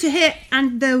 +2 to hit,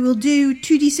 and they will do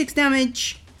 2d6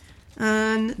 damage.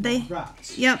 And they,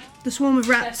 Rats. yep, the swarm of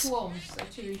They're rats. swarms. They're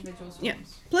 2 individual swarms. Yep.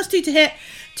 +2 to hit,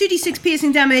 2d6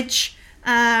 piercing damage,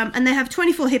 and they have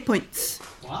 24 hit points.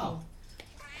 Wow.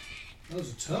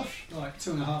 Those are tough. They're like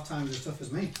 2.5 times as tough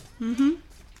as me. Mm-hmm.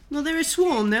 Well, they're a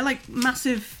swarm. They're like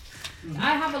massive.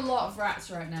 I have a lot of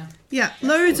rats right now. Yeah,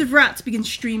 loads of rats begin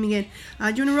streaming in. Do you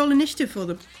want to roll initiative for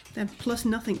them? They're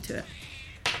 +0 to it.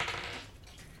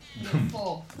 Got 4.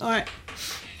 All right.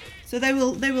 So they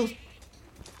will.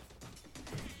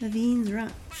 Naveen's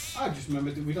rats. I just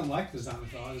remembered that we don't like the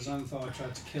Xanathar. The Xanathar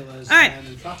tried to kill us Alright.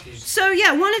 and trap us. So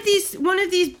yeah, one of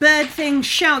these bird things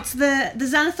shouts. The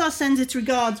Xanathar sends its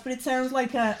regards, but it sounds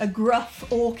like a gruff,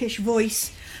 orcish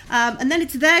voice. And then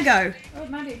it's their go. Oh, it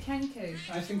might be a Kenku.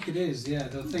 I think it is, yeah.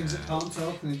 The things that can't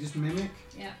talk and they just mimic.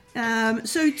 Yeah.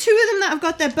 So 2 of them that have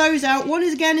got their bows out. One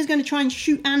is going to try and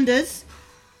shoot Anders.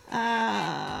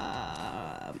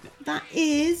 That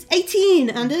is 18,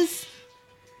 Anders.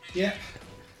 Yep.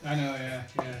 I know, yeah.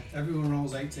 Everyone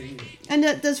rolls 18. And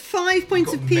there's 5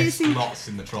 points of piercing. Lots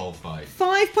in the troll fight.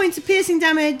 5 points of piercing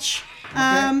damage.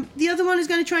 Okay. The other one is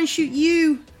going to try and shoot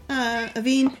you,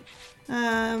 Aveen.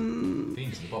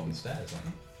 Being to the bottom of the stairs,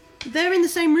 aren't They're in the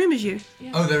same room as you.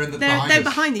 Yeah. Oh, they're in the behind They're us.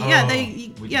 behind you. Oh, Yeah,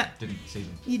 we yeah. didn't see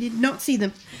them. You did not see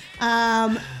them.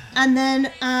 And then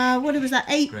what was that?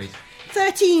 8, Great.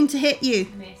 13 to hit you.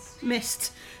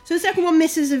 Missed. So the second one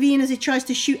misses Aveen as it tries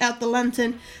to shoot out the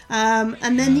lantern.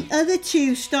 And then the other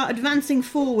 2 start advancing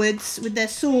forwards with their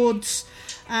swords.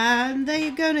 And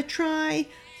they're going to try.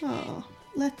 Oh,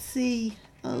 let's see.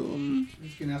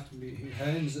 It's going to have to be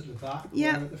Hearns at the back,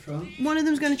 Yeah. or at the front. One of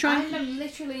them's going to try. I'm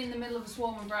literally in the middle of a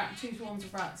swarm of rats, 2 swarms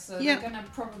of rats, so Yeah. they're going to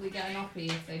probably get an oppie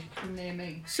if they come near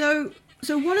me. So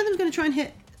one of them's going to try and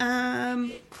hit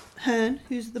Hearn,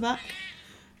 who's at the back.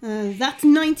 That's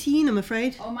 19, I'm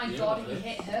afraid. Oh my god, he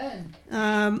hit Hearn.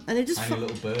 And it just. Tiny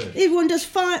little bird. Everyone does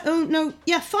 5. Oh no,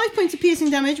 yeah, 5 points of piercing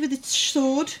damage with its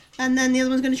sword, and then the other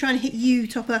one's going to try and hit you,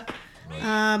 Topper.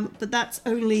 Right. But that's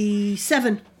only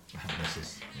 7.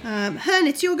 Misses. Hearn,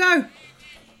 it's your go.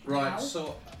 Right, Wow.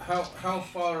 so how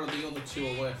far are the other 2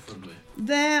 away from me?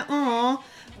 There are.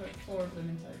 There are 4 of them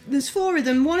in total. There's 4 of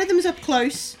them. One of them's up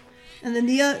close, and then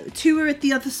the 2 are at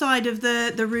the other side of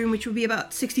the room, which will be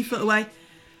about 60 foot away.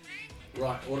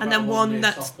 Right, what And about then the one near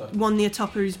that's Topper? one near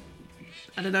Topper who's.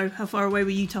 I don't know, how far away were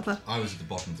you, Topper? I was at the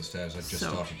bottom of the stairs. I just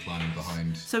So- started climbing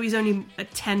behind. So he's only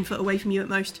at 10 foot away from you at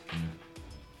most.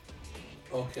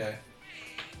 Okay.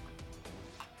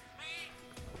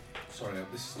 Sorry,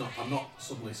 this is not. I'm not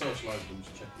suddenly socialised. I'm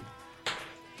just checking.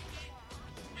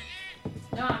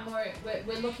 No, I'm more.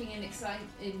 We're looking in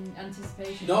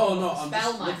anticipation. No, of no, what the I'm spell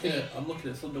just might looking be. at. I'm looking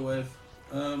at Thunderwave.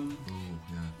 Ooh,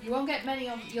 yeah. You won't get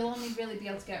many. You'll only really be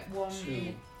able to get one. 2.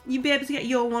 In You'd be able to get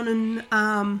your one and Maybe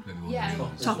one Yeah, of the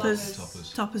others. Toppers.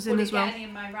 Toppers. Toppers Would in it as get well. any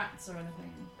of my rats or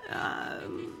anything?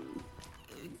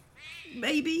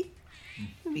 Maybe.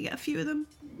 Maybe get a few of them.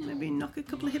 Maybe knock a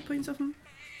couple of hit points off them.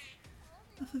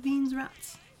 Off of Aveen's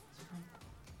rats.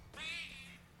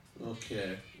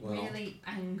 Okay. Well. Really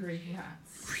angry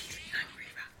rats. Really angry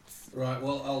rats. Right.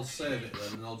 Well, I'll save it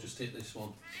then, and I'll just hit this one.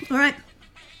 Alright,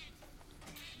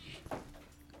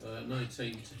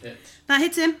 19 to hit, that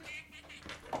hits him.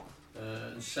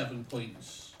 and 7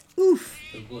 points Oof.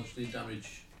 of bludgeoning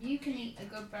damage. You can eat a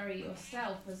good berry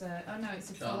yourself as a. Oh no,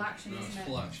 it's a full Can't. action, No, isn't it's it?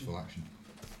 full action. Full action.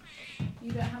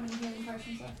 You don't have any healing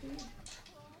potions left, do you?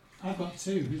 I've got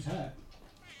 2. Who's hurt?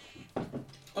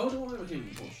 Oh, I don't want to have a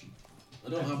healing potion. I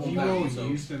don't have one You down, all so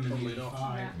used them in probably the not.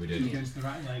 fight We did. against the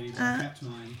rat ladies. Uh, I kept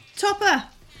mine. Topper.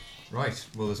 Right.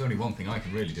 Well, there's only one thing I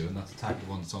can really do, and that's attack the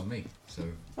one that's on me. So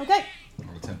Okay.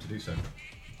 I'll attempt to do so.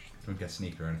 Don't get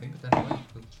sneak or anything, but then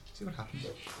we'll see what happens.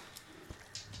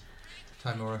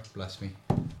 Timora, bless me.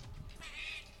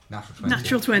 Natural 20.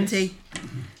 Natural 20.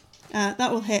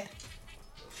 That will hit.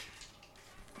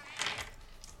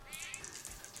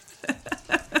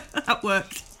 That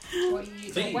worked. What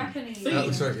weapon are you Oh,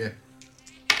 using? sorry, yeah.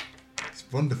 It's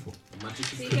wonderful. The magic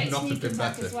So you of get Not have sneak been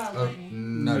attack better. as well, Oh, don't you?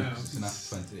 no, No. 'cause it's an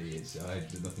natural 20.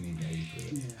 There's nothing engaged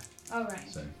with it. Yeah. Oh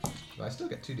right. So, but I still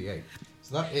get 2d8.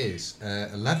 So that is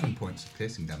 11 points of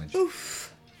piercing damage.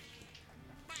 Oof.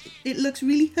 It looks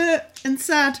really hurt and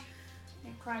sad.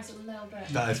 It cries a little bit.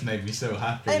 That has made me so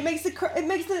happy. It makes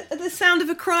the sound of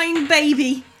a crying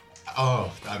baby.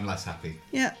 Oh, I'm less happy.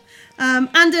 Yeah.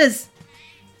 Anders.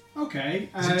 Okay.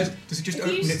 Does it just If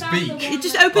you open its stab the beak? one It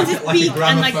just that- opens its Like a beak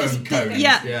and like this. gramophone cone,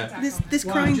 Yeah. yeah. This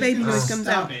well, crying I'm just baby gonna noise comes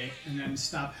stab out. it and then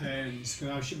stab Hearns,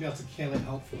 because I should be able to kill it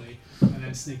hopefully, and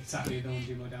then sneak attack the other one,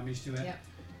 do more damage to it.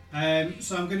 Yep.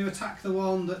 So I'm going to attack the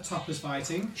one that Topper's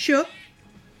fighting. Sure.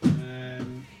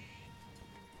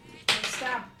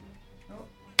 Stab. Oh.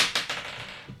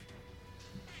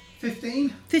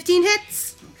 15. 15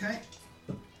 hits. Okay.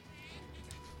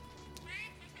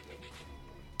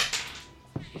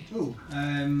 Ooh,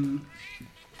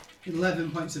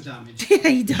 11 points of damage. Yeah,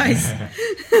 he dies.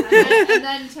 and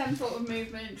then 10 foot of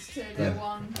movement to the Yeah.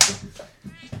 one.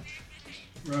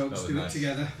 Rogues That was do nice. it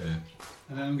together. Yeah.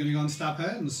 And then I'm going to go and stab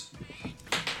Hearns.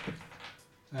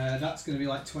 That's going to be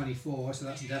like 24, so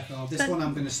that's a death roll. This one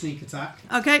I'm going to sneak attack.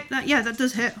 Okay, that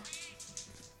does hit.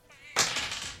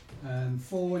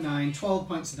 4, 9, 12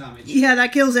 points of damage. Yeah,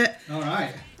 that kills it.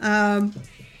 Alright.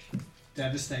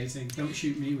 Devastating. Don't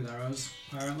shoot me with arrows.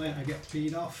 Apparently, I get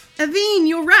peed off. Aveen,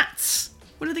 your rats.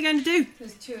 What are they going to do?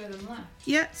 There's 2 of them left.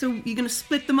 Yeah, so you're going to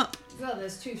split them up. Well,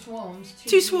 there's 2 swarms.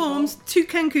 2 swarms, 2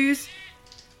 Kenkus.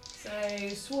 So,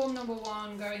 swarm number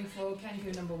 1 going for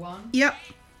Kenku number 1. Yep.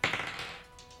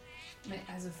 It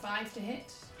has a 5 to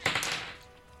hit.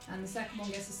 And the second one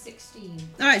gets a 16.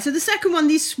 All right, so the second one,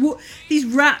 these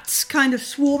rats kind of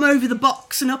swarm over the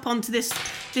box and up onto this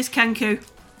Kenku.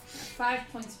 5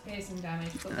 points of piercing damage,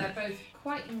 but they're both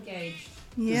quite engaged.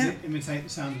 Yeah. Does it imitate the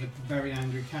sound of a very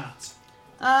angry cat?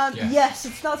 Yes,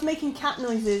 it starts making cat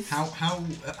noises. How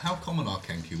common are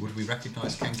Kenku? Would we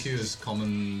recognise Kenku as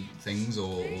common things,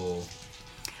 or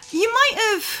You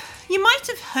might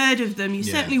have heard of them. You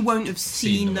certainly won't have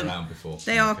seen them around before?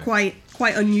 They are quite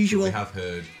unusual. We have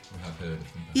heard of them.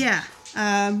 Yeah.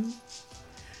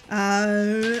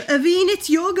 Aveen, it's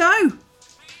your go.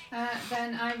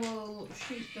 Then I will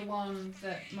shoot the one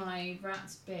that my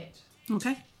rats bit.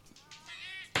 Okay.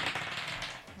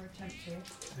 Or attempt to.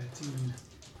 13.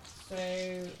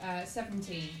 So,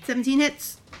 17. 17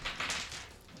 hits.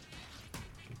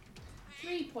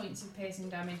 3 points of piercing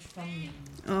damage from me.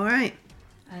 All right.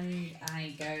 And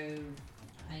I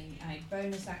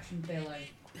bonus action billow.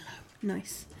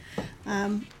 Nice.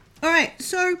 All right.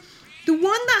 So the one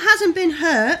that hasn't been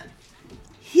hurt,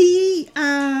 he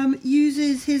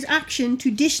uses his action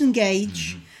to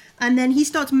disengage, and then he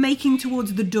starts making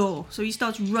towards the door. So he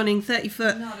starts running 30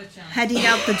 foot, Not a chance. heading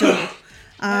out the door.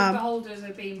 The beholders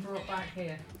are being brought back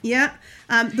here. Yeah.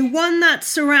 The one that's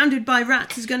surrounded by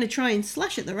rats is going to try and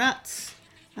slash at the rats.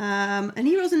 And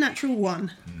he rolls a natural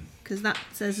 1, because that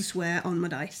says a swear on my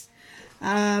dice.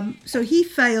 So he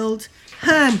failed.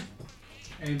 Hearn.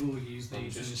 Abel will use I'm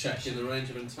these. just checking the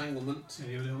range of entanglement. And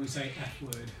he would only say F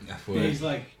word. F Yeah, word. he's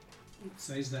like,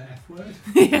 says the F word.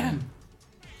 Yeah.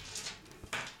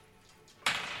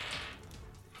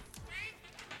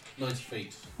 90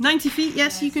 feet. 90 feet,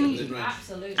 yes, you can. Within range.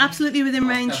 Absolutely. Absolutely within I'll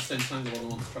range. cast entangle on the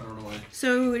one that's trying to run away.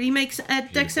 So he makes a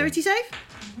dexterity save?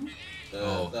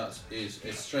 That is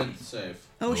a strength save.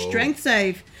 Oh, strength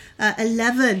save. 11.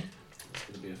 It's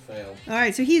going to be a fail.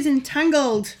 Alright, so he's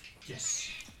entangled. Yes.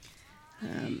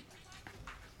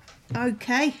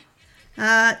 Okay.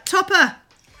 Topper.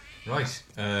 Right.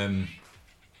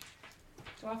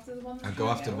 Go after the one that's I'll go trying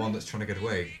to after get the one away. that's trying to get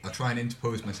away. I'll try and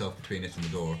interpose myself between it and the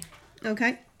door.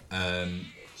 Okay.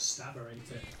 Stabberate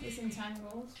it. It's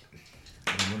entangled.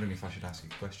 I'm wondering if I should ask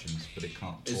it questions, but it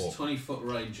can't It's talk. 20 foot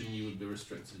range and you would be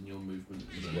restricted in your movement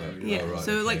in that area. Yeah, right,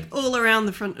 so okay. like all around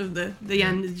the front of the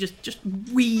end is just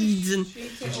weeds and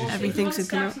Shoot it. Or everything if you to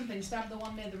come want out. to stab something, stab the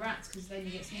one near the rats, because then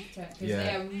you get sneak attack, because Yeah.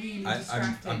 they are really I'm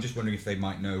distracting. just wondering if they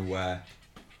might know where.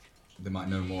 They might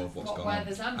know more of what's What, gone where on.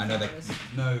 there's I know they amplifiers?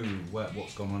 know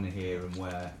what's gone on in here and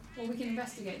where. Well, we can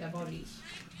investigate their bodies.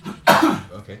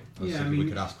 Okay. Yeah, I we mean,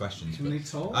 could ask questions. Can But they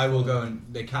talk? I will go and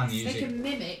they can use They it. can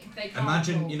mimic, they can't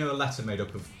Imagine, talk. you know, a letter made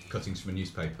up of cuttings from a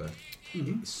newspaper.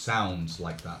 Mhm. It sounds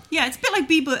like that. yeah, it's a bit like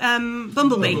Bumblebee.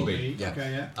 Bumblebee. Yeah.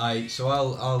 Okay, yeah.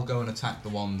 I'll go and attack the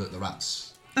one that the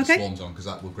rats Okay. swarms on, because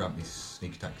that will grab me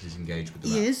sneak attack because he's engaged with the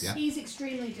He rats. is. Yeah. He's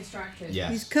extremely distracted.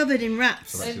 Yes. He's covered in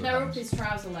rats. So let's see what They're up happens. his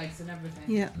trouser legs and everything.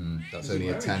 Yeah. That's Is he only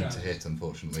a wearing 10 to trousers? hit,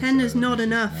 unfortunately. 10 so is not misses.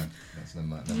 enough. No, that's never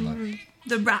mind.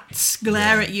 The rats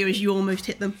glare Yeah. at you as you almost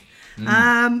hit them.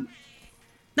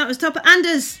 That was Topper.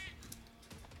 Anders.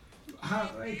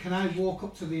 Can I walk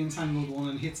up to the entangled one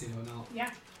and hit it or not? Yeah.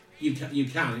 You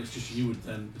can, it's just you would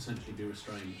then potentially be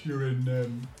restrained. You're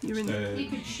in. You're in there. You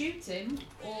could shoot him,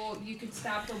 or you could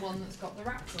stab the one that's got the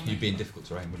rats on You'd it. be in difficult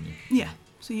terrain, wouldn't you? Yeah,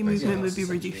 so your movement would that's be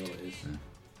essentially reduced. all it is.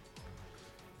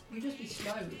 You'd just be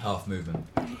slow. Half movement.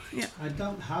 I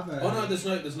don't have a. Oh no,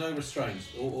 there's no restraints.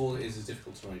 All it is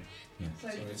difficult terrain. So,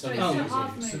 Sorry, it's so only- it's Oh, a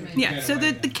half so- movement. Yeah, Get so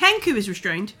away, the yeah. Kenku is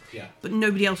restrained, Yeah. but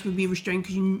nobody else would be restrained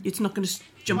because it's not going to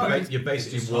jump Oh, over. You're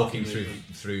basically It's just walking half through movement.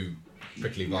 through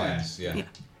prickly Yeah. vines. Yeah. Yeah.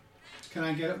 Can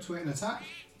I get up to it and attack?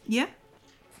 Yeah?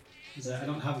 'Cause, I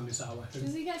don't have a missile Does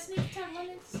weapon. he get sneak attack when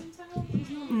it's entangled? He's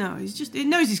not. No, it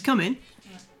knows he's coming.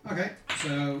 Okay,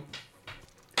 so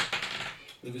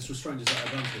If it's restrained, is that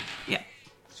advantage?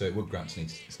 So it would grant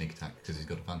sneak attack because he's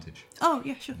got advantage. Oh,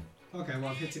 yeah, sure. okay, well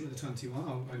I've hit it with a 21.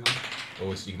 Oh, hang on.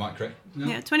 Or you might crit. No.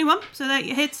 Yeah, 21. So that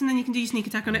hits, and then you can do your sneak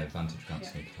attack on Yeah, it. advantage grants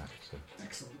Yeah. sneak attack. So.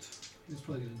 Excellent. It's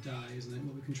probably going to die, isn't it?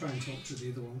 But we can try and talk to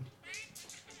the other one.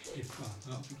 If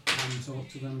I can talk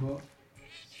to them, but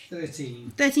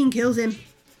 13. 13 kills him.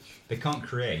 They can't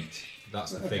create.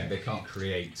 That's the thing. Okay. They can't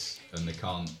create, and they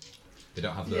can't. They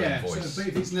don't have their Yeah, own voice. so, but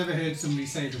if it's never heard somebody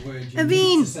say the word you I need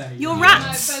mean, to say... your No,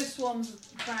 rats. both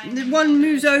swarms try and The one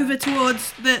moves over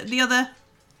towards the other.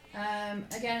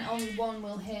 Again, only one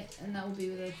will hit, and that will be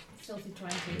with a filthy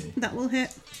 20. That will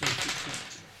hit.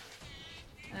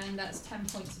 And that's 10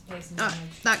 points of piercing Ah,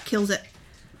 damage. that kills it.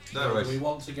 No, right. We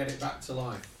want to get it back to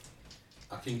life.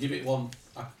 I can give it one.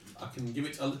 I can give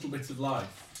it a little bit of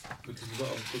life because you've got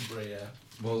a good bray here.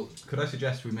 Well, could I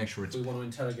suggest we make sure it's We want to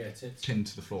interrogate it. pinned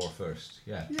to the floor first?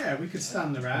 Yeah. Yeah, we could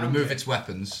stand around. Remove it. its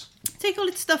weapons Take all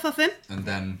its stuff off him. and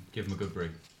then give him a good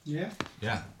break. Yeah.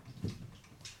 Yeah.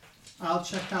 I'll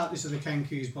check out this other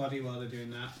Kenku's body while they're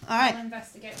doing that. All right. I'll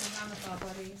investigate the Xanathar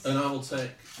bodies. And I will take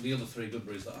the other 3 good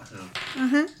brews that I have.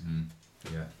 Mm.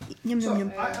 Yeah. Yum So, yum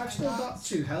yum. I've still got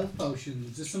 2 health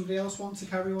potions. Does somebody else want to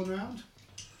carry one around?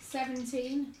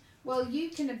 17. Well, you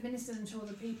can administer them to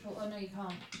other people. Oh no, you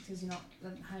can't because you're not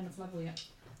high enough level yet.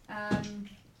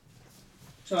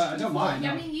 So I don't mind.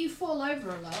 Yeah, I mean, you fall over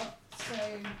a lot, so.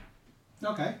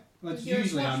 Okay. Well, You're a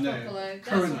usually I know. swashbuckler, that's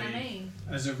Currently, what I mean.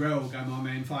 as a rogue, I'm our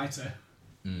main fighter,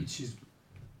 Mm. which is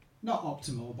not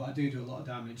optimal, but I do a lot of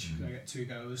damage. I get 2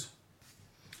 goes.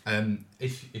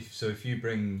 If you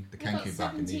bring the We've got Kenku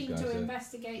back and these 17 guys to are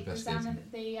investigate the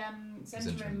investigating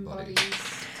Zentrum Zentrum body.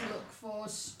 bodies to look for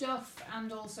stuff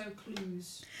and also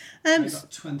clues. I Um,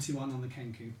 got 21 on the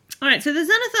Kenku. all right. So the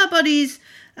Xanathar bodies,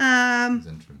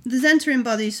 Zentrum. the Zentrim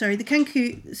bodies. Sorry, the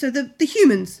Kenku. So the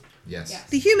humans. Yes. Yes.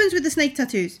 The humans with the snake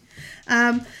tattoos.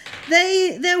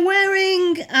 They're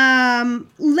wearing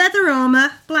leather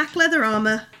armor, black leather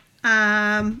armor.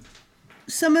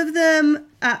 Some of them,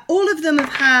 all of them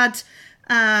have had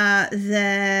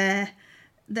their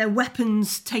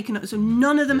weapons taken up. So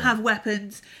none of them have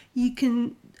weapons.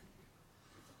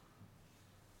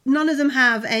 None of them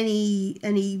have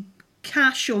any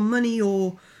cash or money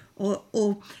or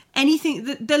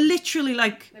anything. They're literally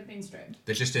like. They've been stripped.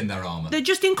 They're just in their armour. They're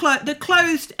just they're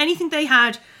clothed, anything they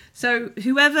had. So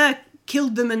whoever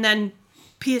killed them and then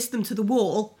pierced them to the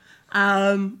wall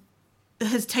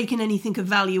has taken anything of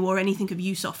value or anything of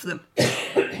use off them.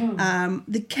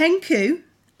 The Kenku,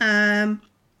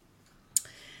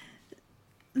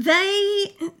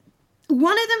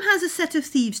 one of them has a set of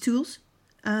thieves' tools.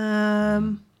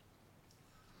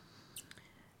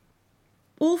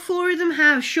 All 4 of them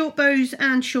have short bows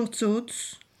and short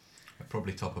swords. I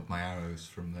probably top up my arrows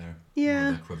from their,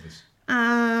 Yeah. one of their quivers.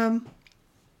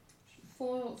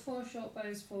 4 short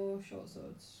bows, 4 short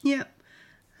swords. Yeah.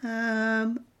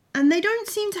 And they don't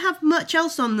seem to have much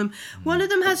else on them. One of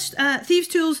them has thieves'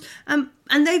 tools, and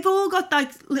they've all got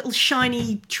like little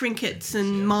shiny trinkets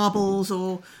and marbles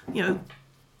or,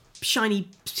 shiny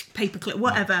paperclip,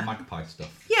 whatever. Magpie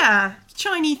stuff. Yeah,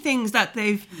 shiny things that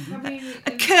they've... I mean,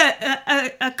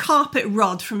 A carpet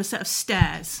rod from a set of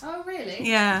stairs. oh really?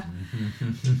 Yeah.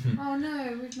 Oh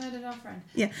no, we've murdered our friend.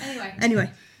 Yeah. Anyway.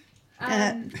 Anyway.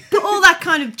 But all that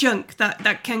kind of junk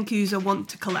that Kenku's want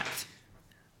to collect.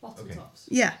 Bottle Okay. tops.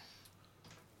 Yeah.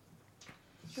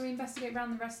 Shall we investigate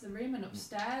around the rest of the room and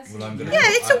upstairs? Well, I'm gonna. Yeah,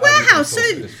 it's a I'm gonna warehouse. talk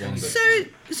to this one,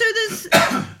 but- So there's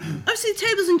obviously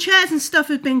tables and chairs and stuff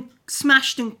have been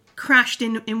smashed and crashed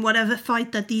in whatever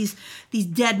fight that these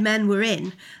dead men were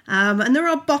in, and there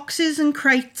are boxes and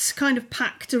crates kind of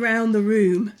packed around the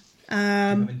room. Do you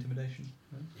have intimidation?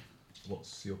 No?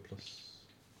 What's your plus?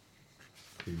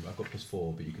 2? I've got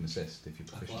 +4, but you can assist if you're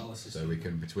proficient. Well, assist. So we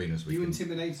can between us. We You can.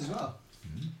 intimidate as well.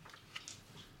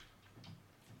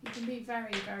 You can be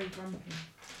very, very grumpy.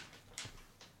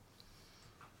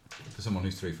 For someone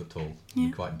who's 3 foot tall,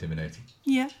 Yeah. quite intimidating.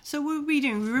 Yeah. So what were we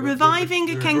doing? We were reviving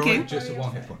a Kenku. Just a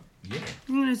 1 hit point. Yeah.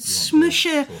 I'm gonna You want smush to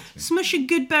talk to me? smush a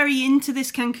good berry into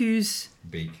this Kenku's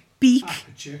Beak. beak.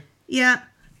 Aperture. Yeah.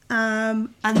 And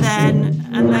then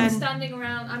I'm standing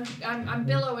around. I'm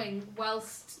billowing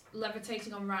whilst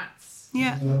levitating on rats.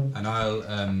 yeah. And I'll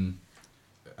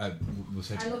we'll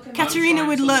say. I look at Katerina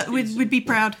trying to look would be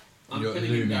proud. I'm You're pinning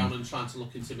him looming. down and trying to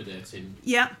look intimidating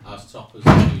Yeah. as top as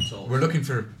you talk. We're looking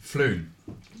for Floon.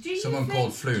 Do you Someone think,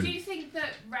 called Floon. Do you think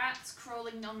that rats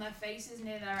crawling on their faces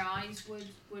near their eyes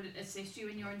would assist you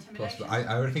in your intimidation? Possibly.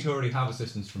 I think I already have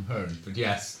assistance from Hearn, but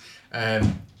yes.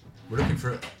 We're looking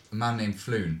for a man named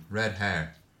Floon, red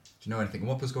hair. Do you know anything?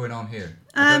 What was going on here?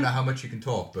 I don't know how much you can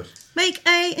talk, but Make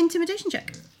a intimidation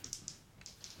check.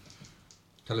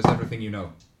 tell us everything you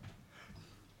know.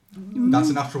 That's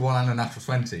a natural 1 and a natural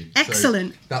 20.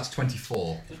 Excellent. So that's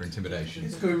 24 for intimidation.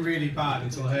 It's going really bad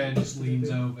until Hearn just leans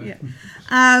over.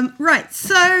 Yeah. Right.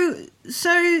 So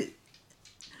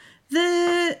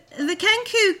the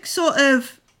Kenku sort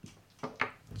of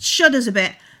shudders a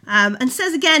bit. And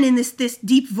says again in this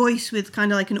deep voice with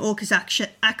kind of like an Orcus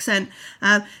accent,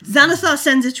 Xanathar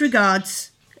sends its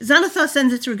regards. Xanathar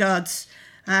sends its regards.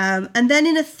 And then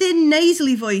in a thin,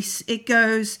 nasally voice, it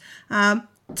goes,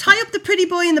 tie up the pretty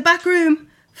boy in the back room.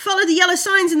 Follow the yellow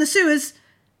signs in the sewers.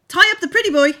 Tie up the pretty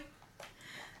boy.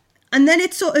 And then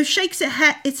it sort of shakes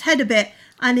its head a bit,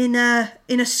 and in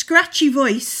a scratchy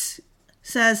voice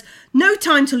says, no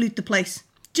time to loot the place.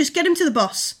 Just get him to the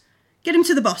boss. Get him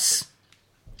to the boss.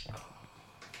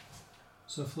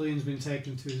 So Fleeing's been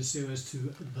taken through the sewers to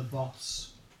the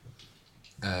boss.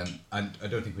 And I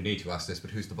don't think we need to ask this,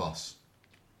 but who's the boss?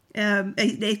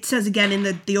 It says again in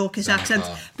the Orcish Xanathar. accent,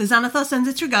 the Xanathar sends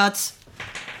its regards.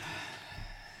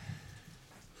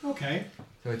 Okay.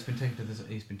 So he's been taken to the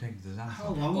Xanathar. How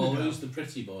long Oh, ago? who's the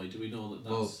pretty boy? Do we know that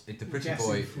that's... Well, the pretty guessing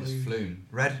boy Floon. is Floon.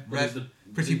 Red, What is the-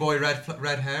 pretty boy,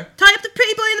 red hair. Tie up the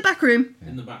pretty boy in the back room.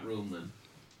 in the back room then?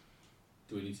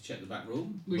 Do we need to check the back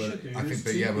room? We Well, should do. I think, There's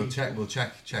but two yeah, people. we'll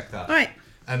check that. All right.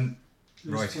 There's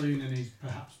right. Fleeing and his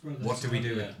perhaps brother. What do we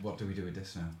do? Yeah. What do we do with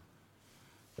this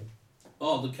now?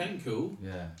 Oh, the Kenku?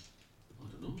 Yeah,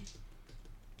 I don't know.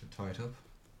 to tie it up.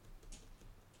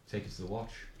 Take it to the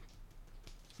watch.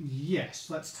 Yes,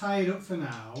 let's tie it up for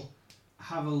now.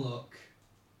 Have a look.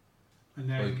 And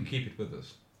then... Or you can keep it with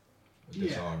us. Yeah.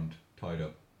 Disarmed, tied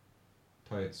up.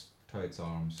 Tie its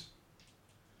arms.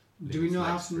 do we its know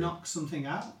how legs to free. knock something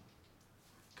out?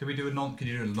 Can you do a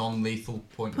non-lethal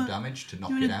point Put- of damage to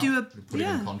knock you it wanna out? do a- Put it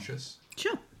yeah. unconscious.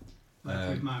 Sure. Like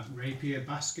with my rapier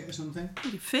basket or something?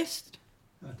 With your fist.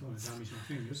 I don't want to damage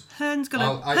my fingers. Hearn's got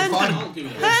I'll a... Hearn's find- got I'll give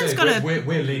it a Hearn's got a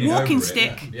we're leaning walking over it,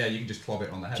 stick. Yeah. You can just club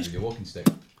it on the head Just- with your walking stick.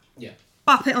 Yeah.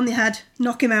 bop it on the head,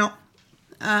 knock him out.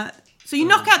 So you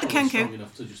knock out the Probably strong Kenku.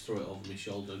 enough to just throw it over my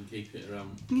shoulder and keep it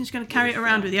around. You're just going to carry it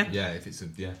around with you. Yeah, if it's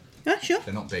Yeah, sure.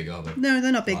 they're not big, are they? No,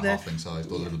 they're not big. Like They're halfling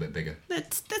sized, or a little bit bigger.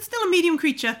 that's still a medium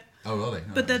creature, Oh, are they?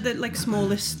 but they're the like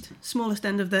smallest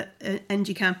end of the end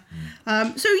you can.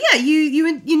 Hmm. So yeah,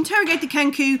 you interrogate the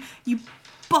Kenku. You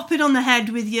bop it on the head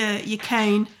with your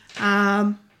cane.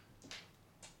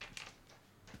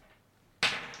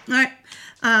 Right,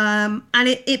 and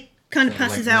it kind of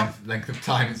passes out. Length of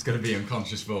time it's going to be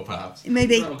unconscious for, perhaps.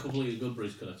 Maybe. Grab a couple of your good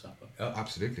brews, could I tap her? Oh,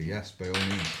 absolutely, yes, by all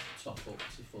means. Top up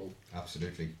to full.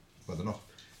 Absolutely. Well, they're not.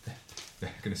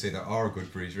 They're going to say there are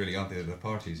good breeds, really, aren't they? At the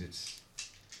parties,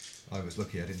 I was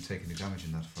lucky I didn't take any damage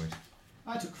in that fight.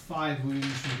 I took 5 wounds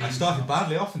from I being started shot.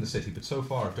 badly off in the city, but so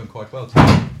far I've done quite well.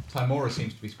 Timora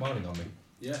seems to be smiling on me.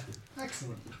 Yeah.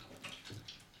 Excellent.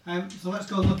 So let's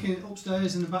go looking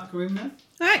upstairs in the back room then.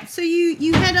 All right, so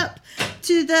you head up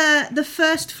to the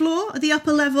first floor, the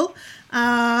upper level.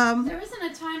 There isn't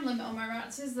a time limit on my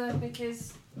rats, is there?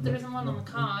 Because there isn't one on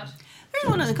the card. There's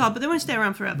one on the card, but they won't stay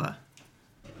around forever.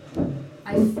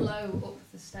 I flow up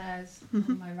the stairs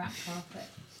on my rat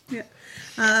carpet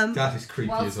That is creepy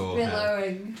whilst as all hell.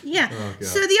 billowing. Yeah. Oh, God.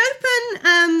 So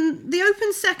the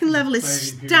open second level is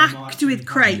Very Imperial stacked March with in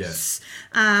crates,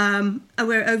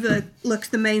 where it overlooks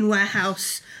the main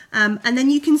warehouse, and then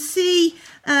you can see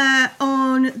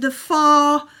on the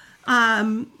far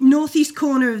northeast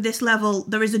corner of this level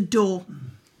there is a door.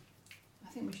 I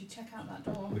think we should check out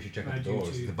that door. We should check I out the do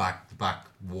doors, too. the back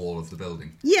wall of the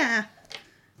building. Yeah.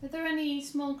 Are there any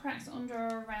small cracks under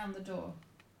or around the door?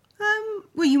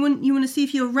 Well, you want to see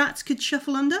if your rats could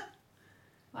shuffle under?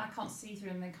 Well, I can't see through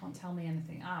them. They can't tell me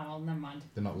anything. Ah, well, never mind.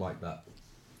 They're not like that.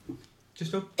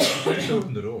 Just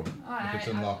open the door. Alright, If it's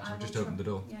unlocked, I will just try- open the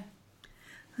door.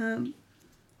 Yeah.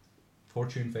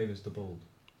 Fortune favours the bold.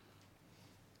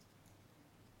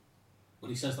 When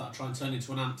he says that, I try and turn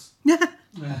into an ant.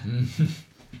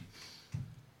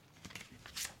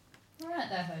 All right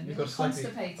there, Herne. You've You're got slightly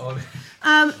constipated.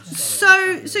 odd.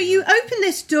 So you open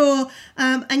this door,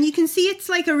 and you can see it's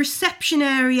like a reception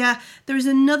area. There is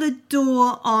another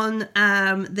door on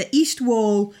the east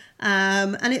wall,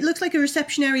 and it looks like a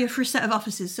reception area for a set of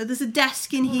offices. So there's a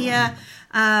desk in here.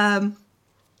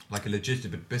 Like a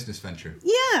legitimate business venture.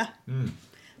 Yeah.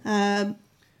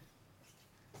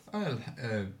 I'll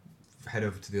head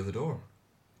over to the other door.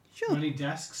 Sure. Any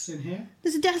desks in here?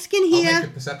 There's a desk in I'll here. make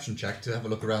a perception check to have a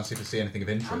look around, see if I see anything of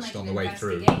I'll interest make on an the way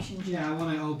through. investigation check. Yeah, I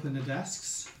want to open the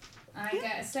desks. I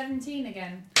get a 17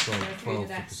 again. 12, Go through the 12 for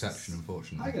desks. perception,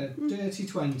 unfortunately. I got a dirty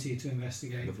 20 to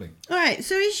investigate. Lovely. All right,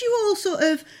 so as you all sort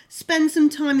of spend some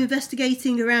time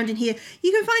investigating around in here,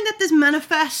 you can find that there's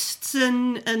manifests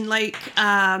and like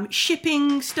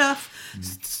shipping stuff.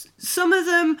 Some of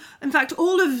them, in fact,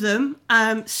 all of them,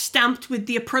 stamped with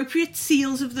the appropriate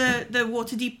seals of the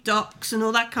Waterdeep docks and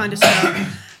all that kind of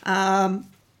stuff.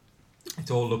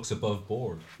 It all looks above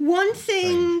board. One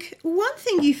thing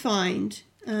you find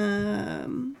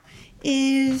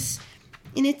is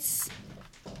in its.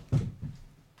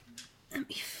 Let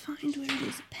me find where it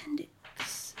is.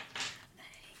 Appendix.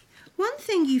 one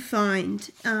thing you find,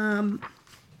 and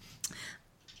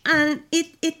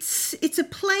it's a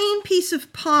plain piece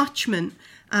of parchment,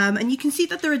 and you can see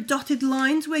that there are dotted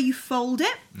lines where you fold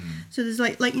it. So there's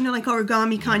like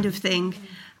origami kind of thing,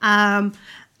 and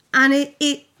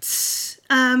it's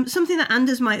something that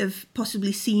Anders might have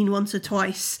possibly seen once or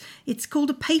twice. It's called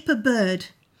a paper bird.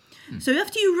 So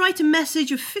after you write a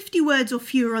message of 50 words or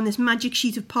fewer on this magic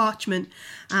sheet of parchment,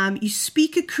 you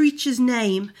speak a creature's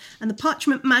name, and the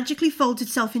parchment magically folds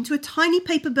itself into a tiny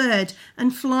paper bird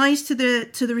and flies to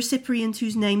the recipient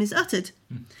whose name is uttered.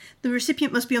 The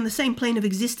recipient must be on the same plane of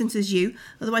existence as you,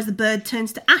 otherwise the bird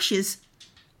turns to ashes.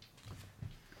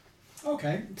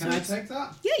 Okay, can I take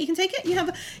that? Yeah, you can take it. You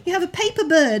have a paper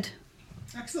bird.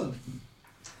 Excellent.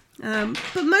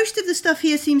 But most of the stuff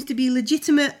here seems to be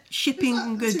legitimate shipping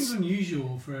That goods. seems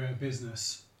unusual for a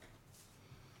business.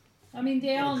 I mean,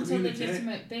 they aren't a communicate.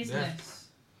 legitimate business.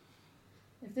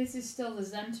 If this is still the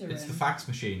Zentarim. It's the fax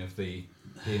machine of the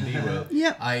D&D world.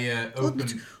 Yep. I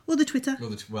opened... Or the Twitter.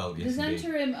 Well, The yes, indeed.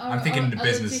 Zentarim are I'm thinking in the a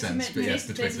business legitimate sense, but yes,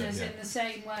 the Twitter, business yeah. in the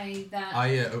same way that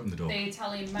I opened the door. the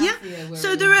Italian Yeah. mafia were.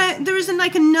 So there is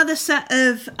another set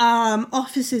of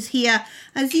offices here.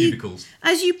 Cubicles.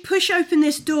 As you push open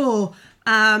this door,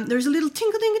 there's a little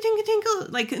tinkle, tinkle, tinkle,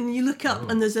 tinkle. And you look up,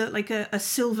 and there's a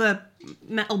silver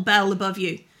metal bell above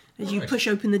you as you Right. push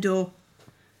open the door.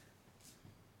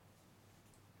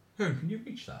 Hearn, can you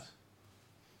reach that?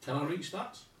 Can I reach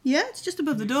that? Yeah, it's just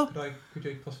above the door. Could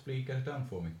you possibly get it down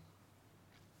for me?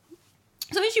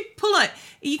 So as you pull it,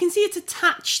 you can see it's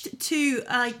attached to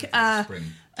Spring.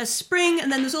 a spring,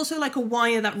 and then there's also like a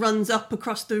wire that runs up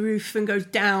across the roof and goes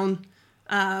down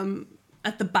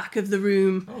at the back of the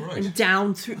room Oh, right. and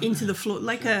down through into the floor,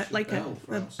 like a bell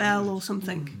for outside. bell or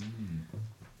something.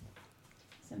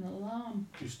 It's an alarm.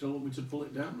 Do you still want me to pull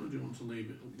it down, or do you want to leave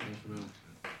it up there for now?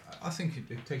 I think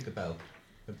it'd take the bell.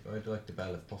 I'd like the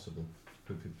bell if possible.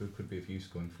 Could be of use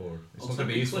going forward. It's I'll not going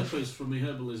to take be the useful. clippers from my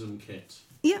herbalism kit.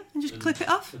 Yeah, and just and clip it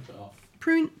off, Clip it off.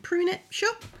 prune it.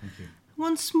 Sure. Thank you.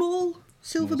 One small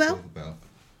silver Small bell. Silver bell.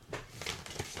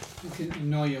 You can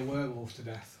annoy your werewolf to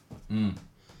death. Mm.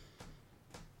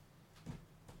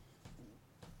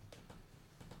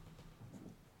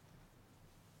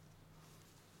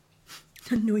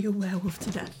 Annoy your werewolf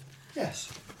to death.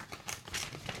 Yes.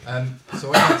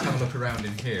 So I like to have a look around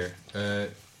in here.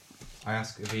 I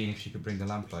asked Aveen if she could bring the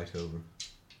lamplight over.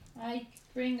 I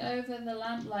bring over the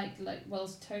lamplight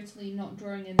whilst totally not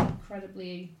drawing an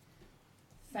incredibly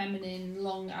feminine,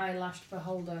 long eyelashed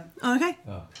beholder. Okay.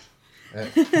 Oh.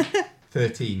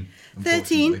 13.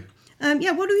 13.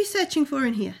 Yeah, what are we searching for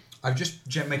in here? I'm just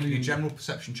making a general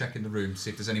perception check in the room to see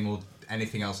if there's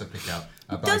anything else I pick out.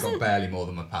 But I Doesn't- got barely more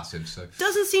than my passive, so...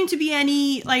 Doesn't seem to be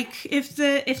any, like, if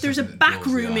there's a Something that back draws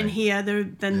the room in eye. here, then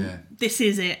Yeah. this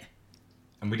is it.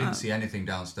 And we didn't see anything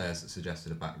downstairs that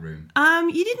suggested a back room.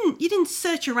 You didn't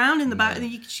search around in the back. No.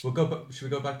 You, We'll go. Should we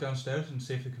go back downstairs and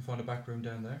see if we can find a back room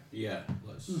down there? Yeah,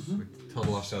 let's. We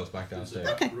toddle ourselves back There's a downstairs.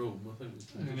 back Okay. room, I think.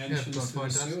 And an Yeah, entrance go to and the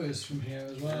find that. sewers from here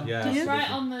as well. Yeah. Yeah. Right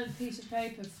on the piece of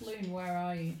paper, Floon, where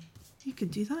are you? you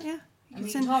could do that, yeah. I mean,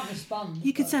 you can't respond.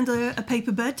 You could but- send a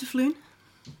paper bird to Floon.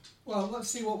 Well, let's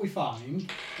see what we find,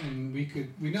 and we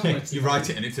know where to You go.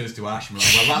 write it and it turns to ash. Well,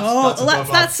 that's, Oh, that's, well,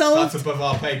 above that's our, sold. that's above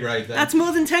our pay grade then. That's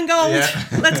more than 10 gold. Yeah.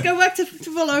 Let's go back to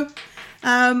follow.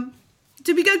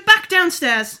 Did we go back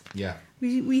downstairs? Yeah.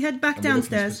 We head back And we're looking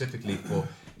downstairs. specifically for...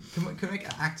 Can we make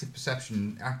an active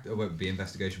perception... it would be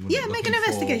investigation, wouldn't Yeah, it? make an Looking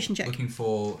for- investigation check. Looking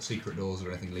for secret doors or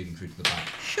anything leading through to the back.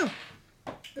 Sure.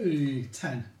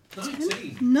 10.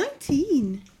 19.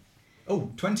 19. Oh,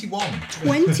 21.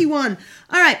 21.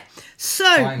 All right. So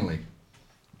Finally.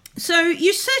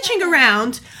 you're searching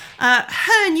around.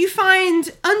 Hearn, you find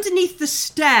underneath the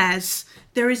stairs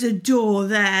there is a door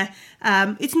there.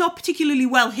 It's not particularly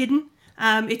well hidden.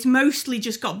 It's mostly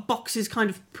just got boxes kind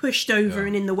of pushed over Yeah.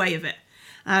 and in the way of it.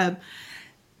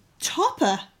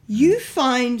 Topper, you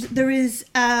find there is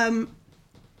on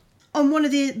one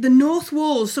of the north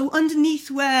walls, so underneath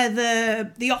where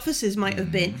the offices might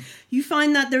have been, you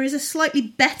find that there is a slightly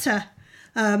better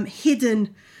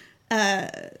hidden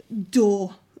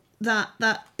door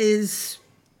that is,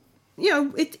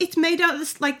 it's made out of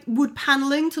this like wood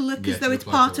paneling to look Yeah, as to though look it's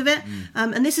like part a- of it,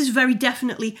 and this is very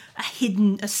definitely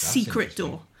a secret interesting.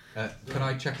 door. Can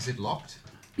I check, is it locked?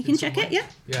 You can check it, yeah.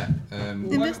 Yeah.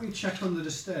 Well, why don't we check under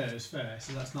the stairs first,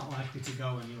 so that's not likely to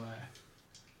go anywhere.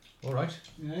 All right.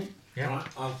 Yeah. Yeah. Right,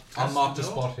 I'll test mark the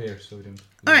door. spot here so we don't.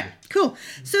 All right, cool.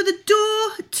 So the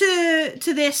door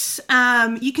to this,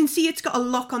 you can see it's got a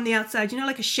lock on the outside. You know,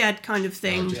 like a shed kind of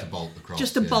thing. Just a bolt across.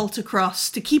 Just a bolt across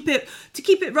to keep it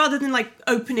rather than like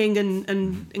opening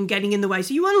and getting in the way.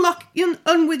 So you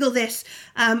unwiggle this,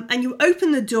 and you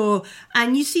open the door,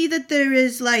 and you see that there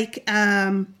is like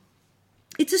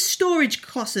it's a storage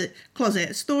closet,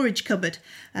 a storage cupboard.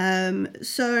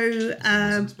 His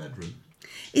bedroom.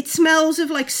 It smells of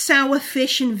like sour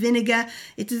fish and vinegar.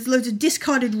 There's loads of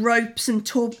discarded ropes and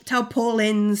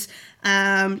tarpaulins.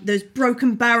 There's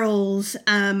broken barrels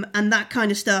and that kind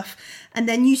of stuff. And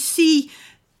then you see,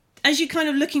 as you're kind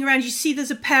of looking around, you see there's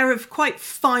a pair of quite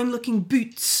fine-looking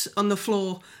boots on the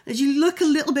floor. As you look a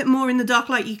little bit more in the dark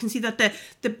light, you can see that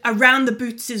the around the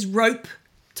boots is rope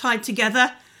tied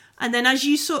together. And then as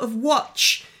you sort of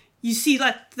watch, you see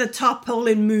like the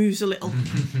tarpaulin moves a little.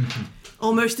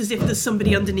 Almost as if there's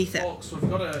somebody underneath it. Folks, we've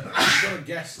got a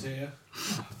guest here.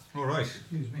 All right.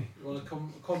 Excuse me. You want to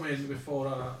come in before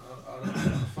I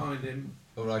find him?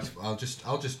 All right. I'll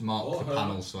just mark Oh, the her.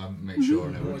 panel so I make sure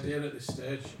I know. No what it is. idea at this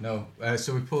stage. No.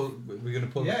 So we're going to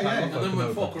pull Yeah, the panel yeah. off. And then when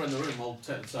open folk are in the room, I'll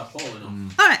take the tarpaulin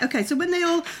off. All right, okay. So when they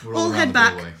all We're all around head the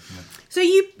back, doorway, yeah. so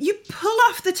you pull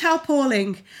off the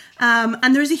tarpaulin,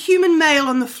 and there is a human male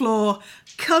on the floor,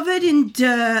 covered in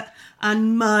dirt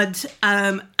and mud,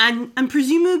 and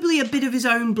presumably a bit of his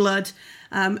own blood.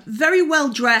 Very well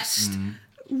dressed,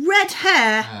 red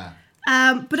hair,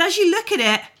 but as you look at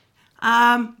it,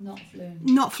 Not Floon.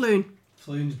 not Floon.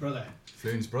 Floon's brother.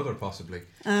 Floon's brother, possibly.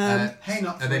 Hey,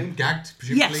 not Are they Floon. gagged,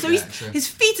 presumably? Yeah, so his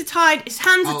feet are tied, his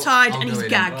hands are tied, I'll and go he's in.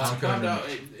 gagged. Well, I'll I go found in out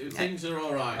things are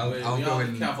all right. I'll we go are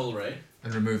in. the cavalry.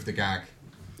 and remove the gag.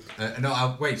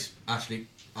 No, wait. Actually,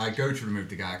 I go to remove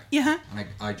the gag. Yeah. And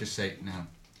I just say, now,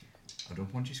 I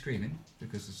don't want you screaming,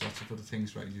 because there's lots of other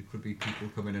things, right? There could be people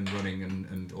coming and running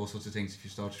and all sorts of things if you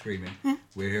start screaming.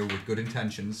 We're here with good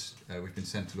intentions. We've been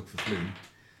sent to look for Floon.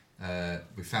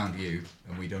 We found you,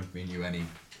 and we don't mean you any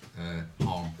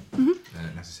harm,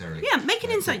 necessarily. Yeah, make an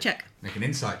insight check. Make an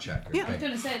insight check. Yeah. I was Okay.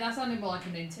 going to say, that sounded more like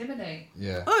an intimidate.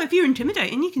 Yeah. Oh, if you're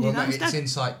intimidating, you can Well, do that no, it's instead.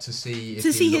 insight to see if To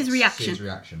he see his looks- reaction. see his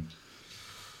reaction.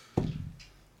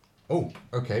 Oh,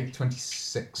 okay,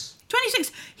 26.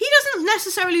 26. He doesn't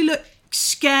necessarily look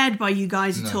scared by you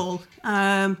guys at No. all.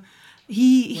 We're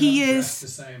He not dressed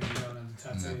is. the same. We don't have the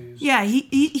tattoos. Yeah,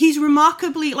 he's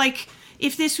remarkably, like,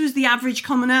 if this was the average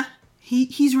commoner,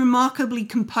 he's remarkably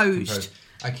composed. Composed.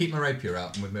 I keep my rapier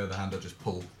out, and with my other hand, I just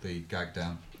pull the gag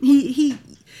down. He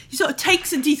sort of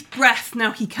takes a deep breath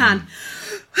now he can.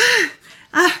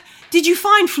 Did you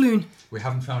find Floon? We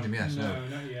haven't found him yet. No,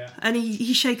 not yet. And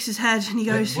he shakes his head and he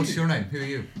goes, What's your name? Who are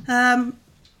you?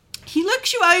 he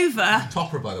looks you over,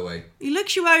 Topper, by the way. and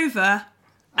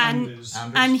Anders.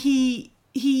 and he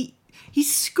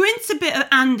squints a bit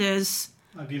at Anders,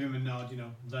 I'll give him a nod,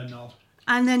 the nod.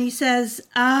 and then he says,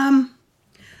 my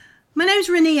name's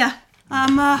Rania.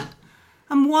 I'm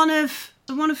one of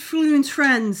Floon's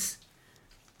friends.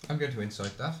 I'm going to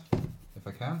insight that, if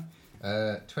I can.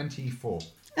 24.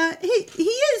 He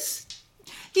is.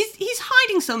 He's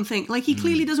hiding something. Like, he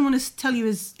clearly doesn't want to tell you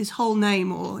his whole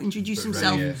name or introduce But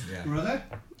himself. Rania, yeah. Brother?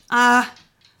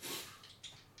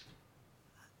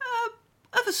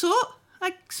 Of a sort,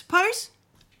 I suppose.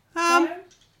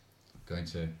 Going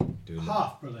to do a little.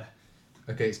 Half brother.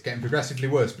 Okay, it's getting progressively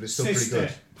worse, but it's still Sister. pretty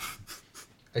good.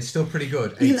 It's still pretty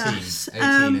good. He 18. laughs.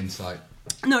 18 insight.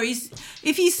 No,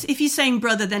 if he's saying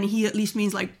brother, then he at least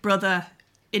means like brother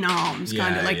in arms,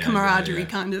 kind of Yeah, like yeah, camaraderie, yeah.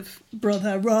 kind of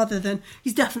brother, rather than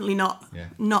he's definitely not Yeah.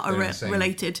 not They're in the same-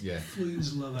 related. Yeah.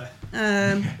 Floon's lover.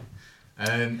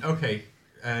 Okay.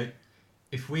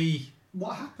 If we.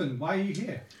 What happened? Why are you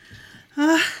here?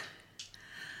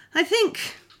 I think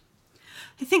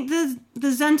the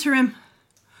Zentarim.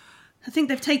 I think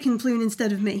they've taken Floon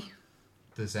instead of me.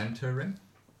 The Zentarim?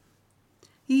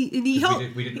 He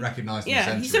We didn't recognise the yeah.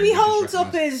 Zentarim. So we he just holds up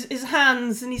recognised- his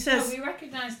hands and he No, says, we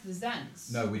recognised the Zents.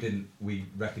 No, we didn't. We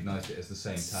recognised it as the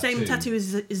same tattoo. "Same tattoo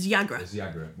as Yagra." As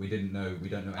Yagra. We don't know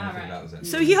anything Alright. about the Zentarim.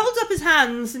 So he holds up his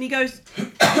hands and he goes,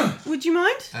 "Would you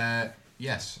mind?"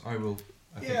 Yes, I will.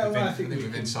 I think, Yeah, well, I I think think we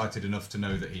we've can- incited enough to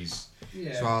know that he's.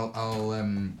 Yeah. So I'll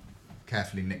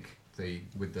carefully nick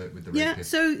with the Yeah. rapier.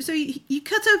 So you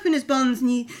cut open his bonds and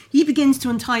he begins to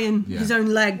untie his own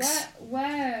legs.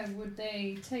 Where would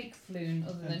they take Floon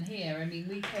other than here? I mean,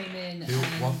 we came in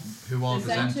Who are the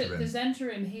the Zentarim?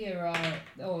 Zentarim here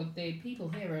the people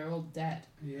here are all dead.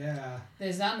 Yeah. The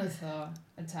Xanathar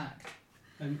attacked.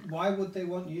 And why would they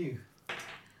want you?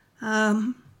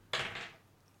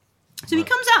 So he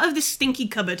comes out of this stinky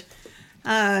cupboard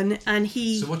And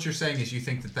he So what you're saying is you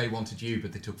think that they wanted you,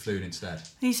 but they took Floon instead.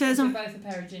 he says, They're both a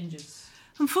pair of gingers.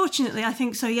 unfortunately, I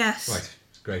think so. Yes. Right.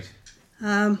 Great.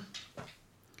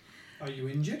 Are you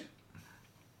injured?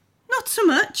 Not so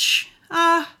much.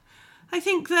 I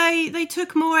think they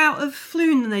took more out of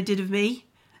Floon than they did of me.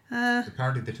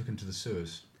 Apparently they took him to the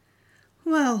sewers.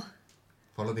 Well,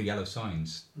 Follow the yellow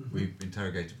signs. We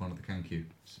interrogated one of the Kenku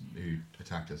who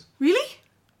attacked us. really?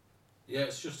 Yeah,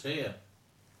 it's just here.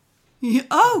 Yeah,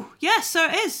 oh, yes, so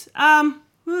it is.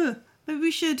 Maybe we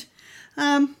should.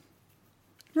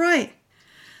 Right.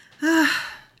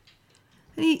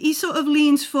 He sort of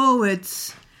leans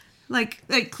forwards, like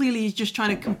clearly he's just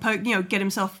trying to get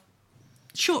himself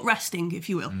short resting, if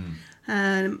you will.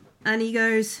 And he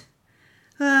goes,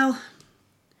 well,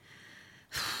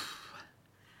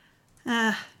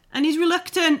 and he's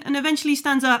reluctant, and eventually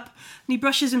stands up and he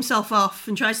brushes himself off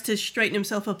and tries to straighten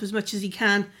himself up as much as he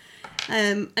can.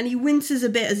 And he winces a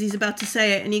bit as he's about to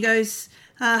say it, and he goes,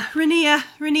 Rania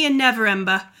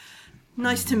Neverember,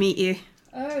 nice to meet you.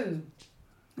 Oh.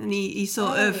 And he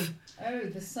sort of... Oh,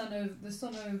 the son of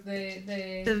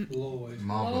the Lord.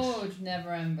 Marvelous. Lord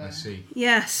Neverember. I see.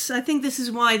 Yes, I think this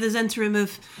is why the Zentrum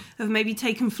have maybe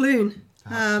taken Floon.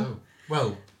 Perhaps so.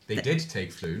 Well, they did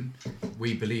take Floon.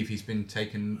 We believe he's been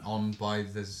taken on by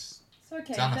the It's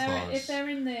okay. Xanathars. If they're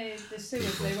in the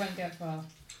sewers, they won't get far.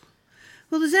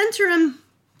 Well, the Zentrum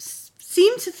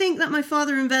seem to think that my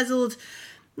father embezzled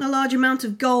a large amount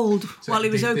of gold while he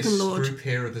was Open Lord. This group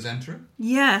here of the Zentrum?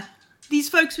 Yeah. These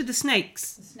folks with the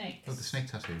snakes. The snakes. Oh, the snake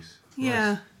tattoos.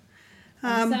 Yeah.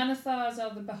 And the Xanathars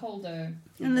are the Beholder.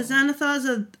 And the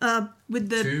Xanathars are with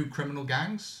the... Two criminal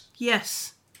gangs?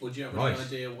 Yes. Would you have Right. any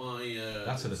idea why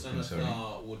That's a the little concerning.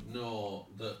 Xanathar would know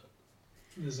that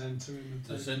The Zentrum.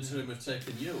 the Zentrum have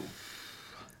taken you?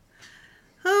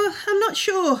 Oh, I'm not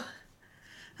sure.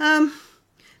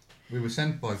 We were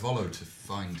sent by Volo to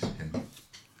find him.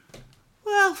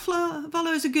 Well,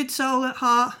 Volo's a good soul at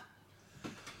heart.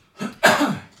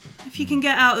 If he can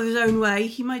get out of his own way,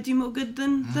 he might do more good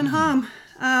than harm.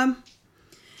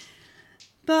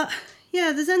 But,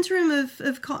 yeah, the Zentrum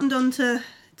have cottoned on to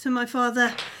my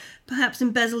father, perhaps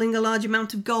embezzling a large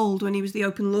amount of gold when he was the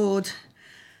Open Lord,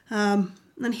 and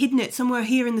hidden it somewhere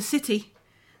here in the city.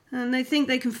 And they think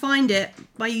they can find it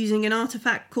by using an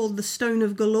artifact called the Stone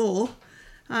of Galore,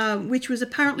 which was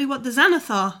apparently what the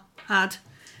Xanathar had.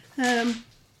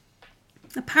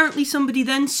 Apparently somebody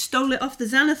then stole it off the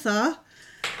Xanathar,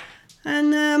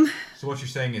 and So what you're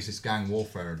saying is it's gang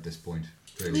warfare at this point,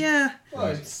 really? yeah.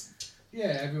 Well,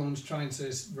 everyone's trying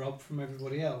to rob from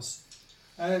everybody else.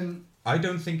 I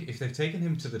don't think if they've taken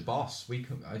him to the boss,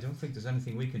 I don't think there's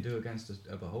anything we can do against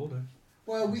a beholder.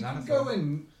 Well, we can Xanathar. go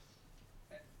and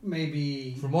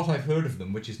maybe. From what I've heard of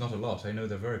them, which is not a lot, I know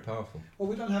they're very powerful. Well,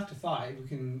 we don't have to fight. We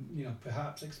can,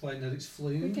 perhaps explain that it's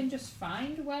Floon. We can just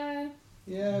find where.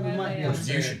 Yeah, we Where might they be are. able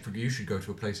to. You should go to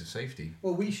a place of safety.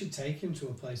 Well, we should take him to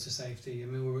a place of safety. I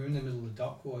mean, we're in the middle of the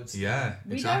dockwoods. Yeah,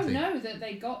 We exactly. don't know that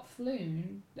they got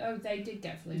Floon. Oh, they did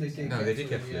get Floon. They sorry. did. No, they did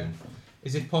get Floon, yeah. Floon.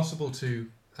 Is it possible to?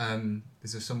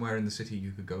 Is there somewhere in the city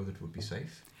you could go that would be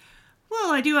safe?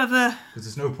 Well, I do have a... Because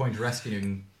there's no point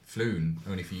rescuing Floon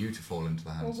only for you to fall into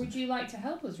the Or hands. would you like to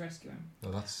help us rescue him?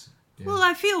 Well, that's. Yeah. Well,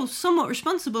 I feel somewhat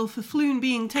responsible for Floon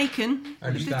being taken. I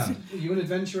understand. Are you an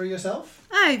adventurer yourself?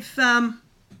 I've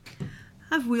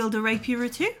wielded a rapier or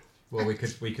two. Well,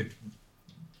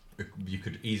 you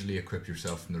could easily equip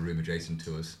yourself from the room adjacent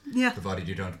to us, Yeah. provided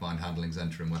you don't mind handling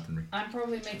Zentrum weaponry. I'm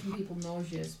probably making people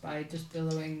nauseous by just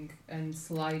billowing and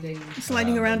sliding.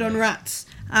 Sliding around on rats.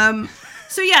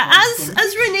 So yeah,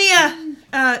 as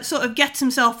Rania sort of gets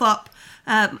himself up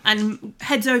and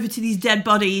heads over to these dead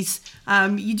bodies,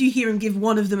 you do hear him give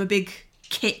one of them a big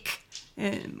kick,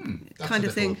 That's kind a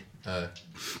of thing. little,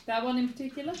 That one in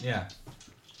particular? Yeah.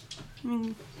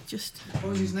 Just What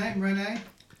was his name? Rene?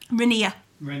 Rania.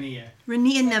 Renier.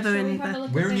 Rania never Shall we have a remember.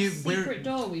 look Where at are you- this where- secret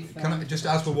door we Can I, found? just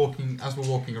as we're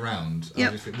walking around,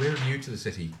 Yep. we're new to the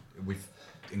city. We've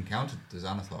encountered the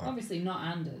Xanathar. Obviously not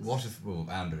Anders. What if? Well,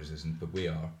 Anders isn't, but we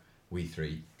are. We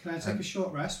three. Can I take a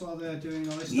short rest while they're doing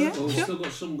all this Yeah. stuff? Well, we've Sure. still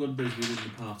got some good brews within the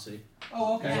party.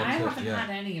 Oh, okay. Yeah, I That's it, haven't yeah. had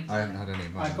any of them. I haven't had any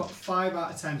of mine. I've got 5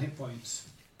 out of 10 hit points.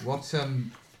 What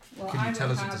Well, can I you tell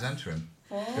would us at the have Zentrum?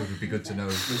 4. It would be good to know.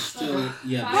 There's still,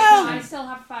 yeah, Well- I still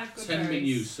have 5 good 10 berries.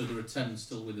 menus, so there are 10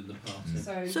 still within the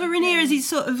party. So Rania, as he's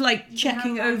sort of like You can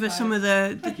checking have over one some of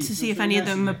the Thank you, to see if that's any of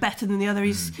very them nice are of you. better than the other.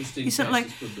 He's Just in He's sort of case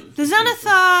like, it's good that the it's a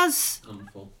Xanathars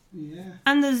handful. Yeah.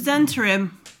 and the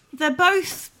Zentrum. They're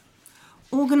both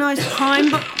organised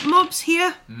crime mobs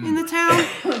here in the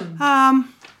town.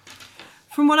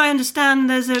 from what I understand,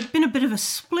 there's been a bit of a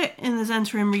split in the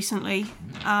Zentarim recently.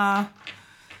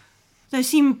 They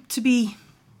seem to be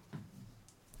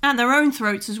at their own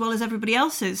throats as well as everybody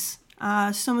else's.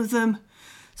 Some of them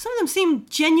seem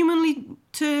genuinely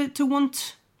to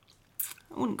want,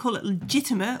 I wouldn't call it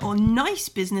legitimate or nice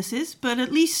businesses, but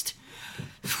at least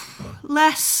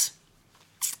less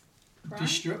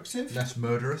Destructive? Less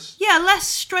murderous. Yeah, less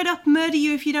straight up murder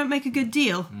you if you don't make a good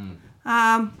deal.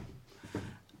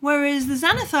 Whereas the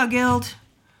Xanathar Guild,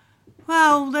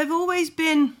 well, they've always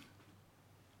been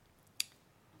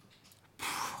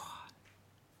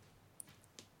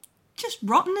just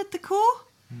rotten at the core.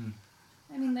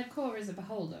 I mean, their core is a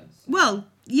beholder. So. Well,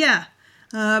 yeah.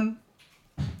 And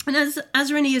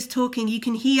as Rennie is talking, you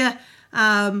can hear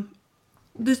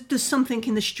there's something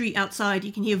in the street outside.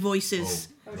 You can hear voices.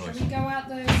 Shall we go out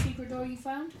the secret door you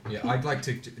found? Yeah, I'd like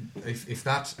to. If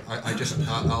that,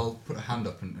 I'll put a hand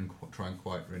up and try and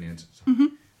quiet Rennie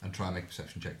and try and make a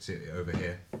perception check. See over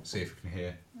here. See if we can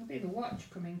hear. It'll be the watch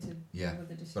coming to Yeah, deal with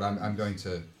the disturbance. but I'm going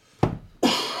to.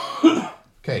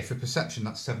 Okay, for perception,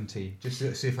 that's 17. Just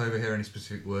to see if I overhear any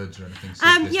specific words or anything.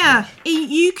 Yeah,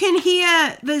 you can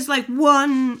hear there's like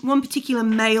one particular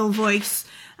male voice,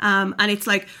 and it's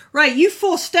like, right, you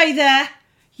 4 stay there,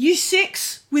 you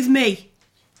 6 with me.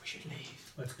 We should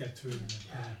leave. Let's get through them.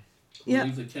 Yeah.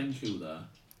 Leave the Kenku there.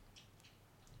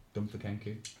 Dump the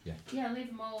Kenku? Yeah. Yeah, leave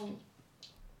them all.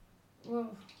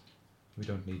 Well, We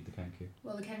don't need the Kenku.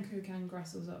 well, the Kenku can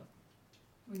grass us up.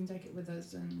 We can take it with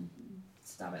us and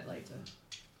stab it later.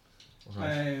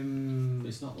 Right.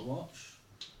 It's not the watch.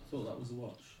 I thought that was the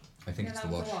watch. I think Yeah, it's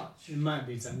that the was watch. It might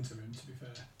be Zentarim, to be fair.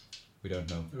 We don't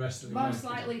know. The rest of the Most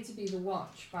likely to be the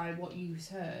watch by what you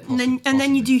heard. And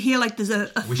then you do hear like there's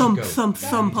a We should thump, go. thump,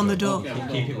 thump on the door. Okay, we'll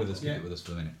Keep go. it with us. Keep Yeah. it with us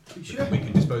for a minute. You sure? We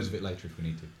can dispose of it later if we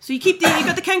need to. So you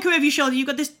got the Kenku over your shoulder. You've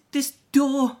got this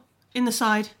door in the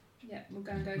side. Yeah, we're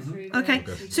going to go through the Okay,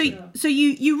 secret so door. so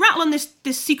you rattle on this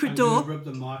secret I'm door, gonna rub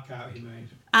the mark out he made.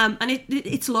 and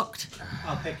it's locked.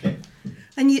 I'll pick it.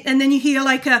 And then you hear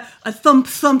like a thump,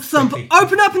 thump, thump. Quickly.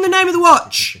 Open up in the name of the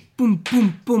watch. Boom,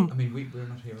 boom, boom. I mean, we're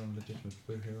not here on legitimate.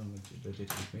 We're here on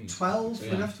legitimate means. 12,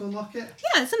 Yeah. enough to unlock it?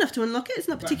 Yeah, it's enough to unlock it. It's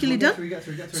not particularly Right, done. Get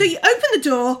through. So you open the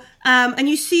door, and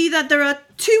you see that there are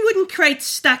 2 wooden crates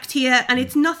stacked here, and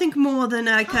it's nothing more than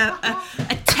like a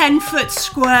 10-foot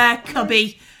square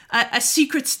cubby, a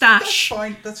secret That's stash.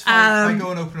 fine. That's fine. I Um,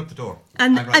 go and open up the door.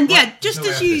 And I'm like, and yeah, "What? just No way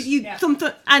as out you this." you Yeah. thump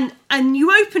and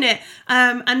you open it,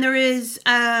 and there is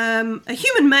a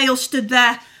human male stood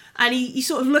there, and he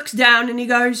sort of looks down and he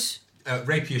goes,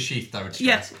 Rapier sheathed, I would say.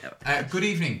 Yes. Good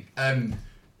evening.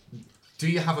 Do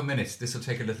you have a minute? This will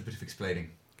take a little bit of explaining.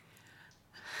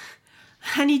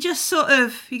 and he just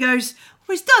he goes,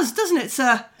 well, it does, doesn't it,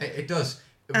 sir? It does.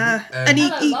 And he,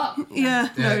 Hello, lock.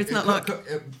 no, it's not locked.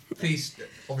 Please,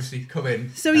 obviously, come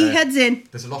in. So he heads in,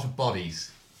 There's a lot of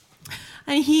bodies.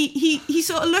 and he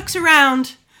sort of looks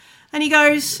around, and he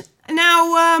goes,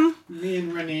 now, Me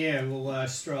and Renier will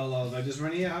stroll over. Does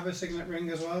Renier have a signet ring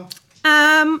as well?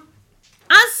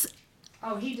 as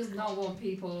Oh, he does not want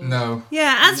people. No.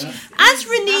 as He's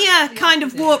Renier the kind of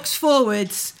opposite. walks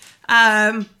forwards,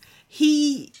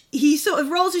 he sort of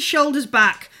rolls his shoulders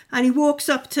back and he walks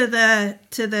up to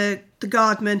the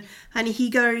guardman and he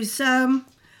goes,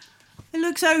 he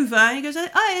looks over and he goes,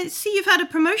 I see you've had a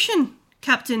promotion,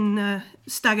 Captain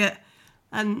Staggart,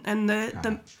 and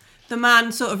the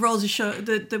man sort of rolls his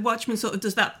shoulder. The watchman sort of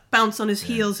does that bounce on his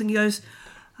heels and he goes,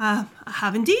 I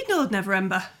have indeed, Lord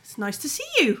Neverember. It's nice to see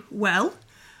you. Well,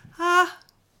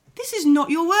 this is not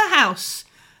your warehouse.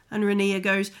 And Renier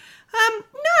goes,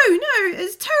 no,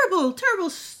 it's a terrible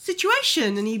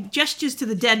situation. And he gestures to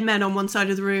the dead men on one side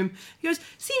of the room. He goes,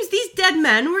 seems these dead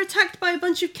men were attacked by a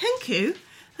bunch of Kenku,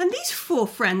 and these 4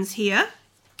 friends here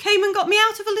came and got me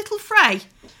out of a little fray.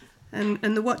 And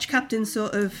the watch captain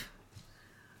sort of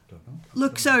Don't know.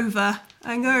 looks over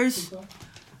and goes,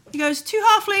 2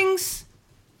 halflings,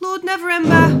 Lord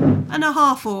Neverember, and a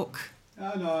half-orc.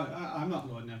 Oh, no, I'm not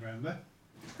Lord Neverember.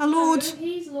 A lord... No,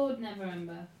 he's Lord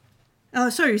Neverember. Oh,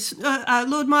 sorry,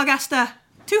 Lord Margaster.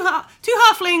 2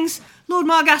 halflings, Lord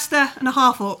Margaster, and a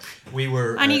half-orc. We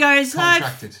were And he goes,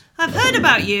 contracted. I've heard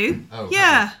about you. Oh,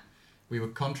 Yeah. We were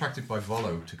contracted by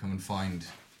Volo to come and find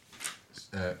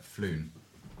Floon,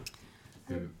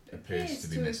 who appears to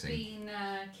be have missing. been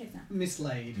kidnapped.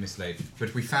 Mislaid. Mislaid.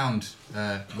 But we found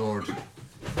Lord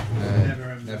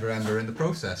Neverember in the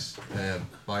process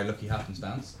by lucky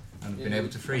happenstance and been able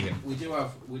to free him. We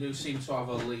do seem to have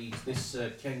a lead. This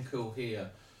Kenku here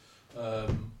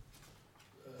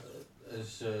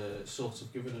has sort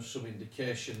of given us some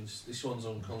indications. This one's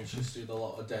unconscious with a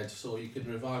lot of dead, so you can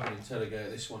revive and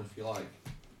interrogate this one if you like.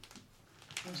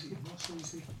 Where's it? What's the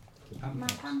see? My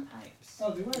panpipes.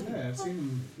 Oh, they were there. I've seen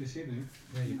them this evening.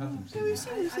 Yeah, you've had them. So we've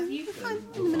seen this. Have you We'll done?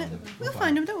 find them in a minute. We'll We'll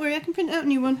find them. Don't worry. I can print out a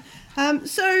new one.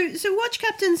 So Watch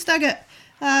Captain Staggart.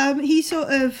 He sort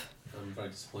of. I'm very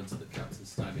disappointed that Captain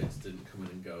Staggart didn't come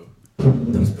in and go.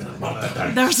 There's been a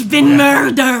murder. There's been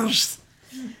murders.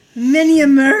 Many a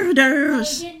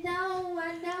murders. You know,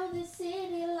 I know the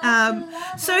city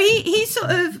like So he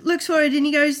sort of looks forward and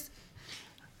he goes,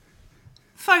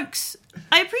 folks,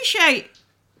 I appreciate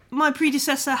my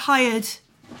predecessor hired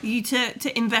you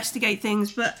to investigate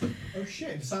things, but Oh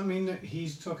shit! Does that mean that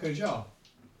he's took her job?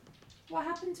 What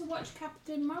happened to Watch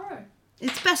Captain Morrow?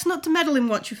 it's best not to meddle in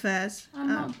watch affairs. I'm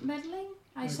not meddling.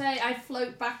 I say I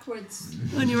float backwards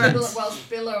On your rats. whilst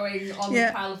billowing on Yeah.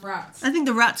 the pile of rats. I think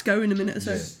the rats go in a minute or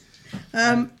so.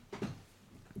 Yeah.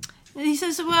 And he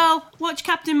says, well, Watch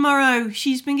Captain Morrow,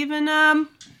 she's been given,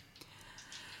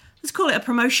 let's call it a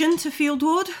promotion to Field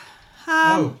Ward.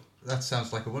 Oh, that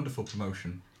sounds like a wonderful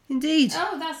promotion. Indeed.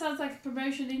 Oh, that sounds like a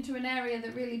promotion into an area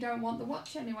that really don't want the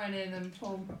watch anywhere near them.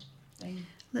 Poor thing.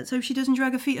 Let's hope she doesn't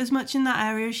drag her feet as much in that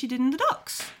area as she did in the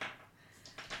docks.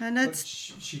 And But that's...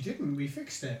 she didn't. We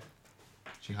fixed it.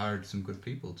 She hired some good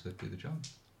people to do the job.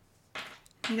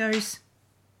 He goes,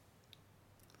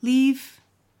 leave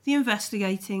the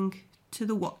investigating to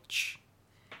the watch.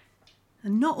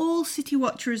 And not all City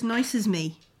Watch are as nice as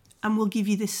me, and we'll give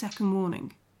you this second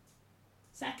warning.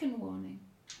 Second warning.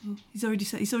 He's already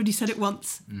said it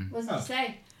once. What does Oh. it say?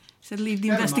 He said leave the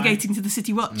Never investigating to the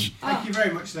City Watch. Thank you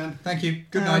very much then. Thank you.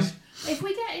 Good Um, night. If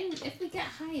we get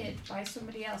hired by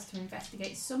somebody else to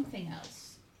investigate something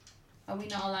else, are we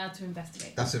not allowed to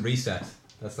investigate? That's a reset.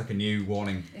 That's like a new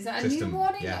warning. Is that a system. new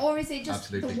warning, Yeah, or is it just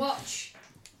absolutely. the watch?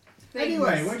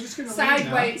 Anyway, things? we're just going to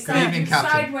sideways, Good evening,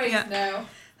 Captain. sideways Yeah. now.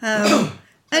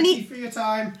 And Thank he you for your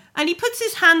time. and he puts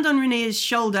his hand on Rainier's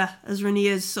shoulder as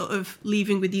Rainier's sort of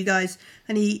leaving with you guys,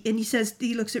 and he says,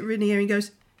 he looks at Rainier and he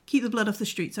goes, keep the blood off the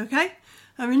streets, okay?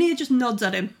 And Rainier just nods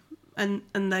at him, and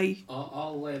they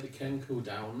I'll lay the Kenku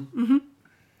down.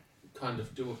 Kind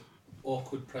of do an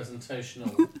awkward presentation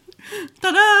of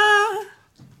ta-da,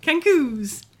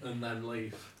 Kenkus. and then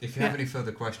leave. If you have any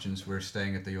further questions, we're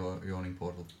staying at the yawning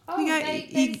portal. Oh,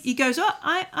 He goes, oh,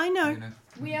 I know. You know,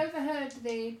 we overheard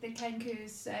the Kenkus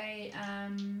say,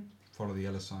 follow the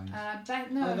yellow signs. no,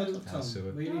 Oh, no, don't tell so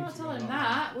them. We we're need not to telling go him on.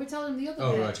 that. We're telling him the other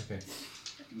Oh bit. right, okay.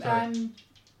 Sorry.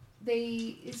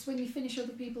 It's when you finish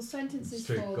other people's sentences It's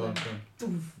true. for Go on,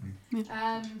 them. go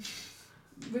on.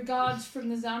 Regards from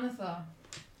the Xanathar.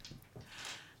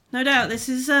 No doubt this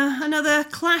is another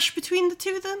clash between the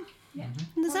two of them Yeah.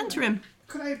 in the Zentarim.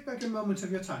 Could I beg a moment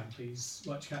of your time, please,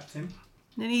 Watch Captain?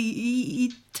 And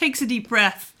he takes a deep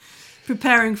breath,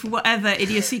 preparing for whatever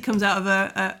idiocy comes out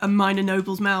of a minor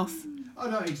noble's mouth. Oh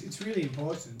no, it's really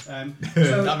important.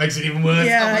 That makes it even worse.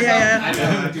 Yeah, Oh my yeah, God.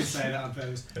 I know, I did say that on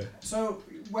purpose. So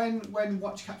when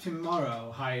Watch Captain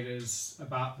Morrow hired us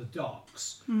about the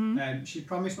docks, she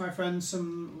promised my friend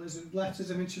some letters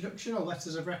of introduction or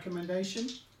letters of recommendation.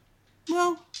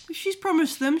 Well, if she's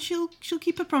promised them, she'll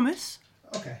keep her promise.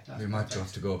 Okay, that's We might perfect.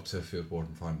 have to go up to Field Ward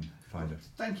and find her.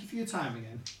 Thank you for your time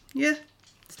again. Yeah.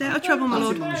 Stay out of trouble, my Pat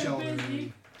lord. him on the Very shoulder. busy.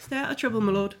 and Stay out of trouble,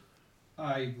 my lord.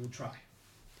 I will try.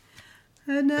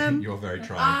 And You're very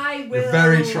trying. I will. You're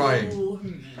very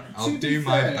trying. I'll To be do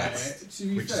my fair- best. To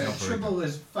be which is fair, not very trouble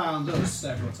has found us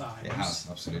several times. It has,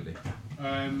 absolutely.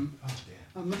 I'm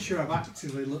not sure I've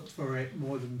actively looked for it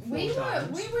more than 4 We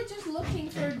times. were just looking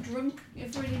for a drunk,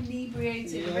 for an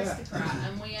inebriated Yeah. aristocrat,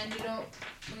 and we ended up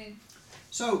with.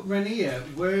 So, Rainier,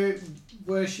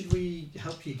 where should we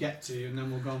help you get to, and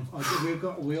then we'll go.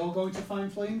 Are we all going to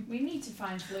find Flame? We need to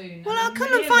find Floon. well, I I'll mean,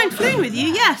 come we and find don't Floon want with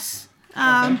you. that. Yes.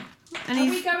 And Are we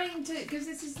he's going to? Because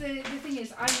this is the thing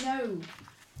is,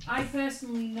 I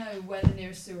personally know where the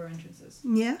nearest sewer entrance is.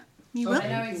 yeah. You will. I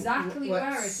know exactly where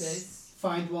it Let's is.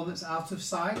 Find one that's out of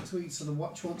sight, so the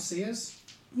watch won't see us.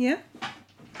 Yeah.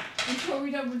 I'm sure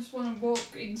we don't just want to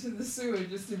walk into the sewer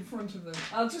just in front of them.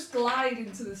 I'll just glide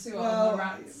into the sewer on the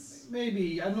rats.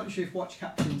 Maybe. I'm not sure if Watch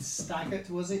Captain Staggart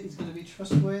was it. He's going to be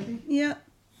trustworthy. Yeah.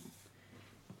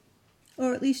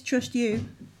 Or at least trust you.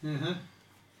 Uh-huh.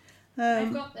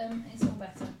 I've got them. It's all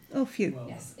better. Oh, phew. Well,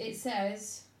 Yes, it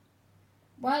says,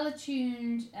 well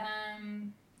attuned,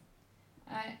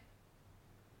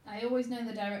 I always know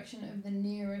the direction of the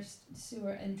nearest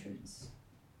sewer entrance.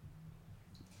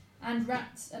 And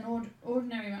rats, and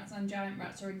ordinary rats and giant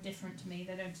rats are indifferent to me,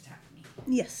 they don't attack me.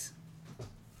 Yes.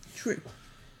 True.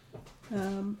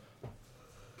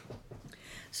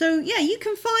 So yeah, you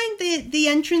can find the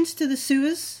entrance to the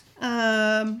sewers.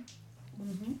 And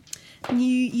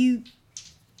you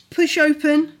push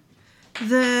open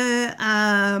the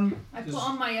I put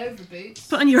on my overboots.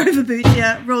 put on your overboots.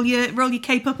 Yeah, roll your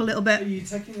cape up a little Are bit. you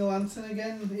taking the lantern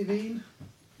again, Yvine?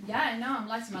 Yeah, no, I'm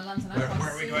lighting my lantern. Where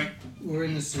are we going? We're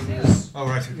in the sewers. Oh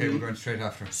right, okay, we're going straight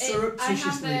after. I have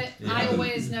Surreptitiously. it. I Yeah.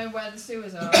 always know where the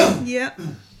sewers are. Yeah,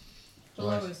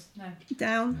 Below Right. us. No.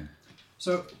 down.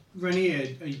 So, Rainier,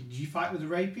 did you fight with a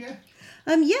rapier?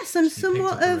 Yes, I'm He picked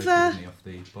somewhat up the of rapier, didn't he, off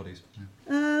the bodies.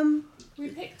 Yeah. We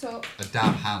picked up. A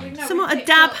dab hand. No, somewhat we a picked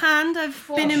dab up hand. I've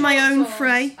 4 been in my short own swords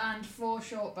fray. and 4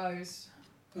 short bows.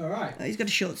 Alright. Oh, he's got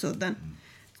a short sword then.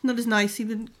 It's not as nice. He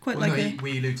would quite Well, like no, it.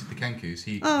 we looted the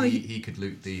Kenkus. Oh, He could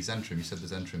loot the Zentrum. He said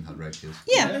the Zentrum had rapiers.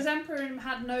 Yeah. The Emperor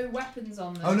had no weapons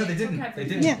on them. Oh no, It they took didn't. They everything.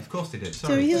 didn't. Yeah. Of course they did. So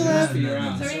Sorry. he'll,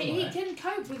 So he can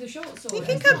cope with a short sword. He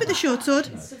can cope with the short sword.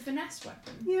 It's a finesse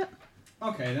weapon. Yeah,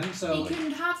 Okay then, He so...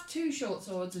 can have 2 short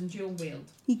swords and dual wield.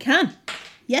 he can. There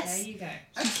Yes, you go.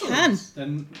 Excellent. can.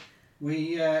 Then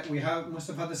we must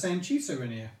have had the same tutor,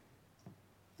 Rainier.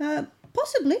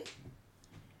 Possibly.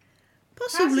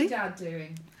 How's Possibly. your dad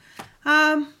doing?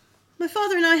 My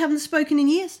father and I haven't spoken in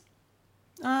years.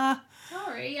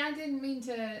 Sorry, I didn't mean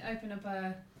to open up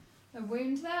a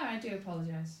wound there. I do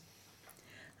apologise.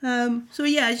 So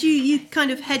yeah, as you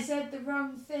kind of I head said the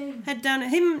wrong thing. down at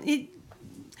him,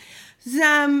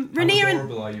 How Rainier and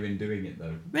adorable are you in doing it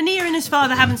though? Rainier and his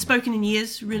father haven't spoken in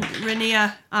years.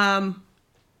 Rainier,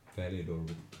 Fairly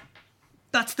adorable.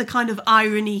 that's the kind of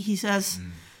irony he says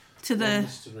to the. Well,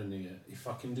 Mr. Rainier, if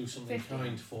I can do something 50.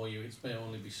 kind for you, it may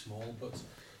only be small, but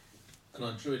and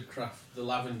I druid craft the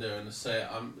lavender and I say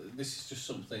this is just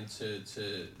something to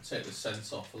take the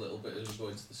scent off a little bit as we go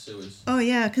into the sewers. Oh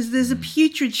yeah, because there's a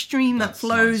putrid stream that That's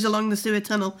flows nice. along the sewer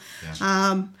tunnel.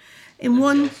 Yeah. In Anybody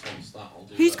one, else wants that, I'll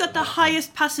do who's that. got the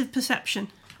highest passive perception?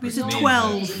 It's a Me and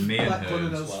 12. her. Me and Like one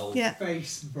of her. those 12. Yeah.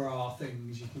 face bra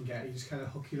things you can get. You just kind of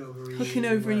hook it over your Hooking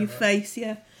over in your wherever. face,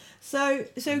 yeah. So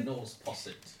Nose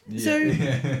posset. So-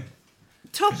 Yeah.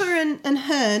 Topper and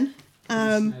Hearn,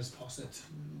 Listener's posset.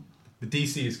 The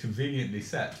DC is conveniently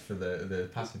set for the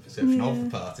passive perception of Yeah. the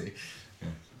party. so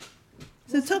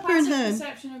What's the Topper and passive Hearn,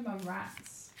 perception of my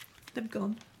rats? they've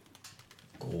gone.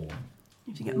 Gone.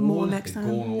 You have to get more next They've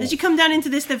time. gone off. As you come down into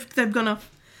this, they've gone off.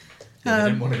 Yeah, they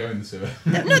didn't want to go in the sewer.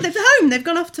 No, they're home. They've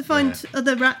gone off to find Yeah.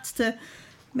 other rats to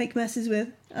make messes with.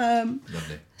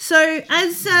 Lovely. So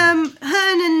as Hearn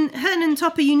and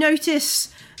Topper, you notice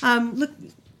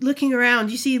looking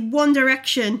around, you see one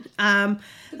direction, The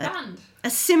band. a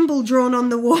symbol drawn on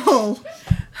the wall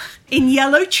in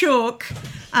yellow chalk.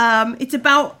 It's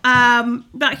about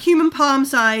human palm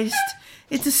sized.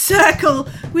 It's a circle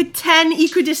with 10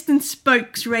 equidistant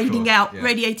spokes Sure, out, yeah.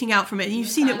 radiating out from it. You've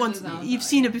seen it once. You've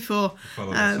seen it before.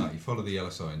 You follow the yellow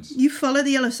signs. You follow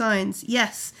the yellow signs.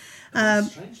 Yes.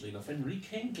 Strangely enough,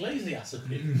 Enrique Iglesias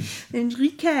appeared.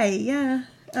 Enrique. Yeah.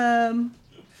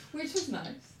 Which was nice.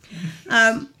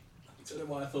 I don't know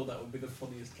why I thought that would be the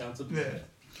funniest counter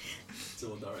to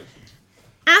One Direction.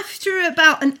 After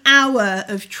about an hour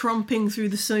of tromping through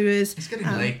the sewers, It's getting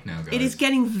late now, guys. it is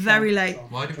getting very late.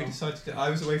 Why did we decide to do... I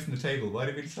was away from the table. Why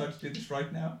did we decide to do this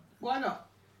right now? Why not?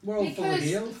 We're all full of Because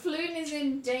heal. Floon is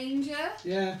in danger.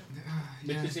 Yeah.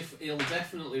 Because if he'll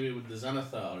definitely be with the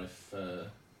Xanathar if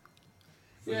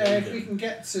we Yeah, leave if we him. can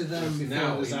get to them before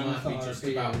Now the he might be Xanathar just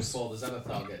about appears. before the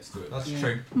Xanathar gets to it. That's Yeah.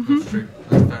 true. That's true.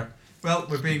 That's fair. Well,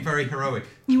 we're being very heroic.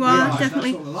 You are Yeah,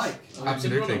 definitely. That's what we're like. I mean,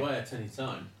 Absolutely. We can run away at any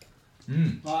time.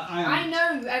 Well, I I am.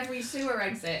 know every sewer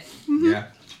exit. Yeah.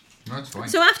 No, that's fine.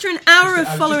 So after an hour of I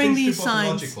was following just these interested what the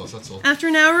signs, logic was, that's all. after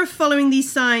an hour of following these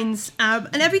signs,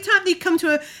 and every time they come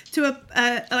to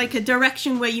a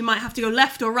direction where you might have to go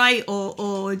left or right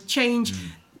or change,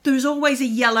 there's always a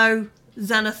yellow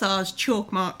Xanathar's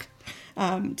chalk mark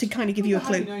to kind of give you a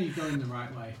How do you clue. know you're going the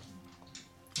right way?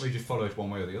 We just follow it one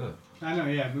way or the other. I know,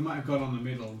 yeah. We might have gone on the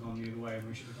middle, gone the other way, and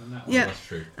we should have gone that way. Yeah. That's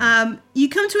true. You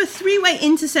come to a three-way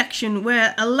intersection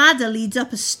where a ladder leads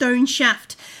up a stone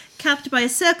shaft capped by a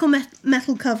circle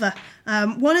metal cover.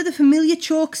 One of the familiar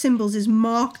chalk symbols is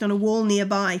marked on a wall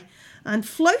nearby, and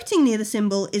floating near the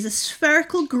symbol is a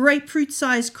spherical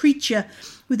grapefruit-sized creature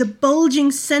with a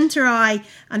bulging centre eye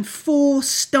and 4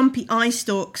 stumpy eye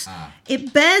stalks.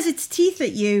 It bares its teeth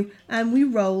at you, and we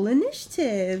roll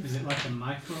initiative. Is it like a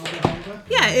micro beholder?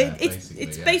 Yeah, Yeah, it's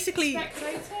basically, basically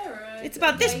Spectator or a it's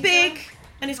about this laser? big,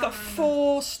 and it's got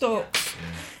 4 stalks.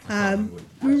 Yeah.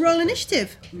 We roll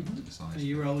initiative. Are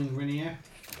you rolling Rainier?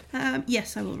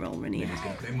 Yes, I will roll Rainier. He's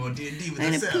going to play more D&D with I'm going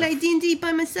to himself. play D&D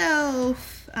by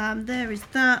myself. There is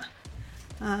that.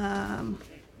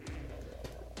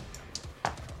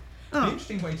 An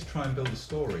interesting way to try and build a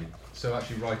story. So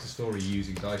actually write a story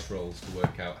using dice rolls to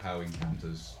work out how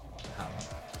encounters happen.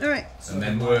 All right. And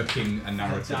then working a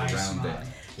narrative dice around man. it.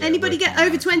 Anybody working get over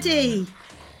narrative 20? around it.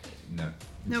 No.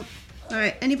 Nope. All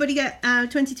right. Anybody get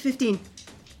 20 to 15?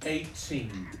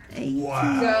 18. 8.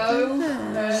 Go.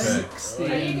 Perfect.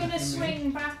 Are you going to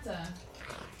swing batter?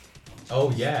 Oh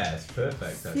yeah, it's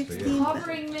perfect actually. 16. Yeah.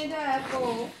 Hovering mid-air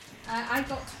ball. I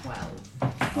got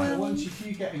 12. Right, once if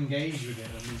you get engaged with it,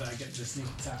 that means I get the sneak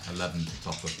attack, 11 to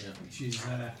top up. Yeah. which is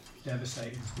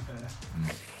devastating to be fair.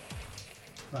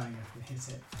 Fine if we hit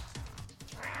it.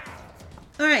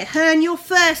 All right, Hearn, you're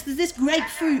first. There's this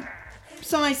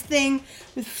grapefruit-sized thing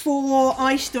with 4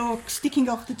 eye stalks sticking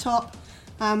off the top,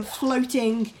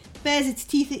 floating. Bares its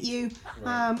teeth at you.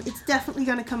 It's definitely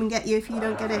going to come and get you if you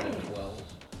don't get it. Well.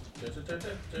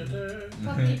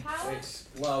 Puppy power?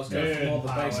 Well, I was going for more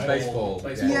the Baseball.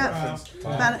 Yeah. reference.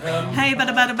 Bada. Hey,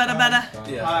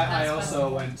 bada. Yeah. I That's also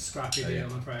funny. went scrappy deal,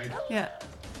 I'm afraid. Yeah.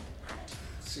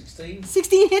 16.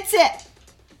 16 hits it.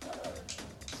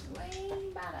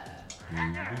 Swing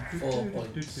batter. 4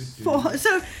 points. 4.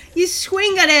 So you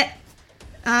swing at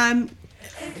it,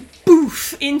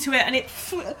 boof into it, and it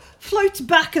floats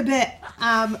back a bit,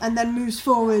 and then moves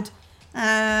forward.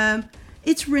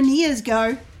 It's Rainia's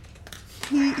go.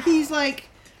 He's like,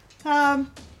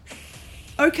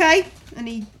 okay, and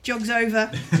he jogs over.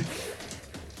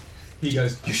 He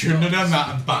goes, you shouldn't have done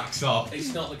that, and backs off.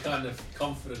 It's not the kind of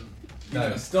confident. No.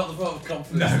 It's not the form of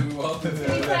confidence we want. To be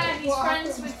fair, he's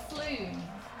friends with Flume.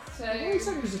 Well, he So,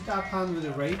 said he was a dab hand with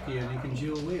a rapier and he can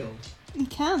dual wield. He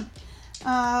can.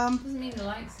 doesn't mean he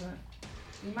likes it.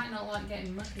 He might not like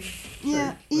getting mucky. Yeah,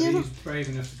 But he he's hasn't- brave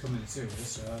enough to come in to us,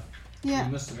 so yeah.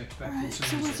 he must have expected Right, so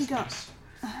some what's he got? resistance.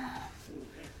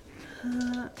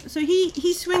 So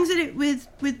he swings at it with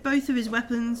both of his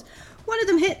weapons. One of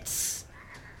them hits.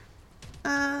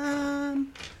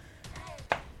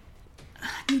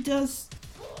 He does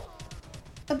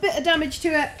a bit of damage to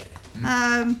it.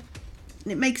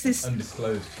 It makes this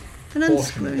Undisclosed. an Portion of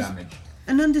undisclosed, damage.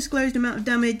 an undisclosed amount of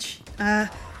damage.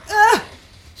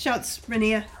 Shouts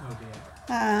Rainier. Oh dear.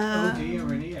 Oh dear,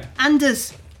 Rainier.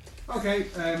 Anders. Okay,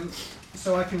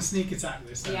 so I can sneak attack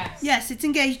this then. Yes. Yes, it's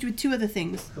engaged with 2 other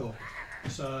things. Cool.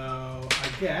 So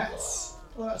I get,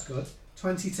 well that's good,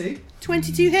 22,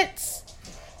 22 hits.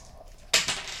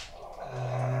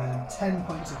 10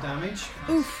 points of damage.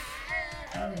 Oof.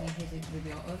 And then you hit it with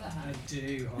your other I hand.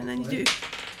 do, And then you hopefully. do.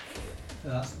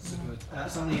 That's not so good.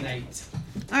 That's only an 8.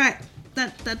 Alright,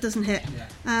 that doesn't hit.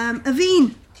 Yeah.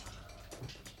 Aveen.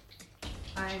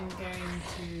 I'm going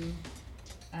to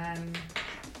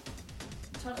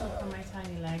toddle up on my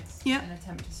tiny legs Yeah. and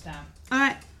attempt to stab.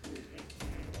 Alright.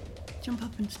 Jump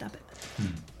up and stab it.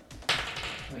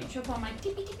 Reach up on my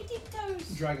tippy toes.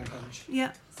 Dragon punch.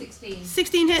 Yeah. 16.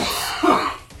 16 hits.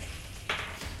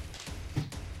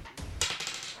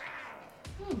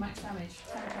 Ooh, max damage.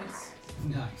 10 points.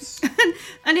 Nice.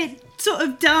 And it sort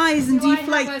of dies and Do I have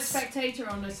a deflates. spectator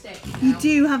on a stick You now?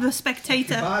 do have a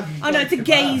spectator. Kebab, you've Oh no, got it's a kebab.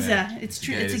 gazer. Yeah. It's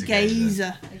true. Yeah, It's it's a a gazer.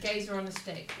 gazer. A gazer on a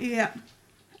stick. Yeah.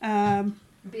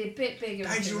 It'd be a bit bigger if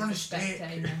Gazer it on was a a stick.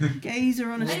 spectator.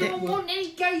 Gazer on a stick. Anyone want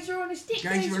any gazer on a stick?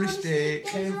 Gazer on a stick.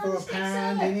 Gazer Came on for a a stick,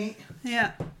 pound, sir. innit?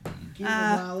 Yeah. Give the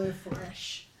value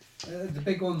fresh. The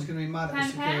big one's going to be mad at us Pound,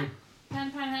 if pound. we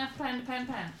Pound, half, pound.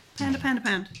 Pound a pound a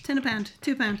pound. 10 a pound.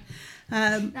 2 a pound.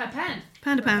 No, pound.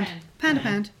 Pound a For a pound. pound. Pound a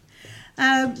pound.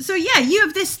 So yeah, you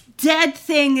have this dead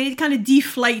thing. It kind of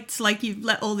deflates like you've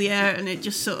let all the air, and it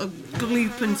just sort of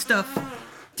gloop and stuff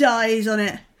dies on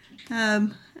it.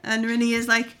 And Rainier's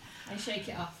like, I shake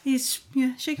it off.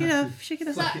 shake it off, shake it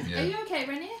Is off. that, Yeah. Are you okay,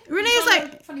 Rainier? Rainier's You found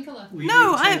like- a funny colour. We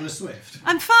No, need I- Taylor Swift.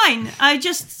 I'm fine. I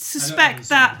just I don't suspect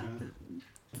that understand,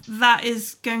 that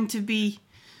is going to be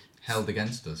Held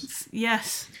against us.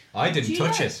 yes. I Do didn't you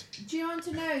touch know- it. Do you want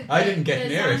to know? I didn't get that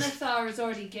near it. Xanathar has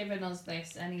already given us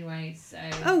this anyway, so.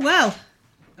 Oh well.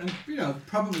 And,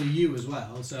 probably you as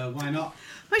well, so why not?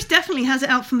 Most definitely has it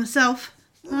out for myself.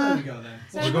 Well, there we go then.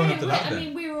 So We're going up the I ladder.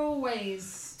 mean, we're always.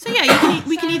 So yeah,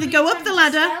 we can Shall either we go up attempt the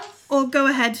ladder stealth? or go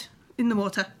ahead in the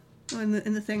water or in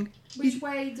the thing. Which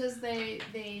way does the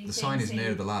The sign is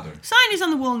near the ladder. Sign is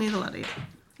on the wall near the ladder.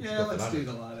 Yeah, got the let's ladder. do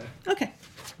the ladder. Okay.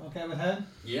 Okay with her?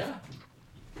 Yeah.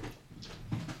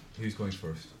 Who's going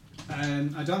first?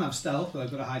 I don't have stealth, but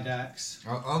I've got a high dex.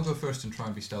 I'll go first and try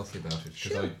and be stealthy about it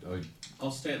because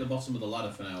I'll stay at the bottom of the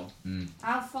ladder for now.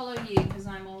 I'll follow you because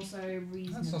I'm also reasonably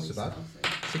That's not so bad.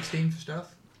 stealthy. 16 for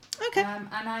stealth. Okay. And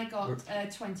I got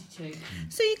 22.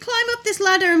 So you climb up this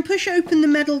ladder and push open the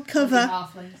metal cover.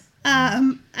 Halflings.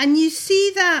 And you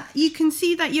can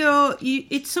see that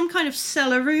it's some kind of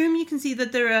cellar room. You can see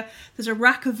that there's a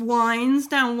rack of wines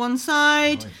down one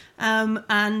side,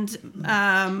 and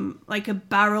like a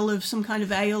barrel of some kind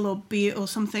of ale or beer or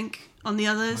something on the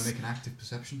others. Can I make an active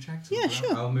perception check? Yeah,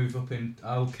 sure.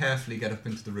 I'll carefully get up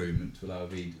into the room and to allow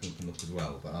V to come and look as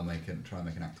well, but I'll try and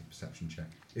make an active perception check.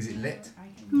 Is it lit?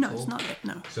 No, it's not lit,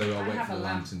 no. So I'll wait for the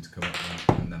lantern to come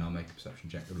up and then I'll make a perception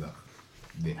check.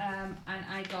 Yeah. And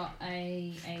I got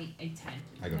a 10.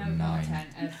 I got a Not 9. a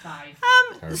 10, a 5.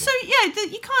 Terrible. So yeah,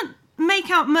 you can't make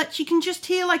out much. You can just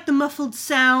hear like the muffled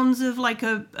sounds of like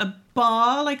a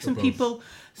bar, like some Above. people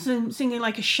singing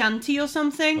like a shanty or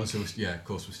something. Oh, so of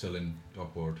course we're still in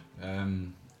Dogboard.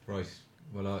 Right.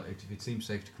 Well, if it seems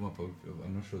safe to come up,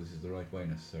 I'm not sure this is the right way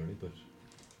necessarily, but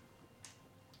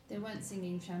They weren't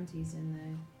singing shanties in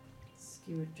the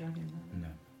Skewered Dragon, were they?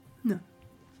 no.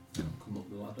 Come up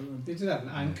the ladder. And They did have an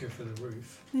anchor for the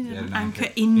roof. There's Yeah, an an anchor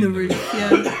anchor in the in the roof,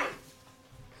 yeah.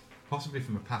 Possibly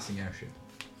from a passing airship.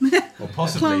 Or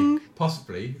Clong.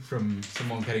 possibly from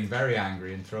someone getting very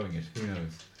angry and throwing it. Who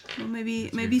knows? Or maybe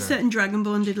That's good certain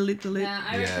Dragonborn did a loop-the-loop. Nah,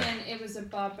 I Yeah. reckon it was a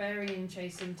barbarian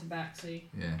chasing Tabaxi.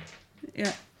 Yeah.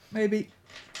 Yeah, maybe.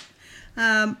 When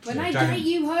Yeah, I dragon- get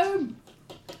you home!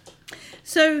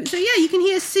 So yeah, you can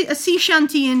hear a sea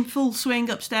shanty in full swing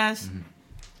upstairs. Mm-hmm.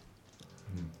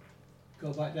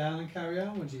 Go back down and carry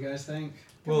on. What do you guys think?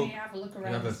 Can Well, we have a look have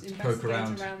around, a investigate poke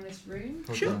around. this room?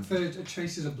 Poke Sure. around. For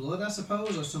traces of blood, I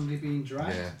suppose, or somebody being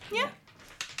dragged. Yeah. Yeah.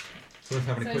 So let's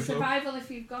have a So quick look. survival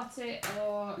if you've got it,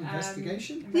 or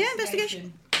Investigation? Yeah,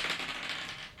 investigation.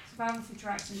 Survival for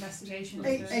tracks, investigation.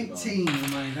 18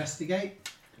 on my investigate.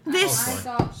 This, Oh, I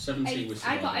sorry. got 17 was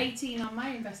I got survival. 18 on my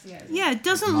investigation. yeah, it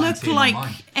doesn't 19 look on like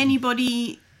mine.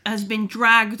 anybody has been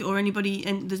dragged or anybody,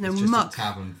 and there's no It's just muck. a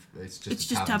tavern. It's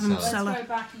just a tavern Let's cellar. go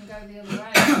back and go the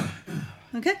other way.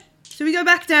 Okay, so we go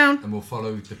back down. And we'll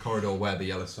follow the corridor where the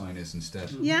yellow sign is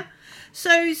instead. Yeah.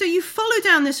 So you follow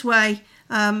down this way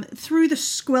through the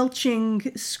squelching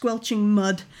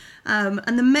mud,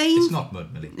 and the main. It's not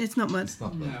mud, Millie. It's not mud. It's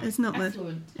not mud. No. It's not mud.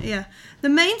 Effluent. Yeah. The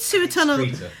main sewer tunnel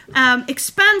Excreta.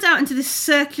 expands out into this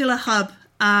circular hub.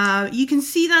 You can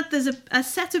see that there's a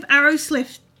set of arrow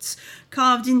slits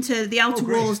carved into the outer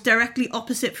great. walls directly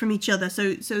opposite from each other.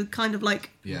 So kind of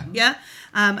like Yeah. yeah.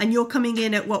 And you're coming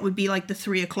in at what would be like the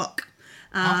 3 o'clock.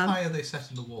 How high are they set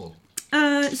in the wall?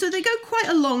 So they go quite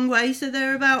a long way. So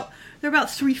they're about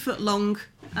 3 foot long,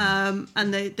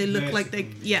 and they look like they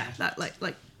that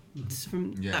like it's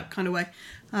from Yeah. that kind of way.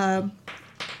 And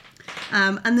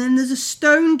then there's a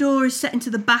stone door is set into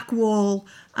the back wall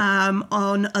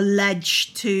on a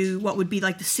ledge to what would be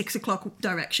like the 6 o'clock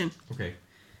direction. Okay.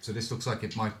 So this looks like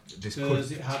it might. This Does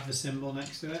could. it have the symbol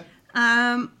next to it?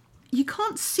 You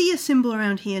can't see a symbol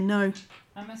around here. No.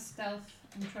 I'm a stealth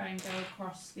and try and go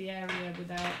across the area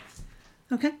without.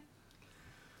 Okay.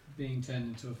 Being turned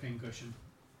into a pincushion.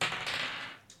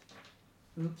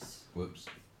 Oops. Whoops.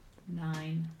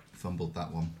 9. Fumbled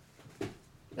that one.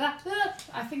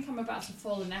 I think I'm about to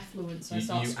fall in effluent, so I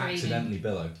start You screaming. accidentally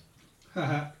billow.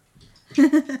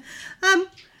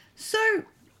 So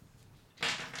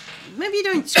maybe you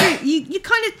don't scream. You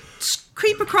kind of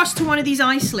creep across to one of these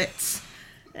eye slits,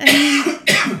 and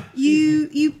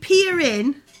you peer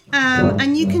in,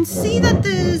 and you can see that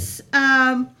there's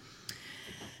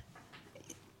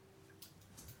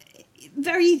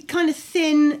very kind of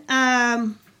thin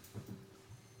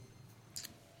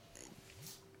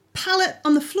pallet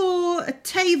on the floor, a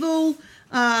table.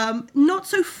 Not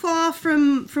so far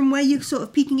from where you're sort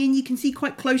of peeking in, you can see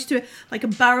quite close to it, like a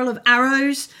barrel of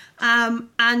arrows. And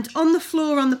on the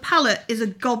floor on the pallet is a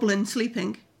goblin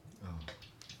sleeping. Oh.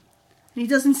 And he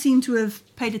doesn't seem to have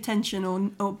paid attention,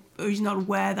 or he's not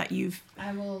aware that you've.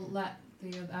 I will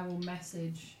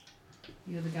message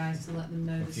the other guys to let them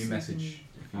know. If you message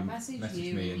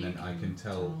you me, and then I can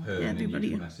tell her, Yeah, and then you everybody.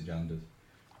 can message Anders.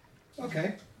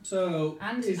 Okay, so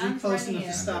And- is he and close Renier.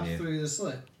 enough to stab And Renier. through the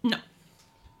slit? No.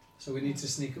 So we need to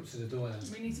sneak up to the door then.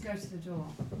 We need to go to the door.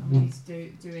 And we need to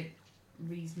do it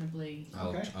reasonably.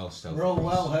 Okay. I'll stealth. Roll across.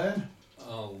 well, Hearn.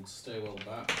 I'll stay well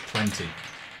back. 20.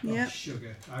 Yeah. Oh,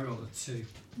 sugar. I rolled a 2.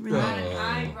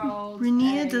 I rolled.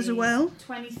 Renier does a well.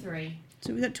 23.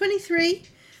 So we've got 23,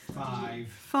 5.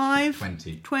 5,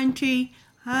 20. 20,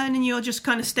 and then you're just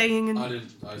kind of staying and. I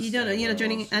didn't. You don't know, you're not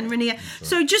joining, and Renee. Renier.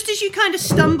 So just as you kind of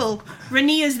stumble,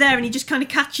 Renier's there, and he just kind of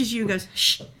catches you and goes,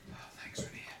 "Shh." Thanks,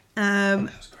 Renier. Um,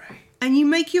 That was great. and you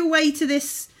make your way to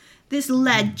this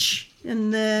ledge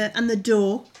and the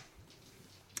door.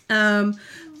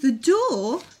 The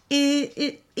door,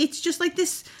 it's just like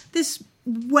this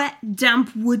wet,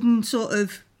 damp wooden sort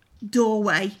of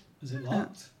doorway. Is it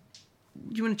locked?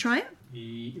 Do you want to try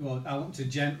it? Well, I want to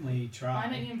gently try.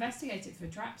 Why don't you investigate it for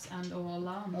traps and or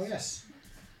alarms? Oh yes.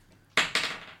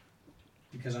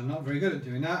 Because I'm not very good at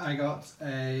doing that. I got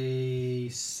a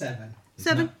 7.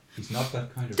 7. He's not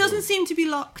that kind of. Doesn't rogue. seem to be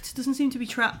locked. Doesn't seem to be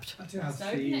trapped. I do have Let's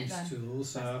open it thieves then. tools,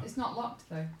 so It's not locked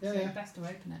though. Yeah, so yeah. best to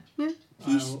open it.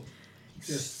 I'll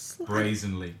just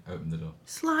brazenly open the door.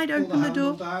 Slide pull the open the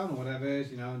handle door. down or whatever it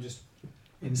is, and just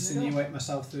insinuate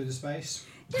myself through the space.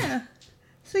 Yeah.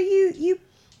 So you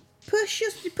push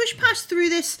past through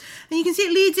this, and you can see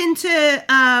it leads into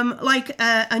like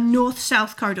a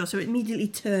north-south corridor. So it immediately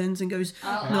turns and goes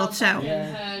north-south.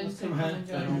 Yeah. Turn to Come come ahead. and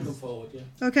join I'll us. go forward,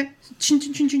 yeah. Okay. Chin,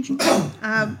 chin, chin, chin, chin.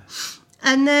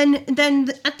 And then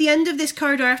at the end of this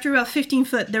corridor, after about 15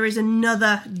 foot, there is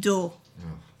another door.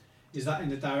 Is that in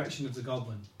the direction of the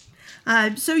goblin?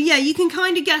 So yeah, you can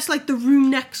kind of guess like the room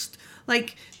next,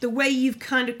 like the way you've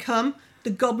kind of come. The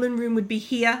goblin room would be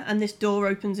here, and this door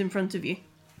opens in front of you.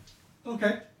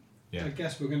 Okay. Yeah. I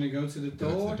guess we're going to go to the Go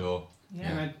to door. the door. Yeah.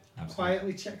 Can I Absolutely.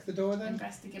 quietly check the door then?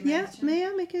 Investigate. Yeah, may I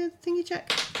make a thingy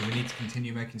check? Do we need to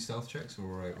continue making stealth checks, or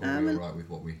are Um, we alright with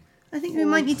what we... I think we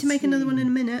might need to make another one in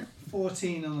a minute.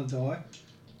 14 on the door.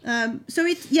 So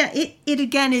it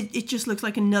again, it just looks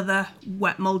like another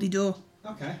wet, mouldy door.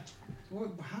 Okay.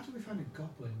 Well, how do we find a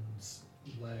goblin's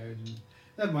lair?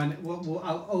 Never mind.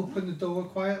 I'll open the door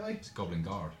quietly. It's a goblin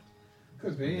guard.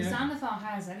 Could be, yeah. Xanathar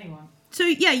has anyone. So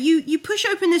yeah, you push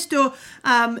open this door.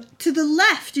 To the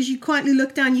left, as you quietly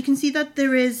look down, you can see that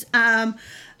there is a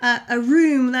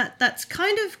room that's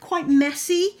kind of quite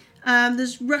messy.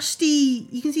 There's rusty.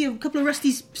 You can see a couple of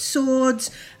rusty swords,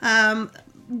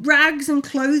 rags and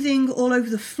clothing all over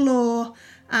the floor,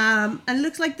 and it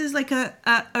looks like there's like a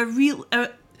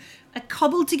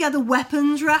cobbled together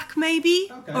weapons rack, maybe,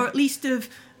 Okay. or at least of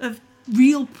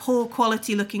real poor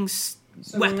quality looking So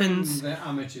weapons. we're in the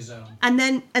amateur zone. And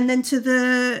then to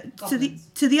the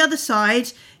Goblins. other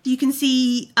side, you can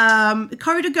see the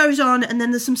corridor goes on, and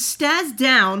then there's some stairs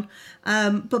down.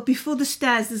 But before the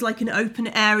stairs, there's like an open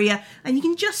area, and you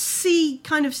can just see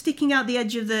kind of sticking out the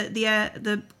edge of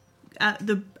the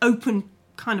open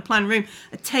kind of plan room,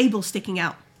 a table sticking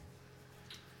out.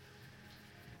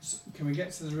 So can we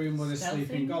get to the room where the Stealth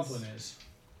sleeping things? goblin is?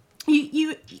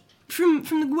 You from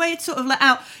the way it's sort of let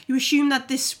out, you assume that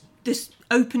this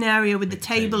open area with the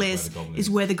table is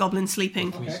where the goblin's sleeping.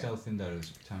 If we Okay. stealth in there as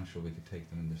a potential, we could take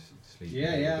them in the sleep. Yeah,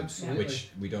 area, yeah, but- absolutely. Which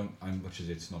we don't. Much as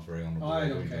it's not very honourable. I way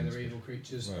don't doing care, things, they're but- evil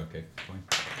creatures. Well, okay, fine.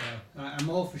 I'm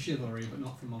all for chivalry, but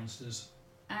not for monsters.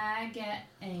 I get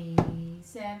a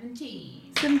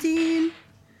 17. 17.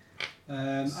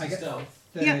 I get Stealth.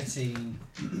 13.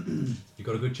 You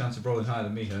got a good chance of rolling higher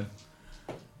than me, huh?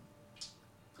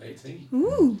 18.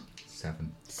 Ooh,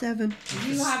 7. 7.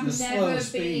 You The have slow never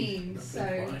speed. been, I've so.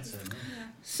 been quieter.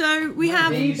 So we Might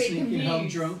have. be Being a bit sneaking home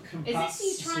confused. drunk and Is Pat's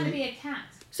this you trying to asleep. be a cat?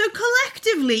 So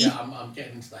collectively, Yeah, I'm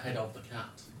getting into the head of the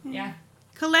cat. Yeah.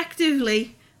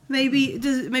 maybe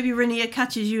Rhaenyra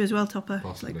catches you as well, Topper.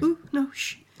 It's like, Possibly. ooh, no,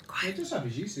 shh, He quiet. does have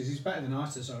his uses. He's better than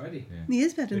Artus already. Yeah. He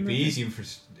is better It'd than be that.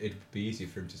 easier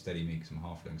for him to steady me because I'm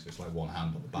halfling, so it's like one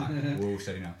hand on the back. We're all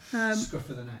steady now. Scruff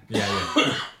of the neck.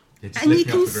 Yeah. It's And you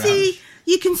lifting can off the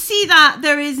ground. see that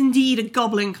there is indeed a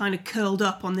goblin kind of curled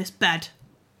up on this bed.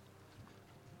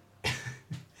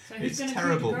 So who's It's going to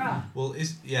terrible. coup de grace? Well,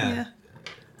 Yeah.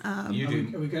 You Are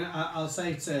do. we gonna? I'll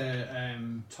say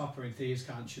to Topper in Thieves'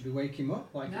 Cant, should we wake him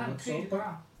up like No, a coup de soap?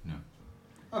 grace.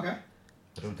 Okay.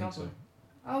 I don't think so. Goblin.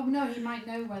 Oh no, he might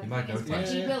know where He the might thing is, know but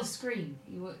things. he Yeah. will scream.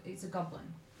 It's a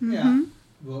goblin. Yeah.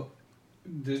 Well,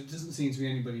 there doesn't seem to be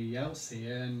anybody else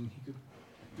here, and he could,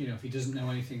 if he doesn't know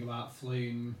anything about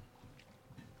Flume.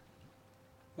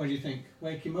 What do you think?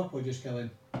 Wake him up or just kill him?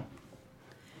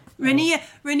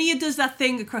 Rhaenyra does that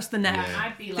thing across the neck. Yeah,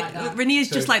 I'd be like that. Rhaenyra's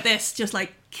So- just like this, just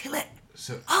like, kill it.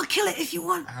 so I'll kill it if you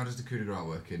want. how does the coup de grace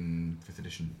work in 5th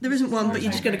edition? There isn't one, but you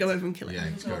Okay. just got to go over and kill it. Yeah,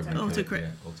 It's go over and auto kill it. crit. Yeah,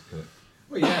 auto-crit.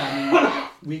 Well, yeah. I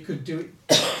mean, we could do it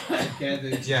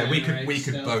together. to Yeah, we could- generate we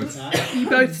could stealth both. attack. You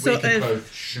both We sort could of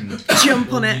both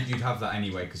jump on well, it. You'd have that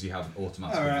anyway because you have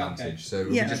automatic Alright, okay. advantage. So are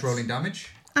Yeah. we just rolling damage?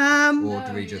 Um, Or No,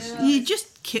 do we just... yeah. you just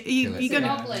Kill it. you It's a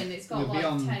gotta. goblin. It's got We'll be like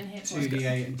on 10 hit points.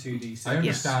 2d8 and 2d6. I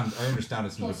understand. I understand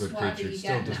it's not a Plus good whatever creature. It you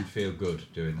still get. doesn't feel good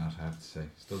doing that. I have to say,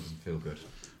 still doesn't feel good.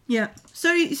 Yeah.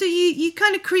 So you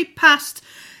kind of creep past.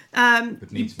 You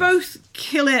needs both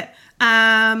kill it.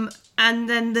 And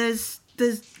then there's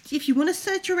if you want to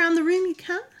search around the room, you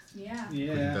can. Yeah. Good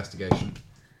Yeah. investigation.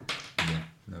 Yeah,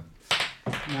 no.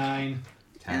 9.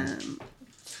 10.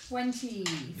 20.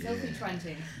 Filthy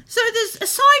 20. So there's,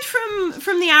 aside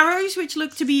from the arrows, which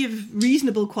look to be of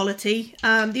reasonable quality,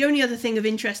 the only other thing of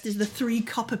interest is the 3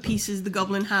 copper pieces the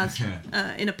goblin has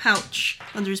in a pouch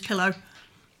under his pillow.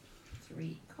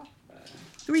 3 copper.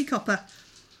 3 copper.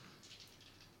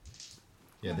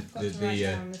 Yeah, I've got to write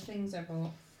down the things I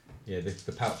bought.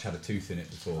 the pouch had a tooth in it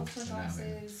before. Copper and now it-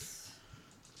 glasses.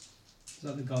 Is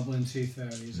that the Goblin Tooth Fairy,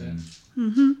 is it?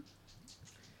 Mm-hmm.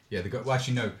 Yeah, well,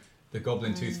 actually no. The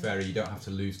Goblin Tooth Fairy, you don't have to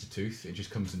lose the tooth. It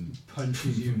just comes and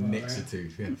Punches you. nicks right? the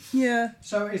tooth. Yeah. Yeah.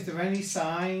 So, is there any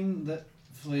sign that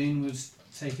Fleeing was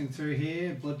taken through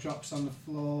here? Blood drops on the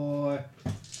floor,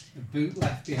 a boot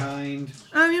left behind.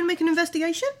 You want to make an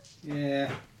investigation? Yeah.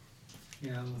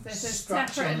 You know, There's a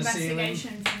scratch separate on the ceiling.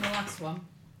 investigation from the last one.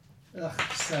 Ugh,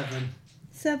 7.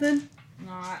 7.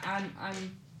 No,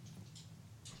 I'm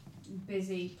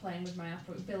busy playing with my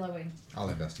apple, billowing. I'll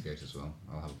investigate as well.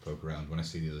 I'll have a poke around when I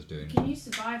see the others doing You it. can use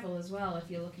survival as well if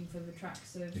you're looking for the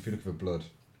tracks of. If you look for blood,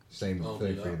 same with I'll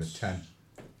do 33 that. the 10.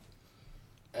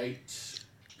 8.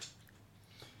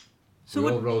 So we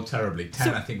what? all rolled terribly. 10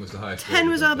 so I think was the highest. 10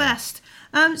 roll was we've our done. best.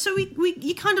 So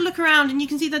you kind of look around and you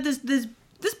can see that there's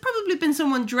probably been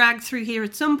someone dragged through here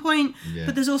at some point, Yeah.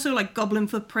 but there's also like goblin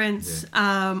footprints,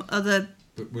 other.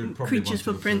 But we'd probably creatures' want to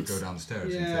footprints. go down the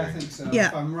stairs. in Yeah, I theory. think so. Yeah.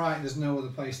 If I'm right, there's no other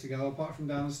place to go apart from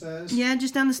downstairs. Yeah,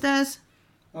 just down the stairs.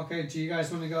 Okay, do you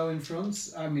guys want to go in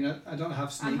front? I mean, I don't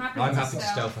have sneak. I'm happy I'm to happy to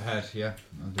stealth. stealth ahead. Yeah,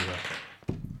 I'll do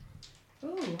that.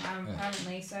 Ooh, I'm Yeah.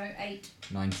 apparently so 8.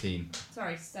 19.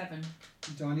 Sorry, 7.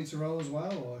 Do I need to roll as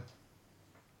well, or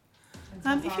And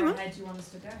how If far you want. ahead do you want us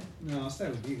to go? no? I'll stay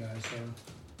with you guys. So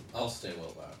I'll stay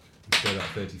well back. Go about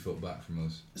 30 foot back from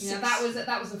us. You know, that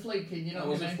was a fluke, you know That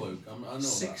what was I a mean? fluke. I know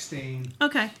 16.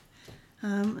 Okay.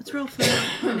 Let's roll for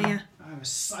Linnea. I'm as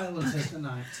silent as the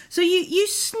night. So you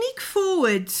sneak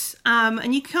forwards,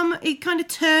 and you come. It kind of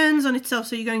turns on itself,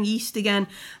 so you're going east again,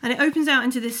 and it opens out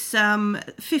into this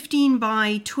 15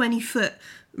 by 20 foot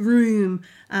room.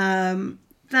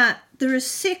 That there are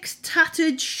 6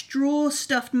 tattered straw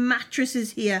stuffed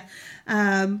mattresses here,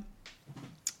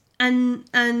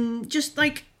 and just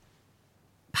like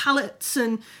pallets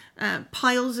and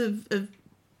piles of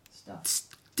Stuff.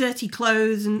 dirty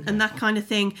clothes and that kind of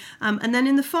thing. And then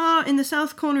in the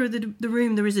south corner of the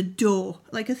room, there is a door,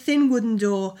 like a thin wooden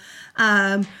door.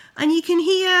 And you can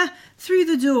hear through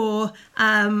the door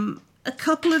a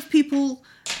couple of people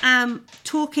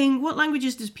talking. What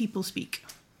languages does people speak?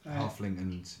 Halfling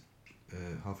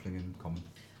and common.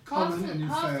 Common and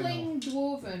Halfling,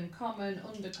 dwarven, common,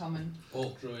 undercommon.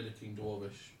 Orc, druidic, and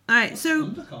dwarvish. All right, so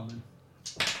Undercommon.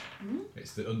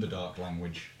 It's the Underdark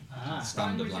language. Ah.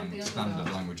 Standard Language of the standard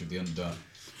Underdark. language of the Underdark.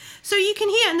 so you can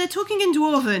hear, and they're talking in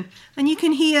Dwarven, and you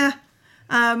can hear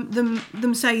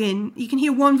them saying. You can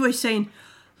hear one voice saying,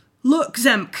 "Look,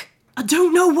 Zemk, I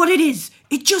don't know what it is.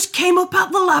 It just came up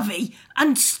out the lavy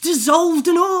and dissolved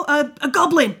a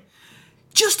goblin.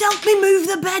 Just help me move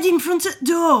the bed in front of the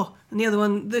door." And the other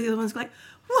one's like,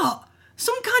 "What?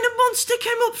 Some kind of monster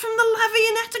came up from the lavy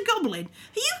and ate a goblin?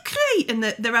 Are you crazy?" And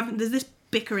there's this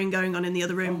bickering going on in the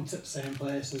other room. Come to the same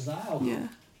place as thou. Yeah.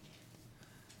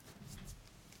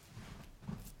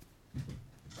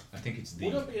 I think it's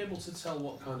Would I the. be able to tell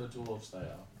what kind of dwarves they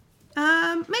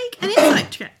are? Make an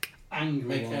insight check. Angry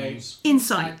Make a- ones.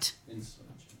 Insight. Insight.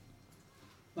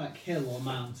 Like hill or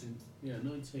mountain. Yeah,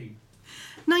 19.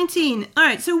 19. All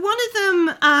right, so one of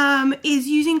them is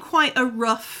using quite a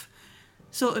rough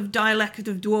sort of dialect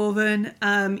of Dwarven.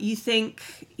 You think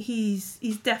he's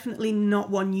definitely not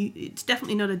one it's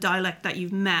definitely not a dialect that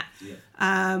you've met.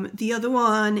 Yeah. The other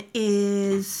one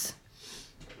is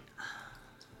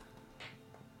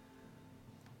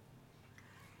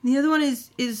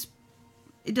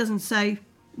it doesn't say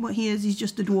what he is. He's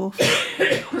just a dwarf.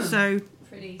 So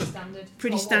Pretty standard.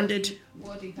 Pretty Or standard.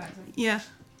 Wardeep accent. yeah,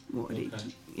 what would he? Okay.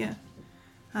 Yeah.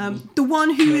 The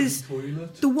one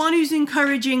who's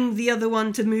encouraging the other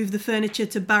one to move the furniture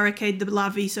to barricade the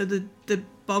lavy so the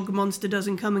bog monster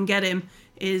doesn't come and get him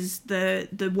is the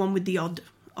one with the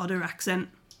odder accent.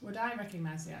 Would I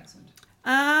recognise the accent?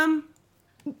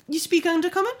 You speak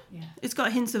Undercommon? Yeah. It's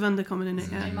got hints of Undercommon in it,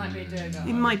 It yeah. might be a Durgar.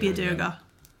 It might be a Durgar.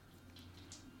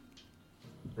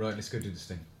 Right, let's go do this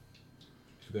thing.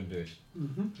 If we're going to do it.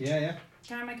 Mm-hmm. Yeah, yeah.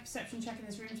 Can I make a perception check in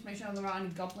this room to make sure there aren't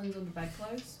any goblins under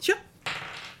bedclothes? Sure.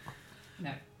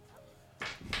 No.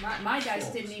 My dice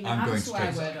didn't even I'm have a going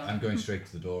swear straight. word on I'm it. going straight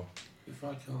to the door. If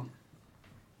I can't.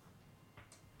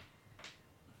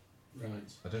 Right.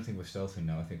 I don't think we're stealthing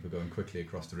now. I think we're going quickly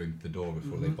across the room to the door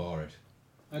before they Mhm. bar it.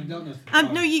 I don't know.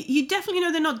 If No, you definitely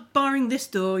know they're not barring this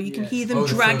door. You can Yeah. hear them Oh, the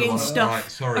third dragging one. stuff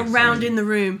Right, sorry, around sorry. in the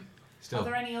room. Still. Are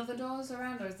there any other doors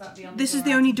around, or is that the only This door is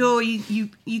the out? only door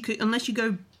you could, unless you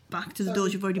go back to the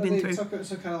doors you've already Are been they through. Some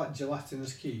kind of like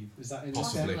gelatinous cube. Is that in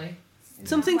Possibly. there? Is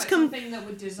Something's that come- Something that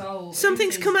would dissolve.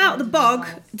 Something's Oozes come out of the would bog,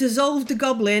 dissolve. dissolved the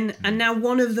goblin, and now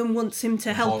one of them wants him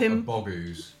to help A him bog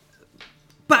ooze.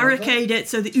 barricade it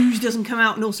so the ooze doesn't come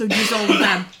out and also dissolve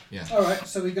them. Yeah. Alright,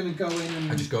 so we're going to go in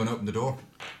and... I just go and open the door.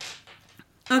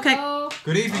 Okay. Oh,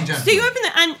 Good evening, So you gentlemen. open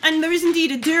it, and there is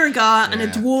indeed a Durgar and a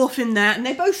Yeah. dwarf in there, and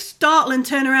they both startle and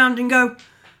turn around and go,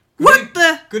 "What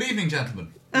the?" Good evening,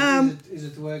 gentlemen. is a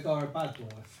Dwergar a bad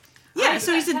dwarf? Yeah.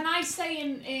 So he's a. Can I say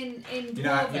in You know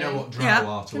Dwarven? what drow Yeah.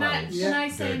 are to Can I, elves? can I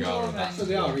say in Durgar are back Dwarven? So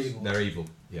they are dwarves. evil. They're evil,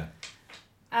 yeah.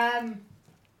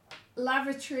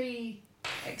 Lavatory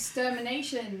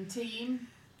extermination team.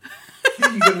 Who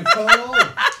are you going to call?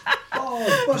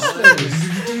 Oh,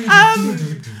 Busters!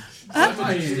 I've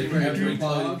actually Bring every your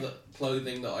bag.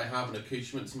 clothing that I have and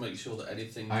accoutrement to make sure that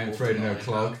anything I am dwarven afraid of no that I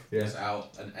clog, have yeah. is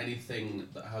out, and anything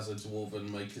that has a dwarven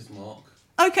maker's mark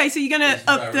Okay, so you're gonna is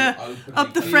up very the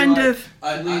openly friend Like- of.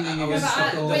 I Leaning was against the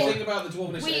the door. thing about the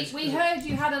dwarven is We heard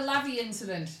you had a Lavi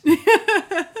incident.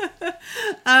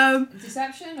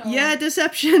 Deception? Or Yeah,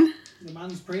 deception. The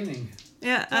man's preening.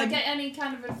 Yeah. Do I get any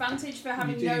kind of advantage for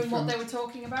having do known from- what they were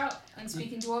talking about and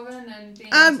speaking Dwarven and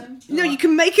being awesome? No, you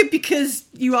can make it because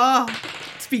you are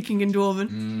speaking in Dwarven.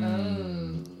 Mm.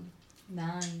 Oh,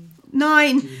 9.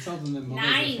 9. You tell them the mothers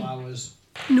Nine. are flowers.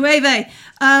 Nueve.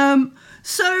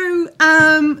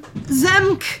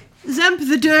 Zemp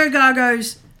the Durgar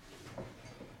goes,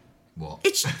 What?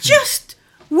 "It's just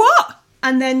what?"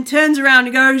 And then turns around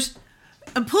and goes,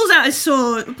 and pulls out his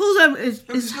sword, pulls out his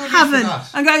there's no need Haven, for that.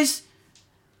 and goes,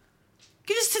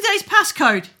 "Give us today's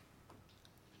passcode."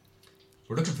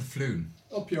 We're looking for Floon.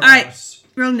 Up your Alright. ass.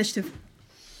 Roll initiative.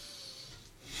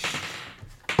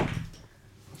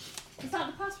 Is that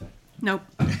the password? Nope.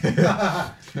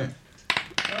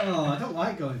 Oh, I don't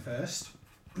like going first.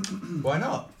 Why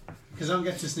not? Because I don't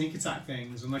get to sneak attack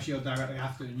things unless you're directly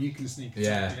after and you can sneak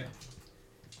attack Yeah. it.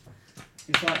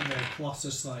 It's like the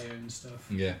Colossus Slayer and stuff.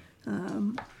 Yeah.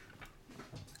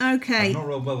 Okay. I've not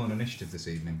rolled well on initiative this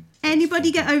evening.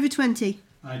 Anybody get over 20?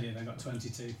 I did, I got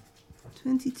 22.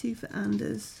 22 for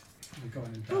Anders. I'm going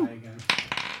and die again.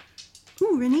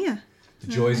 Ooh, Rainier. The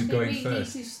joys I of think going we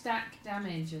first. need to stack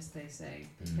damage, as they say,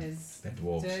 because They're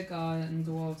dwarves. Durgar and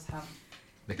dwarves have.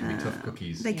 They can be tough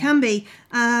cookies. They Yeah. can be.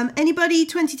 Anybody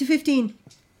 20 to 15?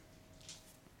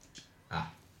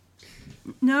 Ah,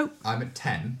 No. I'm at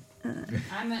 10.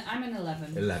 I'm an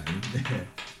 11. 11.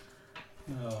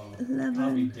 Oh, 11.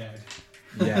 I'll be dead.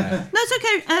 yeah. No,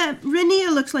 it's okay. Rainier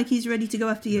looks like he's ready to go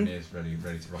after you. Is ready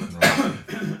to rock and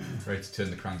roll. Ready to turn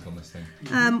the crank on this thing.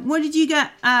 What did you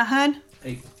get, Hearn?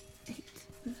 8.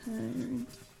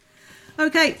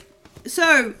 Okay,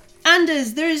 so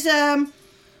Anders, there's a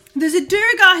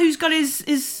Durgar who's got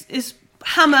his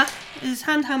hammer, his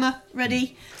hand hammer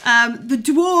ready. The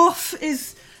dwarf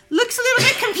looks a little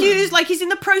bit confused, like he's in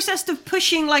the process of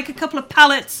pushing like a couple of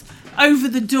pallets over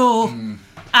the door.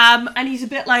 And he's a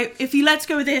bit like, if he lets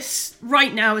go of this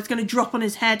right now, it's going to drop on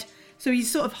his head. So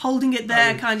he's sort of holding it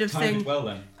there, kind of thing. Well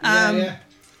then. Yeah.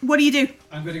 What do you do?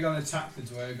 I'm going to go and attack the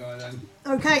Dwergar then.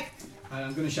 Okay, And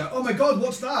I'm going to shout, "Oh my god,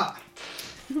 what's that?"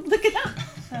 look at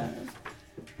that.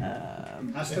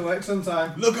 Has to work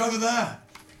sometime. Look over there.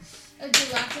 A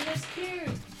gelatinous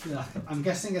cube. Yeah, I'm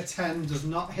guessing a 10 does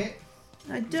not hit.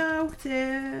 I doubt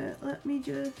it. Let me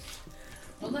just.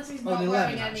 Unless he's Oh, not an 11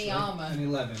 wearing actually. any armour. An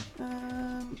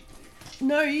 11.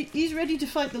 No, he's ready to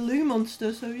fight the Loo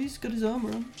monster, so he's got his armour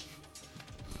on.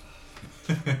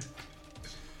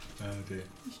 Oh dear.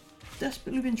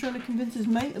 Desperately been trying to convince his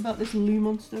mate about this Loo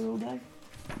monster all day.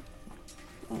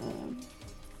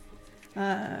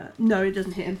 No, it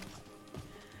doesn't hit him.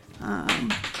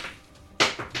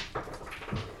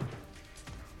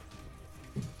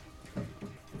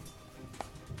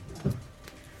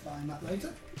 Find that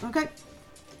later. Okay.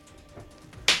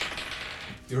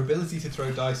 Your ability to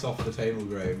throw dice off the table,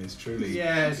 Graham, is truly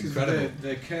Yeah, it's 'cause incredible.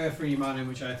 the carefree manner in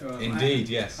which I throw. Indeed,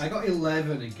 yes. I got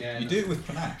 11 again. You do it with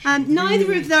panache.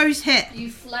 Neither of those hit. You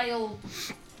flail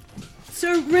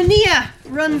So Rainier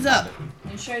runs up.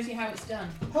 and shows you how it's done.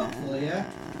 Hopefully, yeah.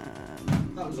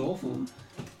 That was awful.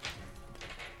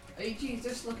 Are you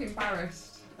just look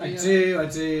embarrassed? I do.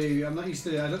 I'm not used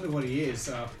to. I don't know what he is,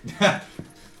 so.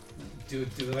 do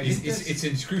I hit this? It's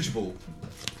inscrutable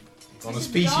on a It's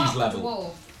species dark level.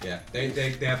 dwarf. Yeah, they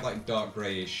have like dark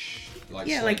greyish, like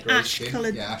Yeah, slight like grey ash skin.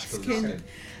 coloured Yeah, ash coloured skin. skin.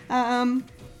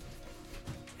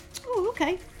 Oh,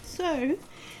 okay. So,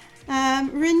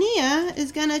 Rainier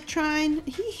is gonna try and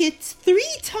he hits 3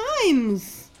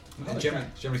 times. And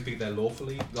generally speaking, they're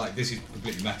lawful evil. Like, this is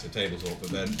completely meta table talk, but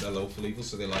they're lawful evil,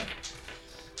 so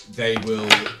they will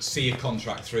see a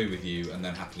contract through with you and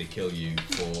then happily kill you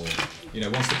for,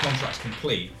 once the contract's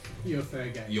complete, You're fair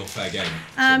game. you're fair game.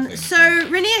 sort of thing. So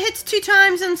Rainier hits 2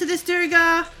 times onto this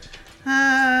Durgar,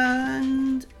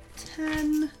 and 10.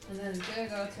 And then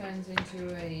Durgar turns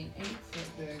into a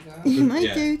 8-foot Durgar. He might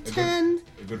yeah, do a good- 10.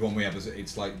 A good one we have is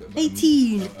it's like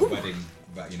 18. a wedding,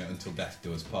 that, until death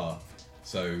do us part.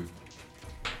 So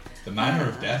the manner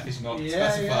of death is not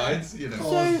specified.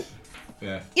 So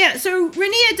Yeah. yeah, so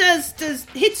Rainier does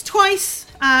hits twice,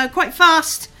 quite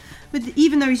fast,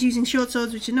 even though he's using short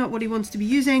swords, which is not what he wants to be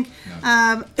using.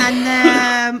 No.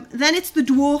 And then it's the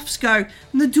dwarf's go.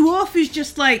 And the dwarf is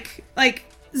just like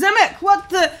Zemek, what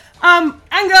the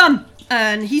Angon,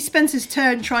 and he spends his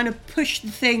turn trying to push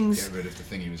the things Get rid of the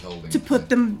thing he was holding. to put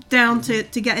them down to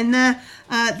get in there.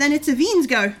 Then it's Avine's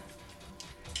go.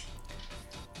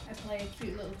 I play a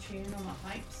cute little tune on my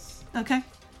pipes. Okay.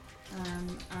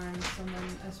 And summon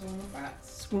a swarm of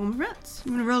rats. Swarm of rats.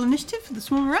 You want to roll initiative for the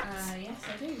swarm of rats? Yes,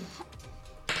 I do.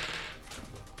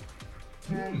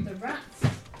 The rats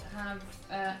have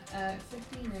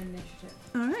 15 in initiative.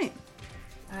 All right.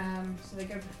 So they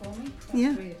go before me. That's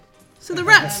Yeah. weird. So the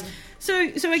rats. Um, So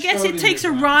I guess Slowly it takes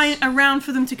a with rats. round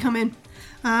for them to come in.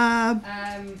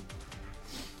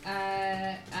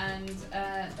 And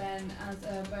then as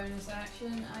a bonus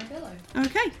action, I billow.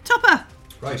 Okay, Topper.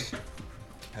 Right.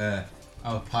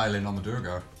 I'll pile in on the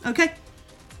Durgar. Okay.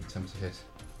 Attempt to hit.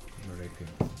 Your rapier.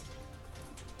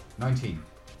 19.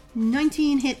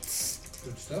 19 hits.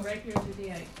 Good stuff. Rapier is a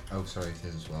D8. Oh, sorry, it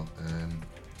is as well. Yeah,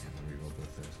 I'll reroll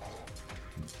both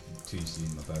those. 2 UC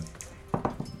in my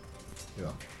bow.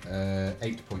 Yeah.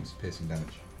 8 points of piercing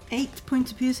damage. 8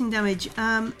 points of piercing damage.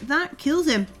 That kills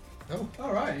him. Oh,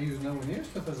 Alright, he was nowhere near as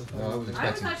tough as I thought. No, I was I was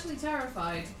expecting. actually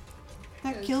terrified.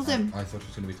 That kills him. I thought it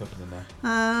was going to be tougher than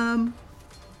that.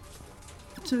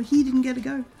 So he didn't get a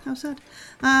go. How sad.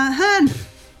 Hearn.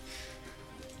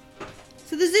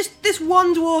 So there's this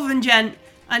one dwarven gent,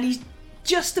 and he's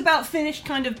just about finished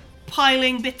kind of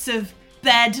piling bits of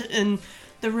bed and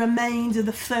the remains of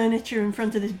the furniture in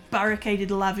front of this barricaded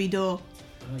lavvy door.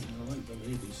 Like the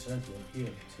lady said, we're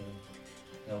here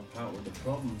to help out with the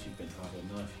problems you've been having.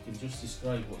 Now, if you can just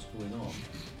describe what's going on.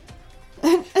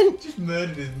 And Just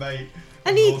murdered his mate.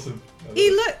 And That's he- awesome.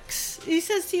 he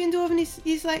says to you in Dwarven,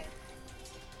 he's like,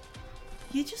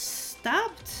 you just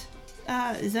stabbed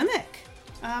Zemek.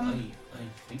 I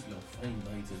think you'll find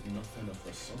I did nothing of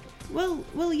the sort.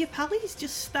 Well, your pally's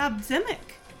just stabbed Zemek.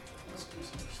 That's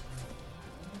 'cause I'm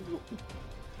still-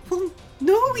 Well,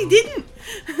 no, he didn't.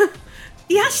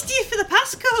 He asked you for the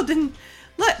passcode, and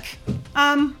look,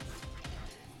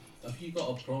 Have you got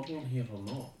a problem here or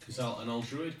not? Because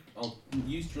I'll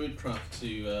use Druidcraft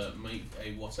to make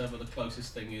a whatever the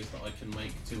closest thing is that I can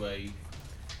make to a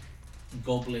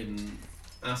goblin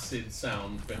acid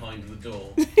sound behind the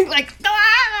door. like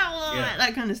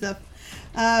that kind of stuff.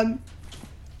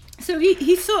 So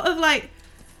he's sort of like,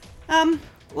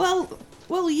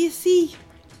 well, you see,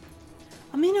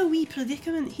 I'm in a wee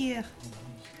predicament here.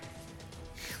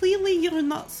 Clearly, you're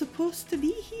not supposed to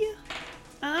be here.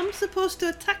 I'm supposed to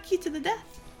attack you to the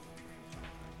death.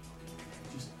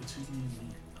 Just between you and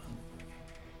me,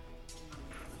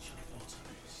 which I thought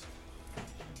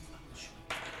I'm sure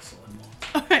that's what I'm not.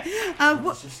 All I right.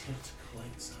 was just here to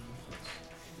collect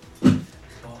samples.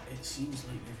 But it seems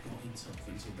like we've got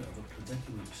into a bit of a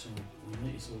predicament, so we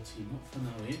might as well team up for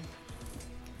now, eh?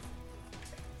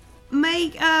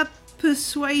 Make a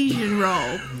persuasion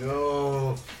roll.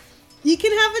 No. You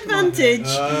can have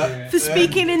advantage for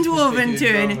speaking in Dwarven to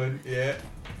him. Yeah.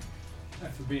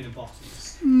 For being a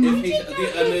botanist.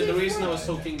 The reason I was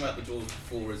talking about the dwarves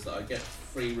before is that I get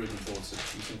free rune boards that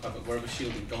you can have it wherever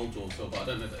shield and gold dwarves are, but I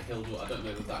don't know that hill dwarf, I don't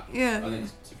know that. Yeah. I think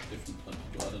it's a different type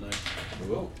of dwarf, I don't know.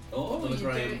 Cool. Oh, another you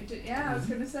Graham. yeah, I was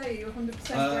going to say, you're 100%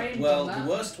 Graham Well, on that. the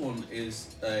worst one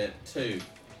is 2.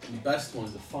 The best one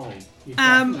is a 5. You're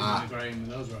definitely Ah. agreeing with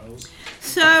those rolls.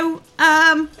 So,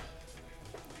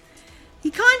 he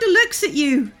kind of looks at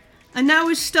you, and now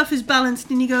his stuff is balanced,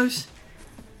 and he goes,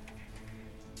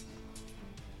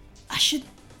 I should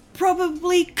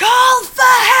probably call for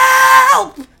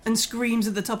help! And screams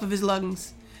at the top of his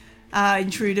lungs.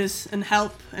 Intruders, and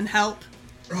help, and help.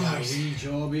 Right. Wee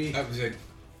Jorby. That was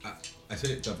I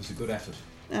say that was a good effort.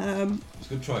 It Um, was a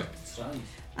good try. That's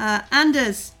right.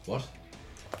 Anders. What?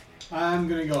 I'm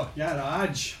gonna go, yeah,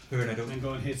 Raj. Hearn, I And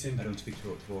go and hit him. don't speak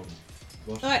to Dwarven.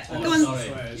 What? Alright, Oh, go on. sorry.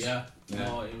 Swears. Yeah.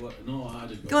 Yeah. No, I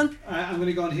did Go on. I'm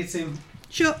gonna go and hit him.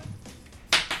 Sure.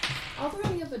 Are there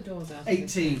any other doors out?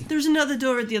 18. There's another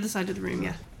door at the other side of the room,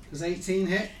 yeah. Does 18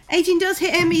 hit? 18 does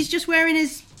hit him. He's just wearing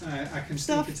his... I can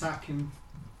Stuff. sneak attack him.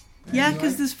 Yeah,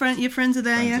 because your friends are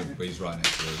there, yeah. But he's right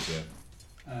next to us,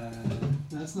 yeah.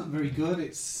 That's not very good.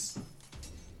 It's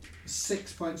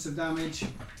 6 points of damage.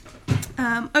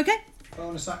 Okay.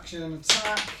 Bonus action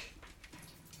attack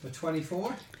for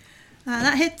 24.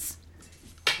 That hits.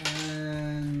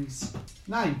 And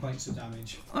 9 points of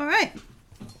damage. All right.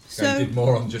 So So... he did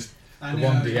more on just I the know,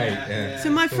 1d8. yeah, Yeah. yeah. So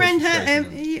my It's friend always hurt him.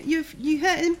 frustrating. You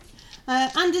hurt him.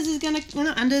 Anders is gonna. No,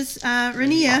 not Anders.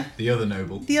 Rania, The other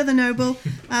noble. the other noble.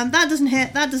 That doesn't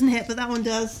hit. That doesn't hit, but that one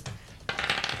does.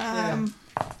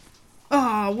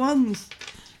 Oh, ones.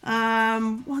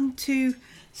 1, 2.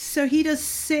 So he does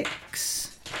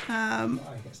 6. I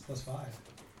guess plus 5.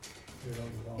 Do it all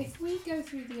you want. If we go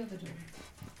through the other door,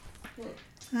 we'll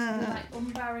like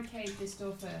unbarricade this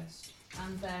door first,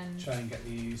 and then Try and get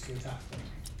the ooze to attack them.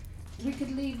 we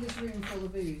could leave this room full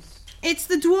of ooze. It's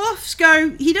the dwarf's go.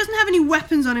 He doesn't have any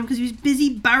weapons on him because he was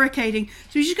busy barricading.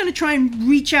 So he's just going to try and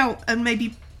reach out and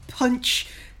maybe punch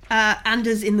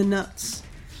Anders in the nuts.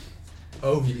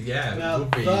 Oh, yeah. Now it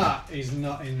would be. that is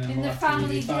not in the In the molecular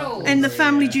family department. jewels. In the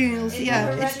family Yeah. jewels, It's yeah.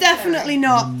 hereditary. It's definitely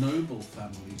not. Noble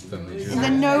family. Family The jewels.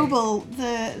 noble,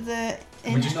 the...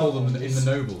 We just call them in the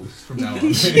nobles from now on.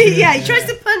 yeah, he tries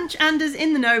to punch Anders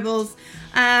in the nobles.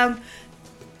 Let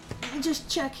me just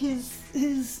check his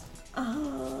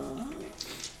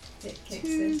It kicks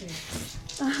Two.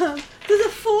 it. there's a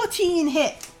 14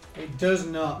 hit. It does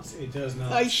not. It does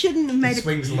not. I shouldn't have made He a...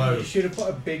 swings low. You should have put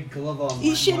a big glove on. He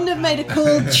like shouldn't Mark have made a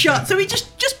Hamill. cold shot. So he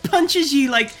just punches you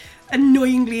like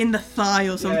annoyingly in the thigh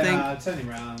or something. Yeah, turn him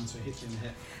around so it hits you in the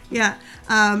hip.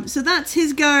 Yeah. So that's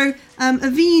his go.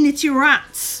 Aveen, it's your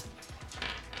rats.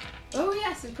 Oh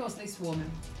yes, of course they swarm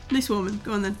him. This woman,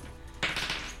 go on then.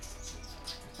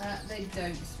 They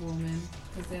don't swarm him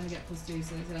because they only get +2,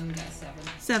 so they only get a 7.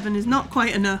 7 is not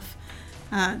quite enough.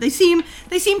 They seem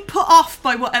put off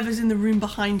by whatever's in the room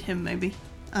behind him, maybe.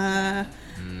 But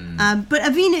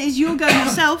Avina, is your go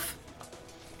yourself?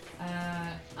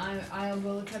 I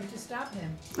will attempt to stab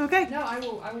him. Okay. No, I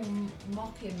will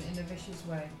mock him in a vicious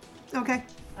way. Okay.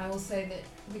 I will say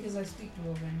that because I speak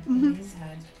Dwarven Mhm. in his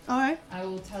head, All right. I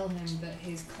will tell him that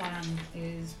his clan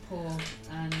is poor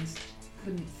and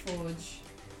couldn't forge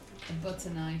a butter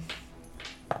knife.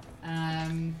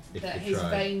 If That they his tried.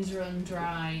 veins run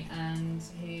dry and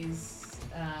his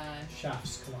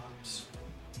Shafts collapse.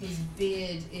 his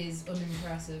beard is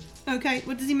unimpressive. Okay.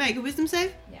 What does he make? A wisdom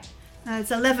save? Yeah.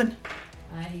 It's 11.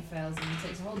 He fails and he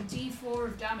takes a whole D4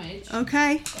 of damage,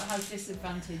 Okay. but has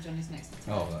disadvantage on his next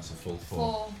attack. Oh, that's a full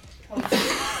 4. 4 points of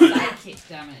psychic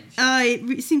damage.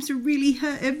 It seems to really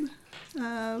hurt him.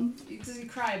 Does he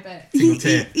cry a bit? Single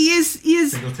tear. He is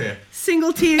Single tear.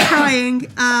 single tear crying.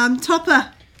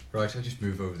 Topper. Right, I'll just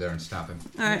move over there and stab him.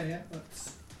 All right. Yeah,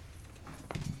 that's...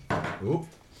 Oh.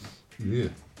 Yeah.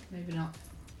 Maybe not.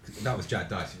 That was Jack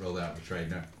Dice. He rolled out of the trade.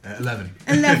 No. 11.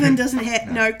 11 doesn't hit.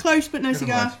 No, close but no Never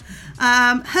cigar.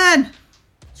 mind. Hearn.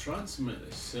 Trying to make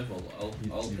this civil. I'll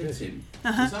You hit did. him.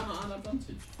 Uh-huh. Is that not an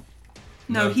advantage?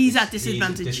 No, he's at He's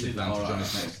disadvantage. at disadvantage Alright. on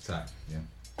his next attack.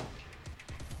 Yeah.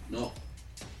 No,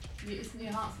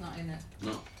 Your heart's not in it.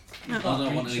 no. No. I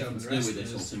don't want Reach anything over to the do rest with of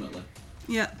this us. ultimately.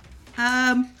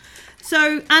 Yeah.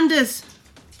 So Anders.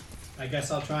 I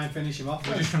guess I'll try and finish him off.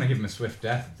 We're just trying to give him a swift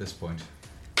death at this point.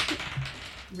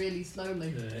 Really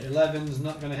slowly. 11's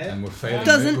not going to hit. And we're failing,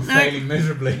 Doesn't, we're no. failing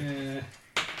miserably. Yeah.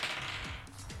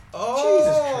 Oh!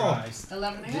 Jesus Christ.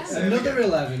 11 again. There we Another go.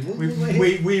 11. Will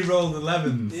hit? We rolled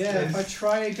 11s. Yeah, if I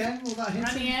try again, will that hit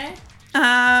him?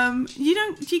 Ranier. You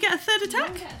don't. Do you get a third You don't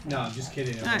attack? get- No, I'm just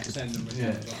kidding. I'll Alright. just send them with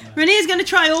Yeah. Renee's going to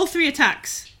try all 3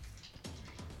 attacks.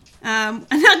 A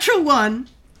natural 1,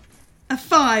 a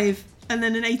 5, and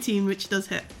then an 18, which does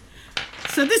hit.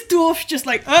 So this dwarf's just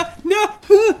like, no,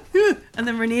 and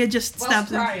then Rainier just Whilst stabs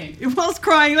crying. him. Whilst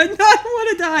crying, like, no, I don't want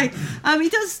to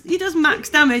die. He does max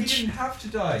He damage. didn't have to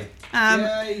die.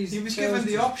 Yeah, he's He was chosen given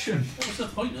the to- option. What's the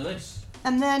point of this?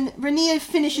 And then Rainier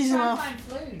finishes him off. Fine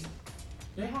flu.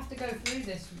 You have to go through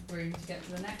this room to get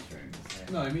to the next room.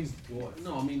 So. No, it means dwarf.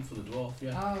 No, I mean for the dwarf,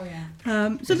 yeah. Oh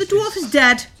yeah. So the dwarf is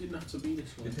dead. Didn't have to be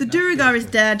this way. The Duragar is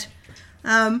dead.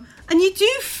 And you do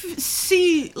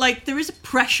see, like, there is a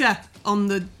pressure on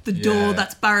the door Yeah.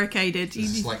 that's barricaded.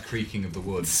 It's a slight creaking of the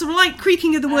wood. Slight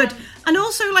creaking of the wood. And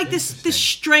also, like, this Interesting.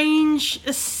 strange,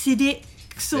 acidic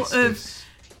sort of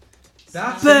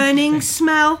That's burning interesting.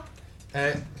 smell.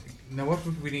 Now, what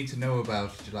would we need to know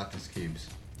about gelatinous cubes?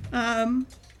 I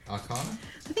Arcana?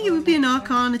 think it would be an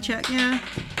Arcana check, yeah.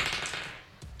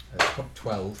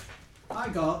 12. I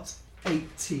got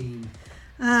 18.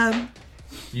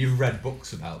 You've read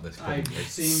books about this, I've probably.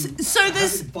 seen. So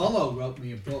there's- Bolo wrote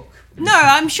me a book. No,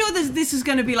 I'm sure this is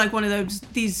going to be like one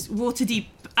of these water deep.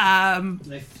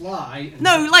 They fly. And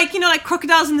No, like like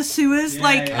crocodiles in the sewers. Yeah,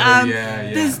 like yeah.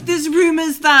 Yeah. there's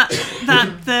rumours that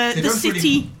the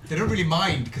city. They don't really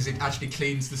mind because it actually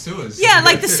cleans the sewers. Yeah,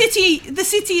 like the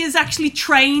city has actually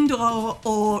trained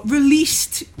or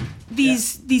released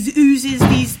these oozes,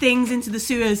 these things into the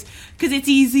sewers because it's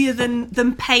easier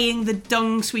than paying the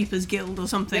dung sweepers guild or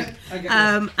something. Yeah, I get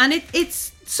that. And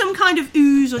it's some kind of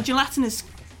ooze or gelatinous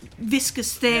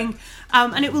viscous thing,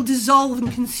 and it will dissolve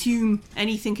and consume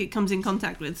anything it comes in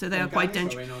contact with. So they are quite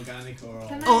Organic dangerous. or inorganic or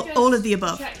Can All- I just all of the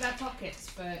above. check their pockets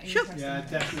for Sure. interesting Yeah,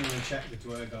 things? definitely check the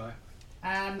dwerg guy.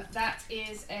 That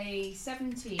is a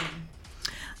 17.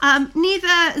 Neither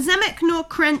Zemek nor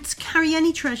Krent carry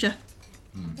any treasure.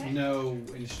 Okay. No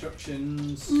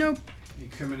instructions. No,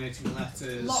 Incriminating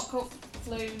letters. Lock up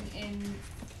Floon in.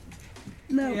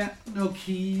 no. Yeah, no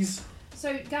keys.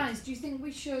 So, guys, do you think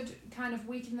we should kind of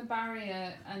weaken the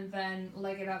barrier and then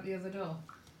leg it out the other door?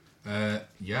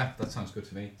 Yeah, that sounds good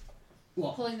to me.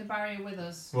 What? Pulling the barrier with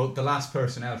us? Well, the last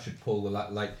person out should pull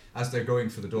like as they're going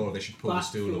for the door, they should pull the Back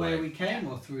stool the way away. we came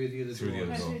or through the other Through the door?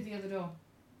 other Go door. through the other door.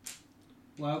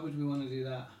 Why would we want to do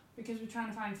that? Because we're trying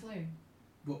to find Floon.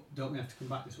 But don't we have to come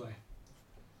back this way?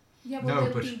 Yeah, No, well,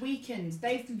 they'll but- be weakened.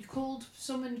 They've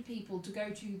summoned people to go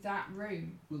to that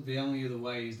room. Well, the only other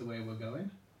way is the way we're going.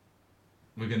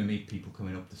 We're going to meet people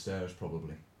coming up the stairs,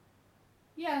 probably.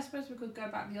 Yeah, I suppose we could go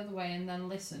back the other way and then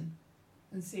listen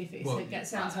and see if Well, it gets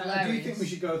sounds I hilarious. do think we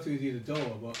should go through the other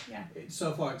door, but Yeah.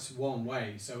 so far it's one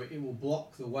way, so it will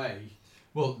block the way.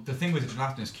 Well, the thing with the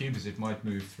gelatinous cube is it might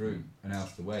move through and out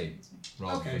of the way.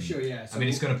 Rather Okay, than, sure, yeah. So I mean,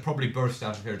 it's going to probably burst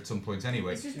out of here at some point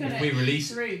anyway. It's just Yeah. going If we to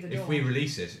release- through the door. If we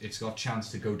release it, it's got a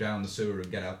chance to go down the sewer and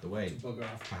get out the way, bugger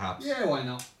off. perhaps. Yeah, why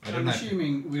not? I don't I'm know.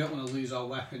 assuming we don't want to lose our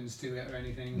weapons to it or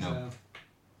anything. No.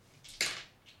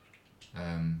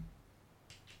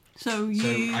 So So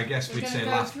you. I guess We're we'd gonna say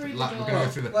go last. through the We're door. going to go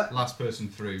through the Let- last person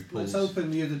through. So Pulls. let's open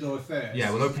the other door first.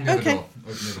 Yeah, we'll open the other Okay. door.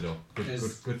 Open the other door.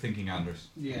 Good thinking, Anders.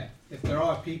 Yeah, if there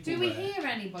are people Do we there. hear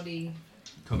anybody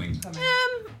Coming. coming?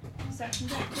 Perception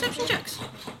check. Perception checks.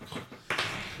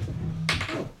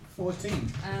 Oh,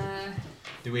 14.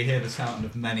 Do we hear the sound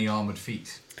of many armoured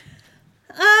feet?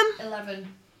 11.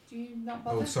 Do you not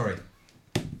bother? Oh, sorry.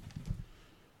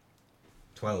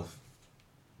 12.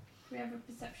 Do we have a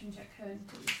perception check, Hearn,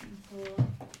 to listen for?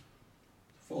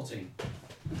 14.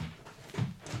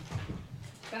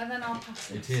 Better than our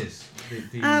passes. It is.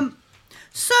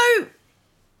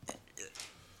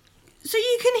 So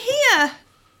you can hear,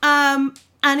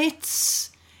 and it's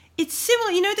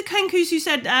similar. You know the Kenkus who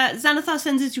said Xanathar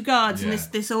sends his regards in Yeah.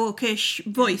 this orcish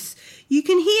voice. You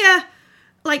can hear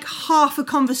like half a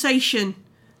conversation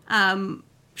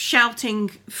shouting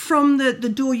from the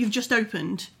door you've just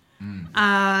opened,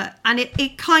 and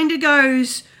it kind of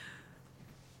goes.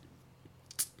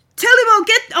 Tell him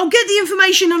I'll get the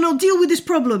information and I'll deal with this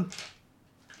problem.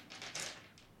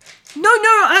 No,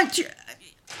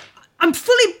 I'm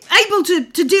fully able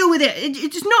to deal with it.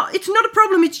 It's not a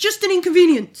problem. It's just an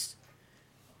inconvenience.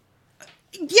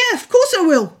 Yeah, of course I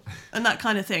will. And that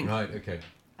kind of thing. Right, okay.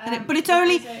 But it's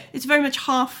it's very much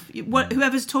half.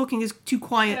 Whoever's talking is too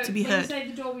quiet to be when heard. you say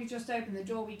the door we've just opened, the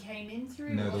door we came in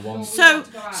through? No, or the door one- we So want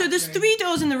to go out there's through? 3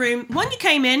 doors in the room. One you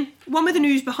came in, one with an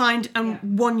ooze behind, and Yeah.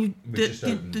 one We just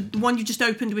opened. the one you just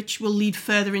opened, which will lead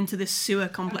further into this sewer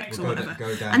complex Okay. or We'll whatever.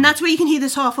 go down. And that's where you can hear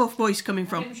this half-off voice coming I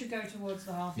from. think we should go towards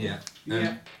the half. Yeah.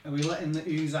 Yeah. Are we letting the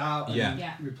ooze out and Yeah.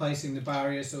 Yeah. replacing the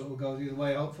barrier so it will go the other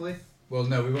way, hopefully? Well,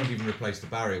 no, we won't even replace the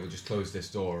barrier. We'll just close this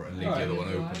door and leave Alright. the other one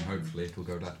Leave the open. door open. Hopefully, it'll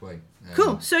go that way.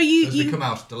 Cool. So you As you we come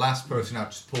out, the last person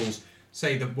out just pulls.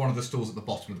 Say that one of the stools at the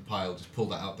bottom of the pile. Just pull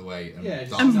that out the way and. Yeah, just-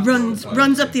 dart and that runs door.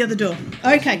 runs up the other door.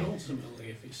 Okay. And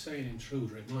ultimately, if it's saying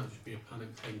intruder, it might just be a panic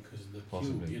thing because of the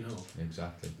Possibly. cube, you know.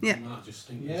 Exactly. Yeah. You might just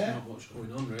think Yeah. there's not much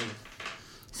going on, really.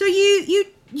 So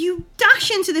you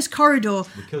dash into this corridor,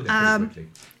 We killed it pretty quickly.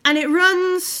 and it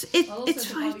runs. Also It's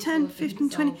the 5, body 10, will 15,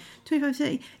 20, dissolve. 25,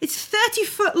 30. It's 30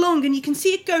 foot long, and you can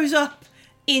see it goes up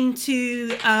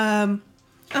into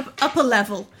upper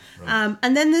level. Right.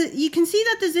 And then you can see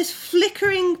that there's this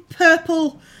flickering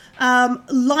purple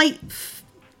light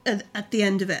at the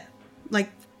end of it, like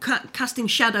casting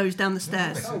shadows down the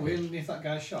stairs. Oh, we're underneath that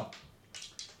guy's shop.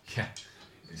 Yeah.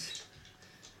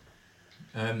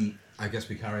 I guess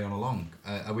we carry on along.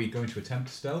 Are we going to attempt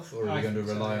stealth, or are we I going to think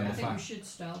so, rely yeah. on I the think we fact? should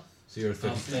stealth. So you're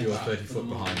I'll stay 30 back foot for the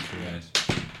behind moment. for a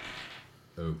minute.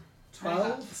 Oh.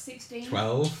 12? 16.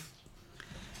 12?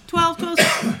 12,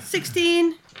 12,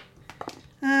 16.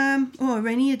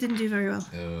 Rainier didn't do very well.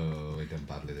 Oh, probably done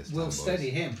badly this time. We'll boys. steady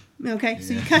him. Okay,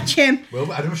 so you Yeah. catch him.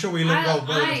 Well, I'm not sure we look well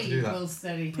enough to do I that. will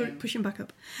steady him. Push him back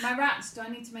up. My rats, do I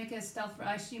need to make a stealth?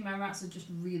 I assume my rats are just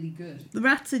really good. The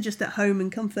rats are just at home in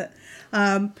comfort.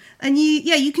 And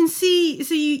you can see,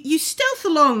 so you stealth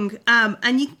along,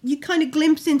 and you kind of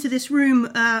glimpse into this room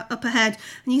up ahead,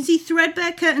 and you can see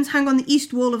threadbare curtains hang on the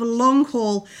east wall of a long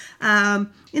hall,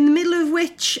 in the middle of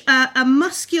which a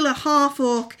muscular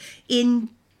half-orc in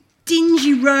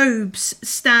dingy robes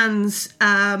stands,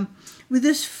 with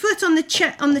his foot on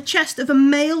the chest of a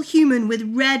male human with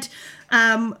red,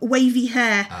 wavy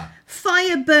hair.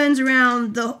 Fire burns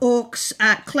around the orc's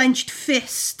clenched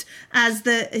fist as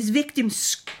his victim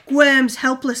squirms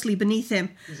helplessly beneath him.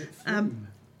 Is it Froome?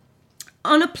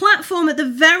 On a platform at the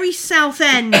very south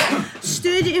end,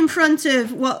 stood in front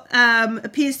of what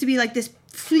appears to be like this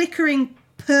flickering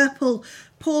purple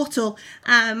portal,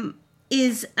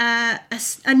 is a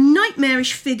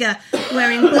nightmarish figure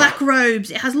wearing black robes.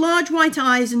 It has large white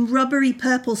eyes and rubbery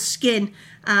purple skin,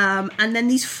 and then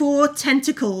these 4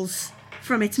 tentacles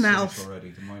from its mouth.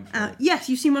 Already, the mind flayer. Yes,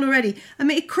 you've seen one already.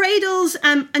 It cradles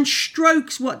and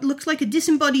strokes what looks like a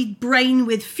disembodied brain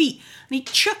with feet, and he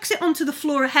chucks it onto the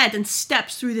floor ahead and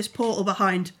steps through this portal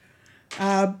behind.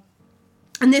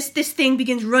 And this thing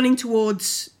begins running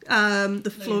towards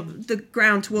the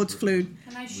ground towards Floon.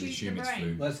 Can I We shoot the assume it's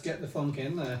brain? flu. Let's get the funk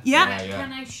in there. Yeah, Yeah.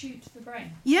 Can I shoot the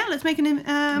brain? yeah. Let's make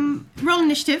an roll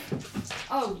initiative.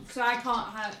 Oh, so I can't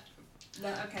have.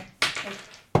 No, okay.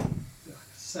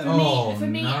 7. Oh, For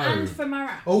me no. and for my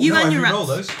rat. Oh, You no, and I your re-roll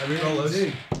rats. those. I re-roll those.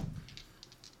 Do.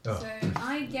 Oh. So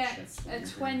I get a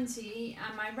 20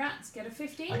 and my rats get a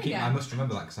 15 I again. must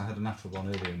remember that because I had a natural one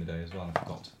earlier in the day as well and I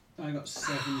forgot. I got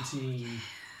 17.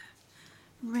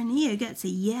 Renier gets a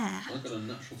yeah. I got a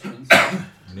natural 20.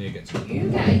 And here gets it. You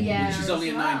get a yeah. Which is as only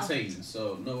a well. 19,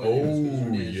 so no way.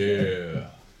 Oh, yeah.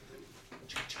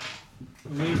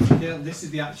 We need to kill. This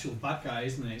is the actual bad guy,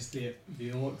 isn't it? It's the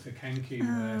orc, the Kenku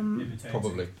imitator.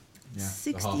 Probably. Yeah.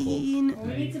 the half-orc. 16. Well,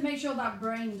 we need to make sure that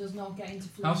brain does not get into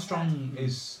Floon's How head. strong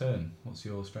is Cern? What's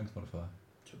your strength modifier?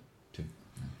 2.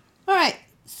 All right.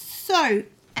 So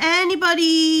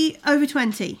anybody over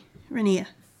 20? Renier.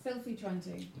 Filthy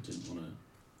 20. I didn't want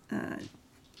Uh,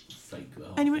 to fake the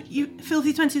whole anybody? You thing.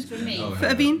 filthy 20s For me. Oh, for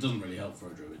yeah. Abin. It doesn't really help for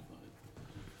a druid,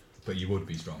 But you would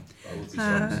be strong. but I would be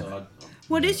Uh, strong, so I'd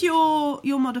What is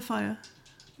your modifier?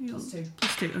 Your- +2.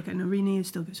 +2. Okay, no, Renier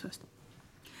still goes first.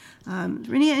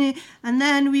 Renier, and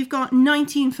then we've got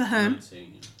 19 for Herm.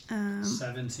 19, yeah.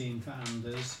 17 for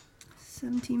Anders.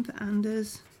 17 for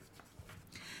Anders.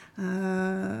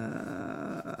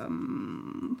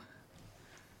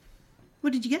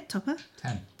 What did you get, Topper?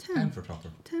 10. 10. 10 for Topper.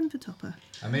 10 for Topper.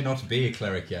 I may not be a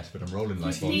cleric yet, but I'm rolling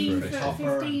like one 15 for for, it.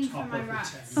 Topper 15 and for Topper my for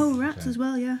rats. 10. Oh, rats Okay. as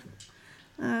well, yeah.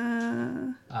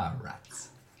 Ah, rats.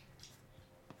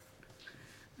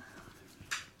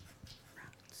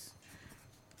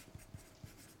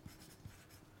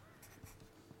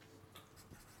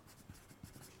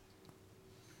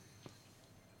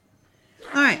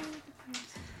 All right.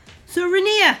 So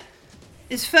Renier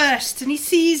is first, and he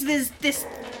sees this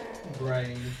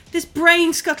Brain.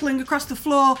 brain scuttling across the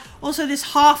floor. Also,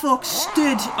 this half-orc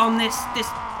stood on this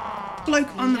bloke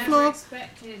on the Never floor.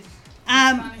 expected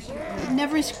Um, Spanish.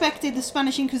 Never expected the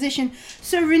Spanish Inquisition.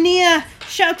 So Renier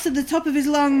shouts at the top of his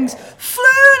lungs,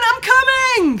 "Floon, I'm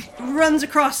coming!" Runs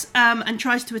across and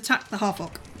tries to attack the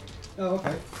half-orc. Oh,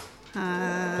 okay.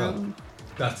 Well,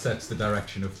 that sets the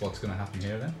direction of what's going to happen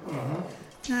here then.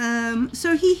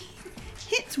 So he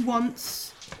hits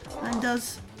once and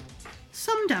does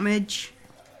some damage.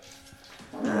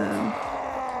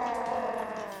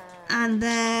 And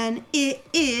then it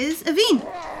is Aveen.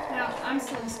 Now, I'm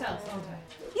still in stealth, aren't I?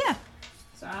 Yeah,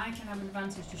 So I can have an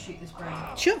advantage to shoot this brain.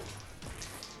 sure. Is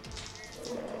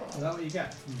that what you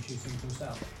get from shooting from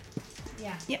stealth?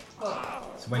 Yeah. Yep. But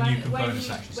So when you can when bonus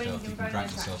you- action when stealth, you can bonus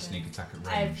grant yourself action, sneak attack at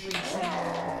range. every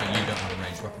single. But you don't have a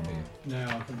ranged weapon, do you? No,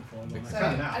 I couldn't afford one. I So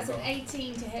can now, as an but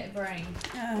 18 to hit a brain.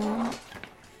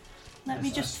 Let me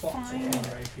I just swapped it find on the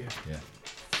rapier. Yeah.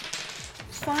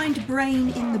 brain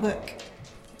in the book.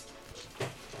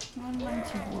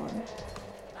 191.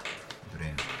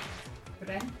 Brain.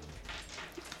 Brain.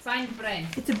 Find brain.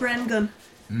 It's a Bren gun.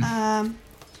 And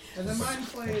the mind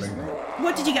flayers.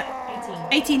 What did you get? 18.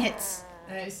 18 hits.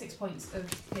 6 points of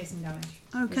piercing damage. Is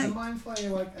Okay. a mind flayer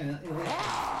like an elite?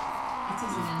 It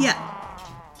is an Yeah.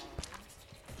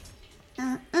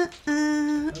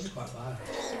 Those are quite bad.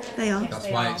 They are. That's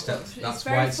they why are, it stepped- but it's that's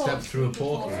very why it stepped fortunate through a the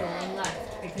portal. and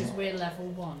left because we're level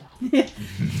 1.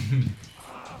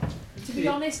 To be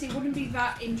honest, it wouldn't be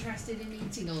that interested in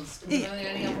eating us. 'Cause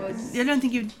any of us. I don't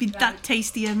think it would be that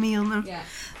tasty a meal, no.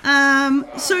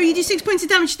 Yeah. So you do 6 points of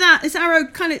damage to that. This arrow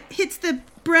kind of hits the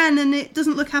Bren and it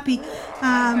doesn't look happy.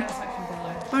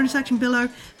 Bonus action below.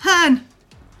 Hearn.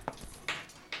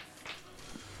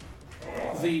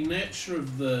 The nature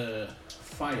of the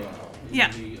fire in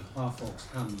the half-orc's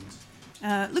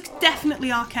hand. Looks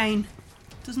definitely arcane.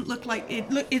 Doesn't look like it.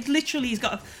 It literally has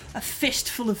got a fist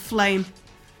full of flame.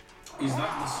 Is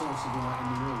that the source of the light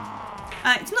in the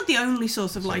room? It's not the only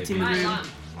source of light in the room.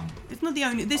 It's not the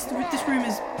only. This room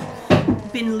has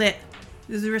been lit.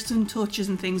 There are some torches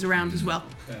and things around as well.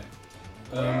 Okay.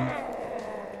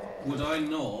 Would I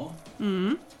know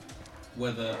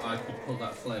whether I could put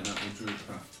that flame out with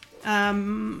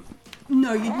Druidcraft?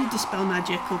 No, you'd need dispel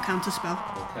magic or counterspell.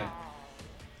 Okay.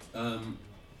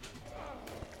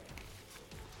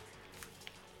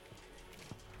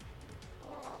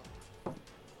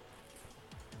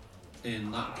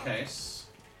 In that case,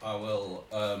 I will.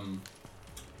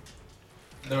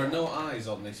 There are no eyes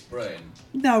on this brain.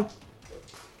 No.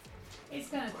 It's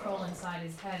going to crawl inside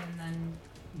his head and then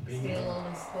steal all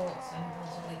his thoughts and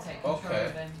possibly take control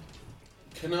of him.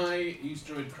 Can I use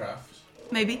Druidcraft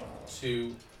Maybe.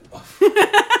 to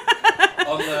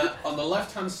on the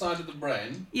left-hand side of the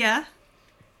brain? Yeah.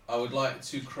 I would like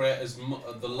to create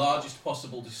the largest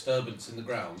possible disturbance in the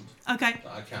ground Okay.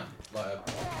 that I can,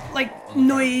 Like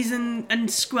noise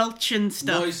and squelch and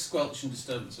stuff. noise, squelch, and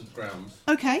disturbance of the ground.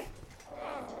 Okay.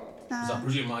 Because I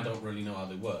presume I don't really know how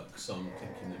they work, so I'm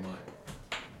thinking they might.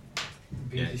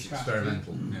 Yeah, it's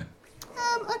experimental. Yeah.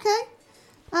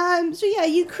 Okay. So yeah,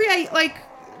 you create like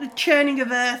the churning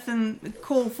of earth and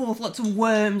call forth lots of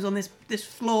worms on this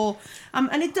floor,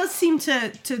 and it does seem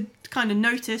to kind of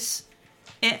notice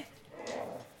it.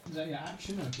 Is that your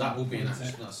action? Or That will be an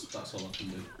action. That's all I can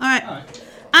do. All right. Alright.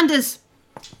 Anders.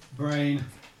 Brain.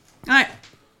 All right.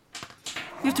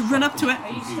 You have to run up to it. Are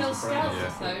you Use still the brain, stealth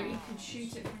yeah. though? You could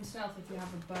shoot it from stealth if you have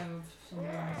a bow of some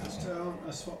variety. So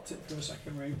I swapped it for a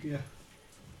second rapier.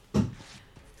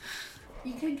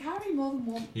 You can carry more than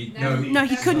one. No, No,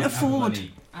 he couldn't doesn't have afford.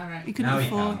 money. Alright. You couldn't Now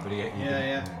afford. he can, but he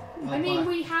Yeah. I mean,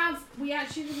 we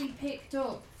actually picked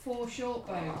up 4 short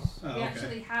bows. Oh, we okay.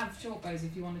 actually have short bows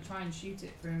if you want to try and shoot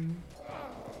it from.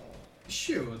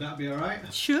 Sure, that'd be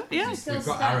alright. Sure. Yeah. Just- Still We've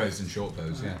got stealth. arrows and short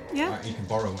bows. Yeah. Yeah. You can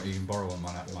borrow one. You can borrow one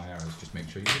of my arrows. Just make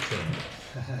sure you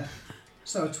return it.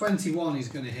 So 21 is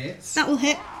going to hit. That will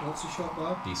hit. What's a short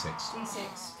bow? D6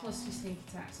 D6 plus your sneak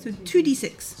attack. So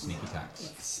 2d6. sneak attacks.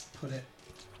 Let's put it.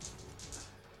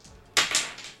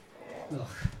 Ugh.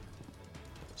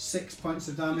 6 points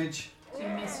of damage. So you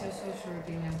miss your sorcerer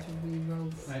being able to re-roll.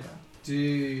 I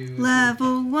do.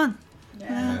 Level 1.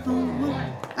 Yeah. Level 1.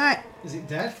 All right. Is it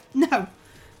dead? No.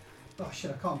 Oh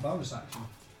shit! I can't bonus action.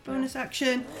 Bonus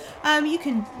action. You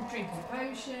can. Drink a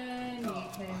potion. You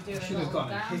can do I a should have little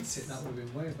gone and dance. hit it. That would have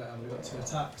been way better. We got 2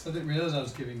 attacks. I didn't realise I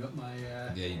was giving up my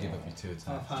Yeah, you give up your 2 attacks.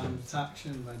 half-hand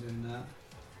action by doing that.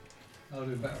 I would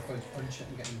have been better if I just punch it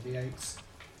and getting D8s.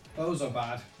 Bows are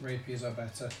bad. Rapiers are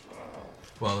better.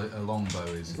 Well, a longbow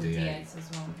is a With D8. D8s as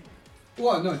well.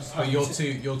 Well, no, just But having your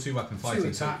to- two weapon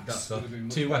fighting. So attacks that's would have been the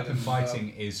much 2 weapon better than fighting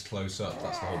is close up.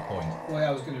 That's the whole point. Well, yeah,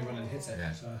 I was going to run and hit it.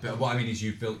 Yeah. So. But what I mean is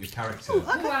you've built your character Ooh,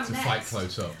 okay. Who am to next? fight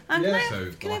close up. Can Yeah. I have,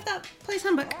 So, can I have that player's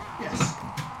handbook? Yes.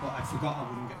 Well, I forgot I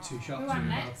wouldn't get 2 shots. Who am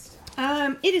in a row. next?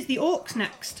 It is the orcs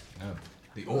next. No,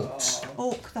 the orcs.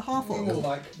 Orc, the half Oh, orc.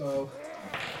 like bow.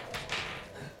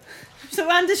 So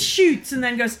Anders shoots and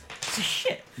then goes,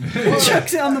 shit.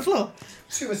 Chucks it on the floor.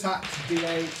 2 attacks,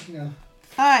 D8, you know.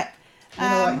 Alright.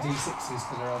 I like D6s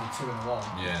because they're on 2 and 1.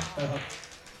 Yeah. Uh,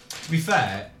 To be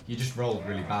fair, you just rolled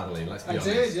really badly. Let's be I honest.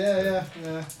 did,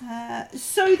 yeah.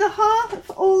 So the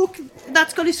half orc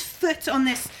that's got his foot on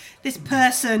this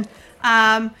person,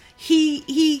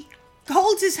 he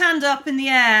holds his hand up in the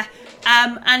air,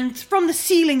 and from the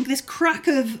ceiling this crack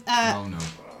of Oh no.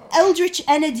 eldritch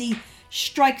energy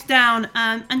strikes down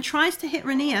and tries to hit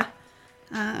Rainier.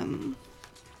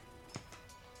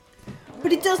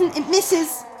 But it doesn't, it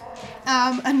misses.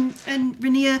 And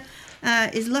Rainier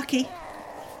is lucky.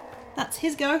 That's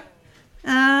his go.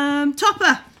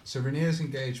 Topper. So Rainier's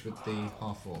engaged with the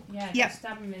half orc. Yeah, Yep. just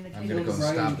stab him in the I'm kidney. gonna go and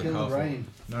Brain, stab the kill the half orc. brain.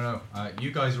 No.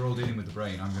 You guys are all dealing with the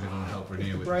brain. I'm gonna go and help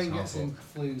Rainier The with brain this gets half in orc.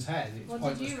 Floon's head. It's What did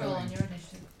pointless you roll on killing. your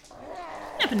initiative?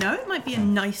 Never know, it might be a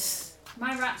nice...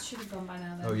 My rats should have gone by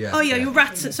now then. Oh yeah. Oh yeah, your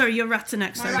rats, sorry, your rats are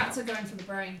next. My Sorry. rats are going for the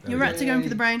brain. Your rats are going for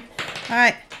the brain.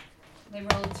 Alright, They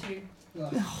rolled 2.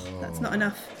 Ugh. that's not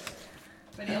enough.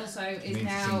 But it also is Means it's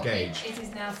now engaged. it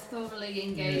is now thoroughly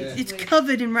engaged It's with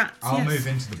covered in rats, I'll yes. move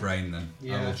into the brain then.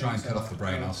 Yeah, I I will try and think cut so. off the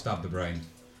brain. I'll stab the brain.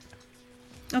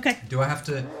 Okay. Do I have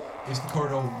to Is the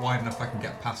corridor wide enough I can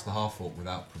get past the half-orc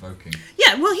without provoking?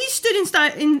 Yeah, well, he's stood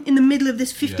in the middle of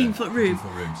this 15-foot room.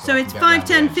 15-foot room, So I it's can get 5, round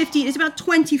 10, the edge. 15. It's about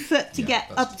 20 foot to Yeah, get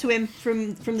that's- up to him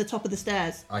from the top of the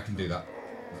stairs. I can do that.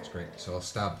 That's great. So I'll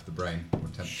stab the brain, or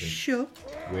attempt to, Sure.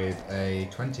 with a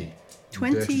 20.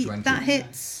 20. Dirty 20. That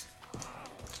hits.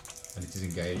 And it is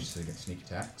engaged, so you get sneak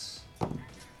attacks. Oh,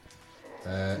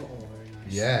 very nice.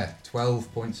 Yeah,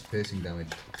 12 points of piercing damage.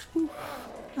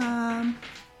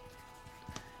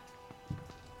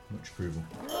 Much approval.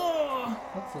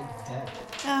 Hopefully dead.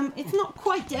 It's not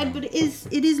quite dead, but it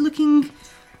is looking.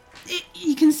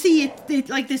 You can see it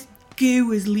like this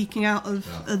goo is leaking out of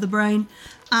the brain.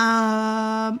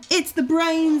 It's the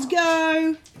brain's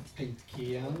go.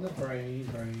 Pinky on the brain.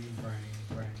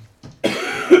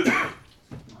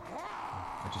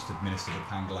 I just administered a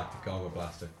Pan-Galactic Gargle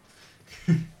Blaster.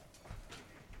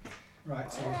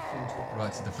 Right, so frontal.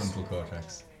 Right to the frontal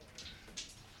cortex.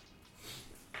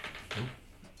 Ooh.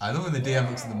 I love when the DM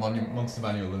looks at the monster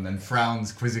manual and then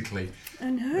frowns quizzically. I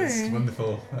know. That's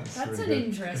wonderful. That's really an good.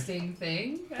 interesting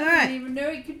thing. I Alright. didn't even know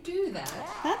it could do that.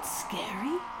 That's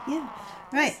scary. Yeah.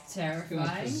 Right. It's Gonna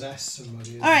terrifying. possess somebody.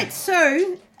 isn't All right. it?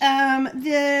 So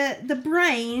the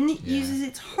brain uses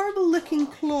its horrible-looking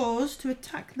claws to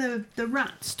attack the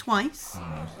rats twice.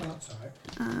 Alright. Oh, that's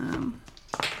alright.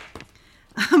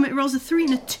 It rolls a 3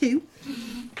 and a 2.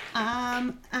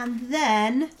 And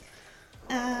then.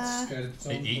 Scared of its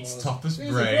own It eats claws. Topper's These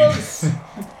are brain. gross.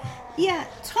 Yeah,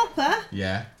 Topper,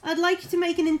 Yeah, I'd like you to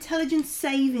make an intelligence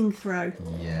saving throw.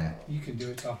 yeah. You can do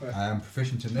it, Topper. I am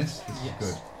proficient in this. This Yes.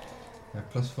 is good.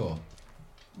 +4.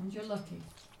 And you're lucky.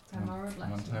 Tamara bless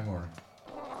One you. time more.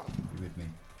 Be with me.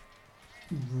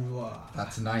 Ruah.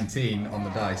 That's a 19 on the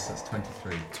dice. That's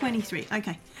 23. 23.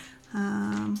 Okay.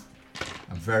 I'm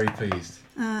very pleased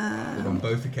that on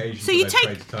both occasions So you that I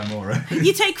take- prayed to Timora.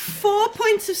 You take 4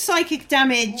 points of psychic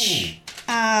damage,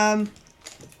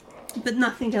 but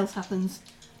nothing else happens.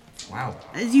 Wow.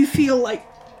 As you feel like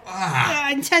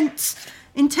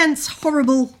intense,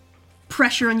 horrible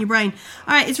pressure on your brain.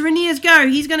 All right, it's Rainier's go.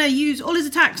 He's going to use all his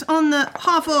attacks on the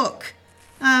half-orc.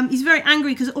 He's very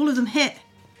angry because all of them hit.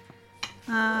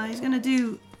 He's going to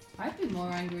do... I'd be more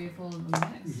angry if all of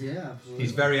them missed. Yeah, absolutely.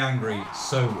 He's very angry,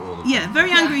 so all of Yeah, very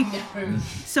angry, No.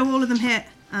 so all of them hit.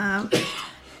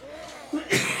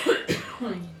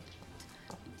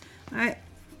 Alright.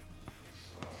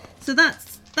 So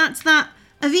that's that.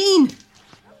 Aveen!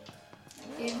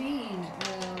 Evine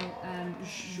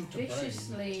will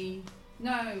viciously.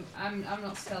 No, I'm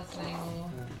not stealth anymore.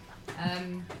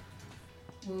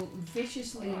 Will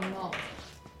viciously mock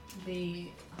the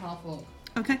half orc.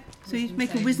 Okay, so you Wisdom make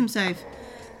a save. wisdom save.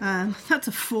 That's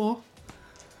a 4.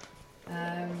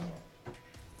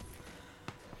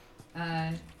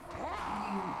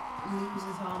 You lose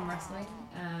with arm wrestling.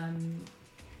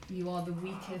 You are the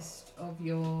weakest of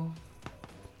your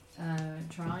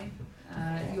tribe.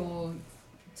 Your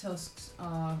tusks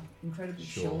are incredibly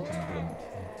short short. and blunt.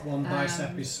 One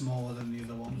bicep Um, is smaller than the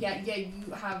other one. Yeah, you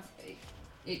have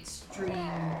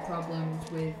extreme problems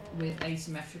with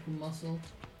asymmetrical muscle.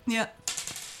 Yeah.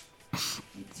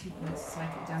 2 points of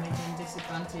psychic damage and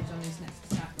disadvantage on his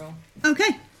next attack roll.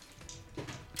 Okay.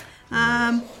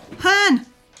 Hearn!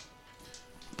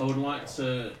 I would like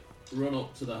to run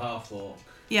up to the half orc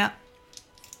Yeah.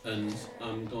 and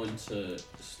I'm going to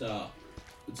start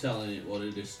telling it what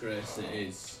a disgrace it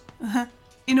is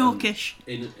In Orcish.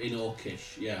 in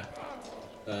Orcish, yeah.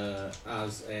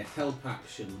 As a help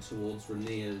action towards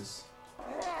Rainier's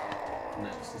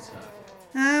next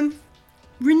attack.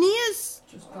 Rainier's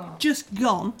Just gone. just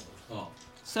gone. Oh,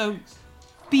 So,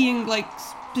 being like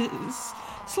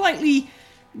slightly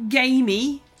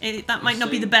gamey, that might not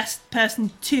be the best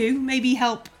person to maybe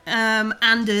help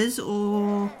Anders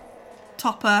or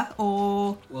Topper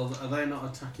or. well, are they not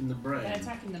attacking the brain? They're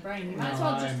attacking the brain. You No, might as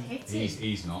well just I'm- hit it.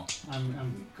 He's not.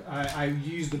 I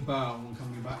use the bow and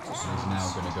coming back to So he's swords.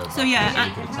 now going to go back. So, yeah, so he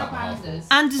You could can attack help the half Anders.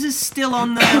 Anders is still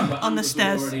on the But on the Anders would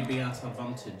stairs. already be at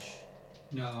advantage.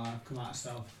 No, I've come out of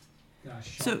stealth. Yeah,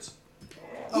 So- shot.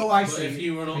 Oh, I But see. if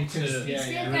you run up Because- to He yeah,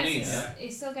 still, yeah, gets Rainier, his,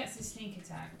 he still gets his sneak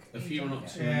attack. if you run up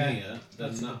to Yeah, Rainier, then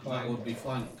that's a good that point. would be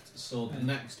flanked. So the And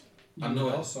next, You I would know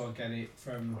it. also get it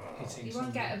from hitting He won't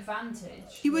somebody. get advantage.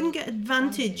 He wouldn't get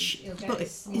advantage, He'll get but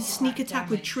his his sneak attack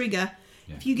would damage. trigger.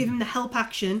 Yeah. If you give him the help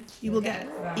action, he He'll will get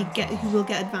he will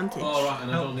get advantage. Oh right, and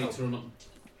I Help. don't need to run up.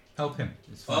 Help him.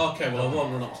 It's fine. Oh, okay, well I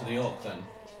won't run up to the orc then.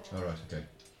 All right. Okay.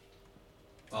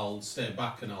 I'll stay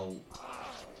back and I'll.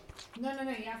 No, you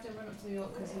have to run up to the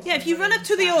orc because he's. Yeah, if you run up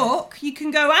to the orc. orc, you can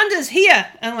go Anders here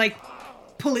and like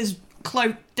pull his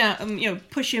cloak down,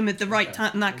 push him at the right Okay,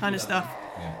 time and that I'll kind do of that. stuff.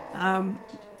 Yeah.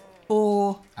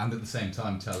 or And at the same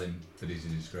time, tell him that he's a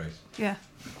disgrace. yeah.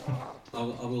 I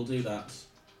will do that.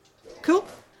 Cool.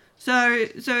 So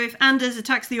if Anders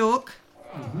attacks the orc,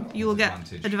 you will get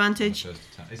advantage. On the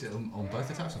first attack. Is it on both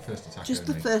attacks or first attack? Just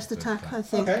the only? first attack, I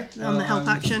think, Okay. on the help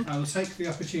action. I will take the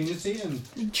opportunity and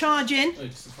You charge in. Oh,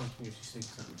 it's the flanking if you sneak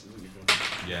attack, isn't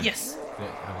it? Yeah. Yes.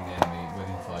 Having the enemy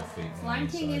within 5 feet. on the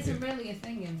Flanking inside, isn't really a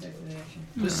thing in 5th edition.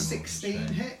 the 16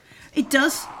 hit. It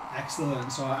does.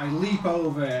 Excellent. So I leap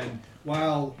over and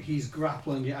while he's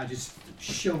grappling it, I just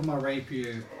shove my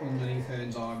rapier underneath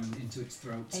Hearn's arm and into its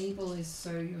throat. Abel is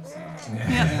so yourself.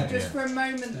 Yeah. Just for a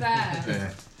moment there.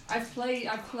 Yeah. I've played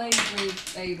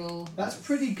with Abel. That's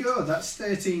pretty good. That's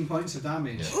 13 points of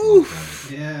damage. Yeah,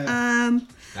 Oof. Yeah.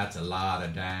 That's a lot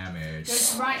of damage.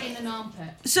 Goes right in an armpit.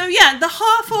 So yeah, the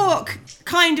half orc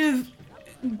kind of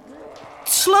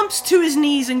slumps to his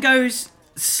knees and goes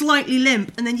slightly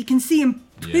limp, and then you can see him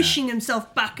pushing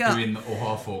himself back up, Doing the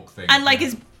half orc thing. and like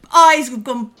his eyes have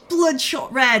gone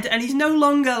bloodshot red, and he's no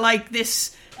longer like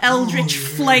this eldritch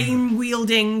flame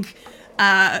wielding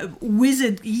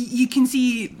wizard. You can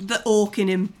see the orc in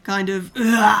him, kind of. Can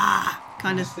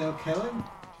I still kill him?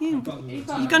 You've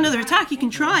You've got another attack. You can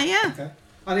try, yeah. Okay.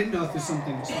 I didn't know if there's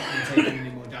something that stopped them taking any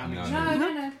more damage.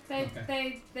 No.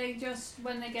 Okay. They just,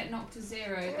 when they get knocked to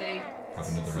 0, they Have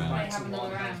another They round. have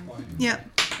another round. Yeah.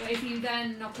 But if you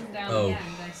then knock them down Oh. again,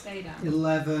 they stay down.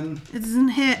 11. It doesn't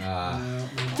hit. No.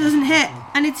 Doesn't hit,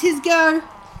 and it's his go.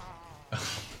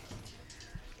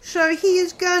 So he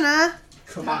is gonna.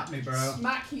 Come at me, bro.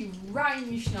 Smack you right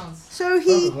in your schnoz. So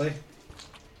he Probably.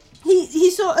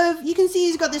 sort of, you can see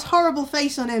he's got this horrible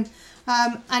face on him,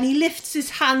 and he lifts his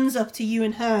hands up to you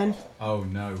and Hearn, Oh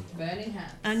no. Burning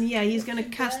hands. and yeah, he's gonna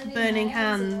cast Burning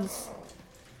Hands.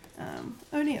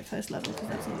 Only at first level, because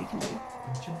that's all he can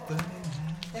do.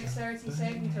 Dexterity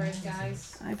saving throws,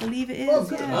 guys. I believe it is. Oh,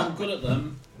 good. Yeah. I'm good at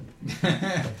them.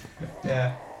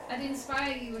 Yeah. I'd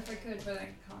inspire you if I could, but I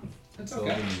can't. It's That's all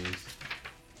okay. we use.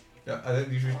 Yeah, I don't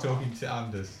think you were talking to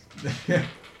Anders.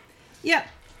 Yeah.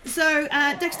 So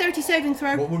dexterity saving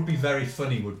throw. What would be very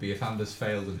funny would be if Anders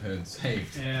failed and Hearn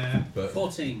saved. Yeah. But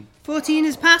 14. 14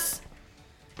 is pass.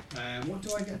 What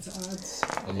do I get to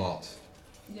add? a lot.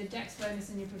 Your dex bonus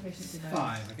and your proficiency bonus.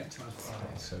 5. I get to add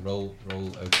 5. So roll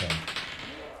okay.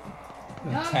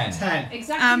 No. 10. 10.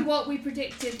 Exactly what we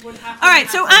predicted would happen. All right,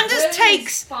 so happened. Anders Burning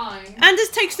takes- is fine. Anders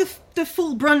takes the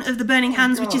full brunt of the Burning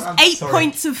Hands, which is God, I'm 8 sorry.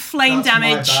 points of flame That's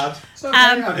damage. my bad. It's okay,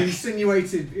 I've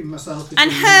insinuated in myself. And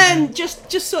Hearn,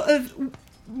 just sort of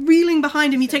reeling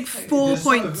behind him, you take 4 There's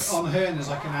sort of- points. on Hearn, there's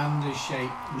like an Anders shape.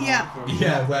 Yeah.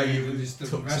 Yeah, where you Just the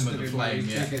took rest some of the him flame,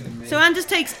 was yeah. bigger than me. So Anders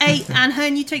takes 8, and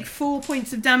Hearn, you take 4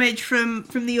 points of damage from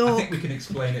the I orc. think we can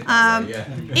explain it that way, yeah.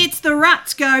 It's the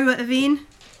rat's go, Aveen.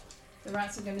 The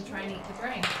rats are going to try and eat the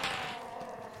brain.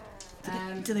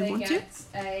 Do they want to? get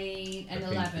an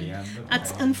 11.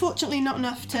 That's unfortunately not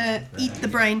enough to eat the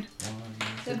brain.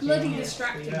 They're bloody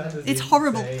distracting them. It's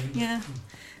horrible. Yeah.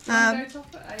 Do you wanna go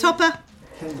Topper? Topper.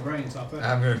 Kill the brain, Topper.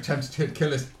 I'm going to attempt to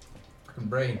kill his fucking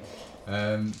brain.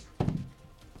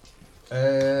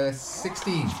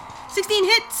 16. 16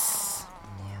 hits.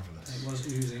 Marvellous. It was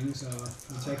oozing, so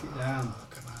I'll take it down.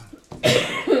 Come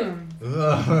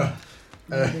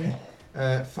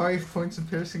on. 5 points of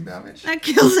piercing damage. That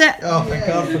kills it. Oh, thank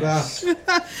God for that.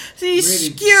 So you Really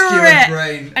skewer Skewer it,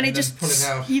 brain and it then just pull it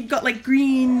out. you've got like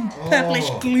green, purplish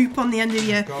Oh. gloop on the end of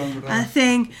your God for that.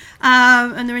 thing,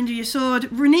 and the end of your sword.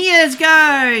 Rhaenyra's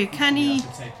go. Can You he?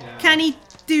 have to take it out. Can he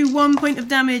do 1 point of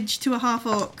damage to a half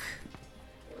orc?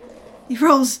 He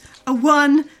rolls a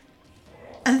 1,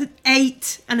 an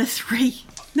 8, and a 3. So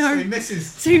No, he misses.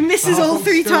 so he misses The all half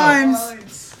 3 orc's still up. times. Well,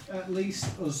 it's at least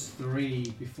us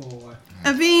 3 before.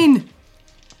 Aveen.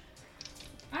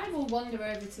 I will wander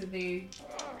over to the.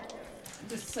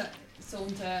 Just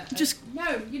saunter. Just-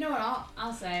 No, you know what?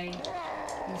 I'll say.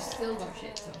 You've still got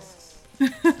shit tusks.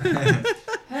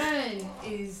 Hearn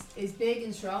is big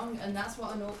and strong, and that's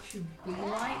what an orc should be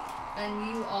like.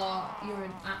 And you're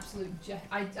an absolute.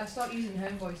 I start using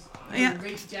Hearn voice. Yeah.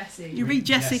 Read Jesse. You read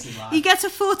Jesse. Jesse, lad. He gets a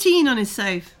 14 on his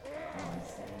save.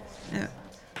 Yeah.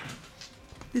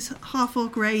 This half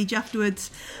orc rage afterwards.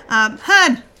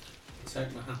 Hearn.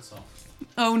 Take my hat off.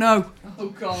 Oh no. Oh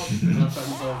god. And I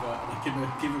bend over and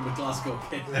I give him a Glasgow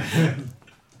kick.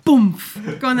 Boom.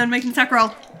 Go on then, make an attack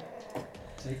roll.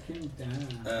 Take him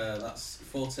down. That's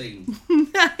 14.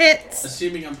 That hits.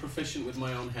 Assuming I'm proficient with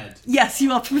my own head. Yes,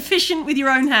 you are proficient with your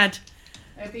own head.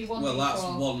 It'd be 1 Well, that's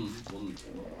d4. one.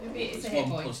 It's It's a hit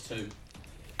 1 point. plus 2.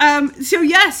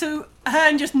 So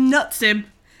Hearn just nuts him.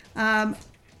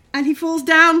 And he falls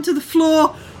down to the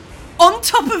floor on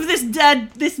top of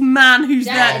this man who's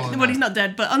Dead. dead. Well, he's not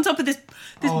dead, but on top of this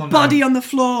Oh, no. body on the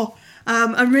floor.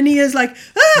 And Rhaenyra's like,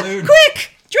 Floon.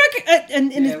 quick, drag it,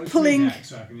 and Yeah, is which pulling. means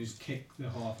so I can just kick the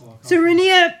half orc. So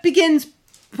Rhaenyra begins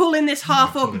pulling this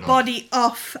half Pull orc it off. body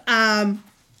off, and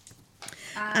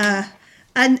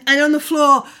on the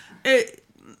floor,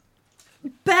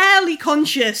 barely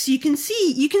conscious. You can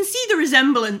see the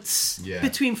resemblance Yeah.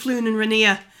 between Floon and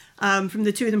Rhaenyra from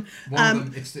the two of them. One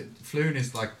of them, Floon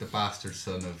is like the bastard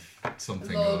son of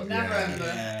something. Lord or, Neverember.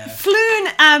 Yeah.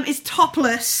 Floon is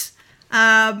topless. You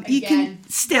Again. can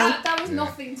still. That was Yeah.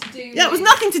 nothing to do. That was with-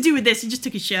 nothing to do with this. He just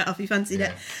took his shirt off. He fancied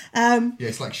it. Yeah,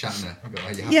 it's like Shatner.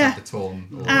 You have Yeah. to have the torn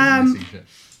or missing shit.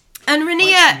 And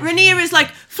Rhaenyra is like,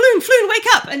 Floon, wake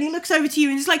up! And he looks over to you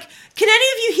and he's like, can any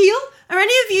of you heal? Are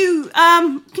any of you,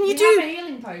 can you We have do... a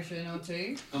healing potion or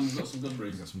two. We've got some good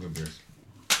brews. We've got some good beers.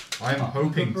 I'm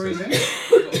hoping Good breeze to. in.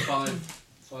 We've got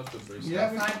five good brews.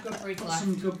 Yeah, we've Five good breeds got left.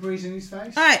 some good breeze in his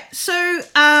face. Alright, so,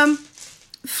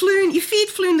 Floon, you feed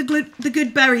Floon the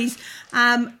good berries,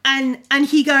 and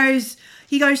he goes,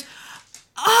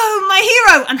 oh, my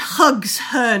hero! And hugs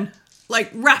Hearn, like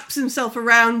wraps himself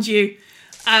around you,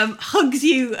 hugs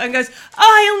you and goes,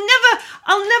 oh,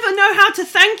 I'll never know how to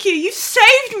thank you. You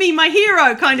saved me, my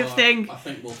hero, kind of Well, thing. I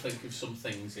think we'll think of some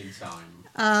things in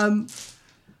time.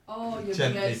 Oh, you're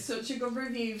Gently. going to get such a good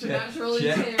review for Gen- Natural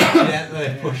gen- Interior.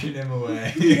 Gently pushing him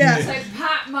away. Yeah. So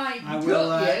Pat might I gut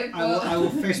will. you, but I will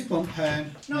fist bump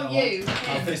Hearn. not No, you. I'll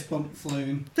him. fist bump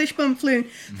Floon. Fishbone Floon.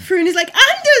 Floon is like,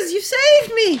 Anders, you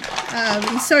saved me!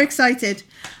 He's so excited.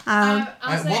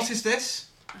 I'll say- What is this?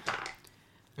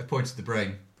 I point to the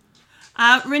brain.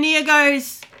 Rhaenyra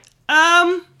goes,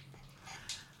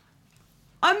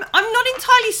 I'm not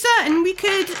entirely certain. We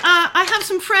could, I have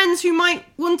some friends who might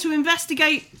want to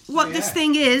investigate what this Yeah.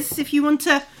 thing is. If you want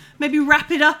to maybe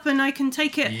wrap it up and I can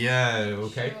take it. Yeah,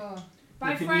 okay. Sure. By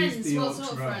We can friends, use the what orcs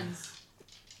sort of row. friends?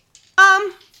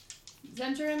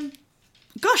 Zentrum?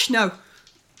 Gosh, no.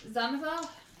 Xanathar?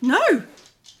 No.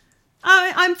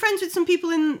 I'm friends with some people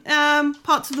in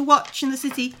parts of the Watch in the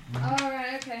city. Oh,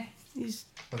 right, okay. He's-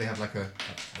 Well, they have like a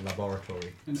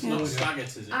laboratory. And It's not so- Staggart,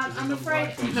 is it? 'Cause I'm it's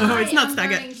afraid like- No, it's not I'm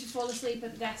Staggart. going to fall asleep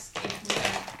at the desk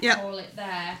if we Yeah. call it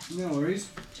there. No worries.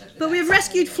 At the But we have desk.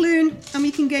 rescued Floon and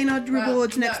we can gain our Well,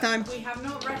 rewards no, next time. We have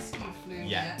not rescued Floon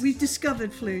Yeah. yet. We've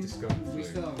discovered Floon. We still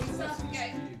have We still have to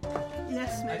get-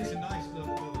 Yes, maybe. It's a nice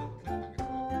little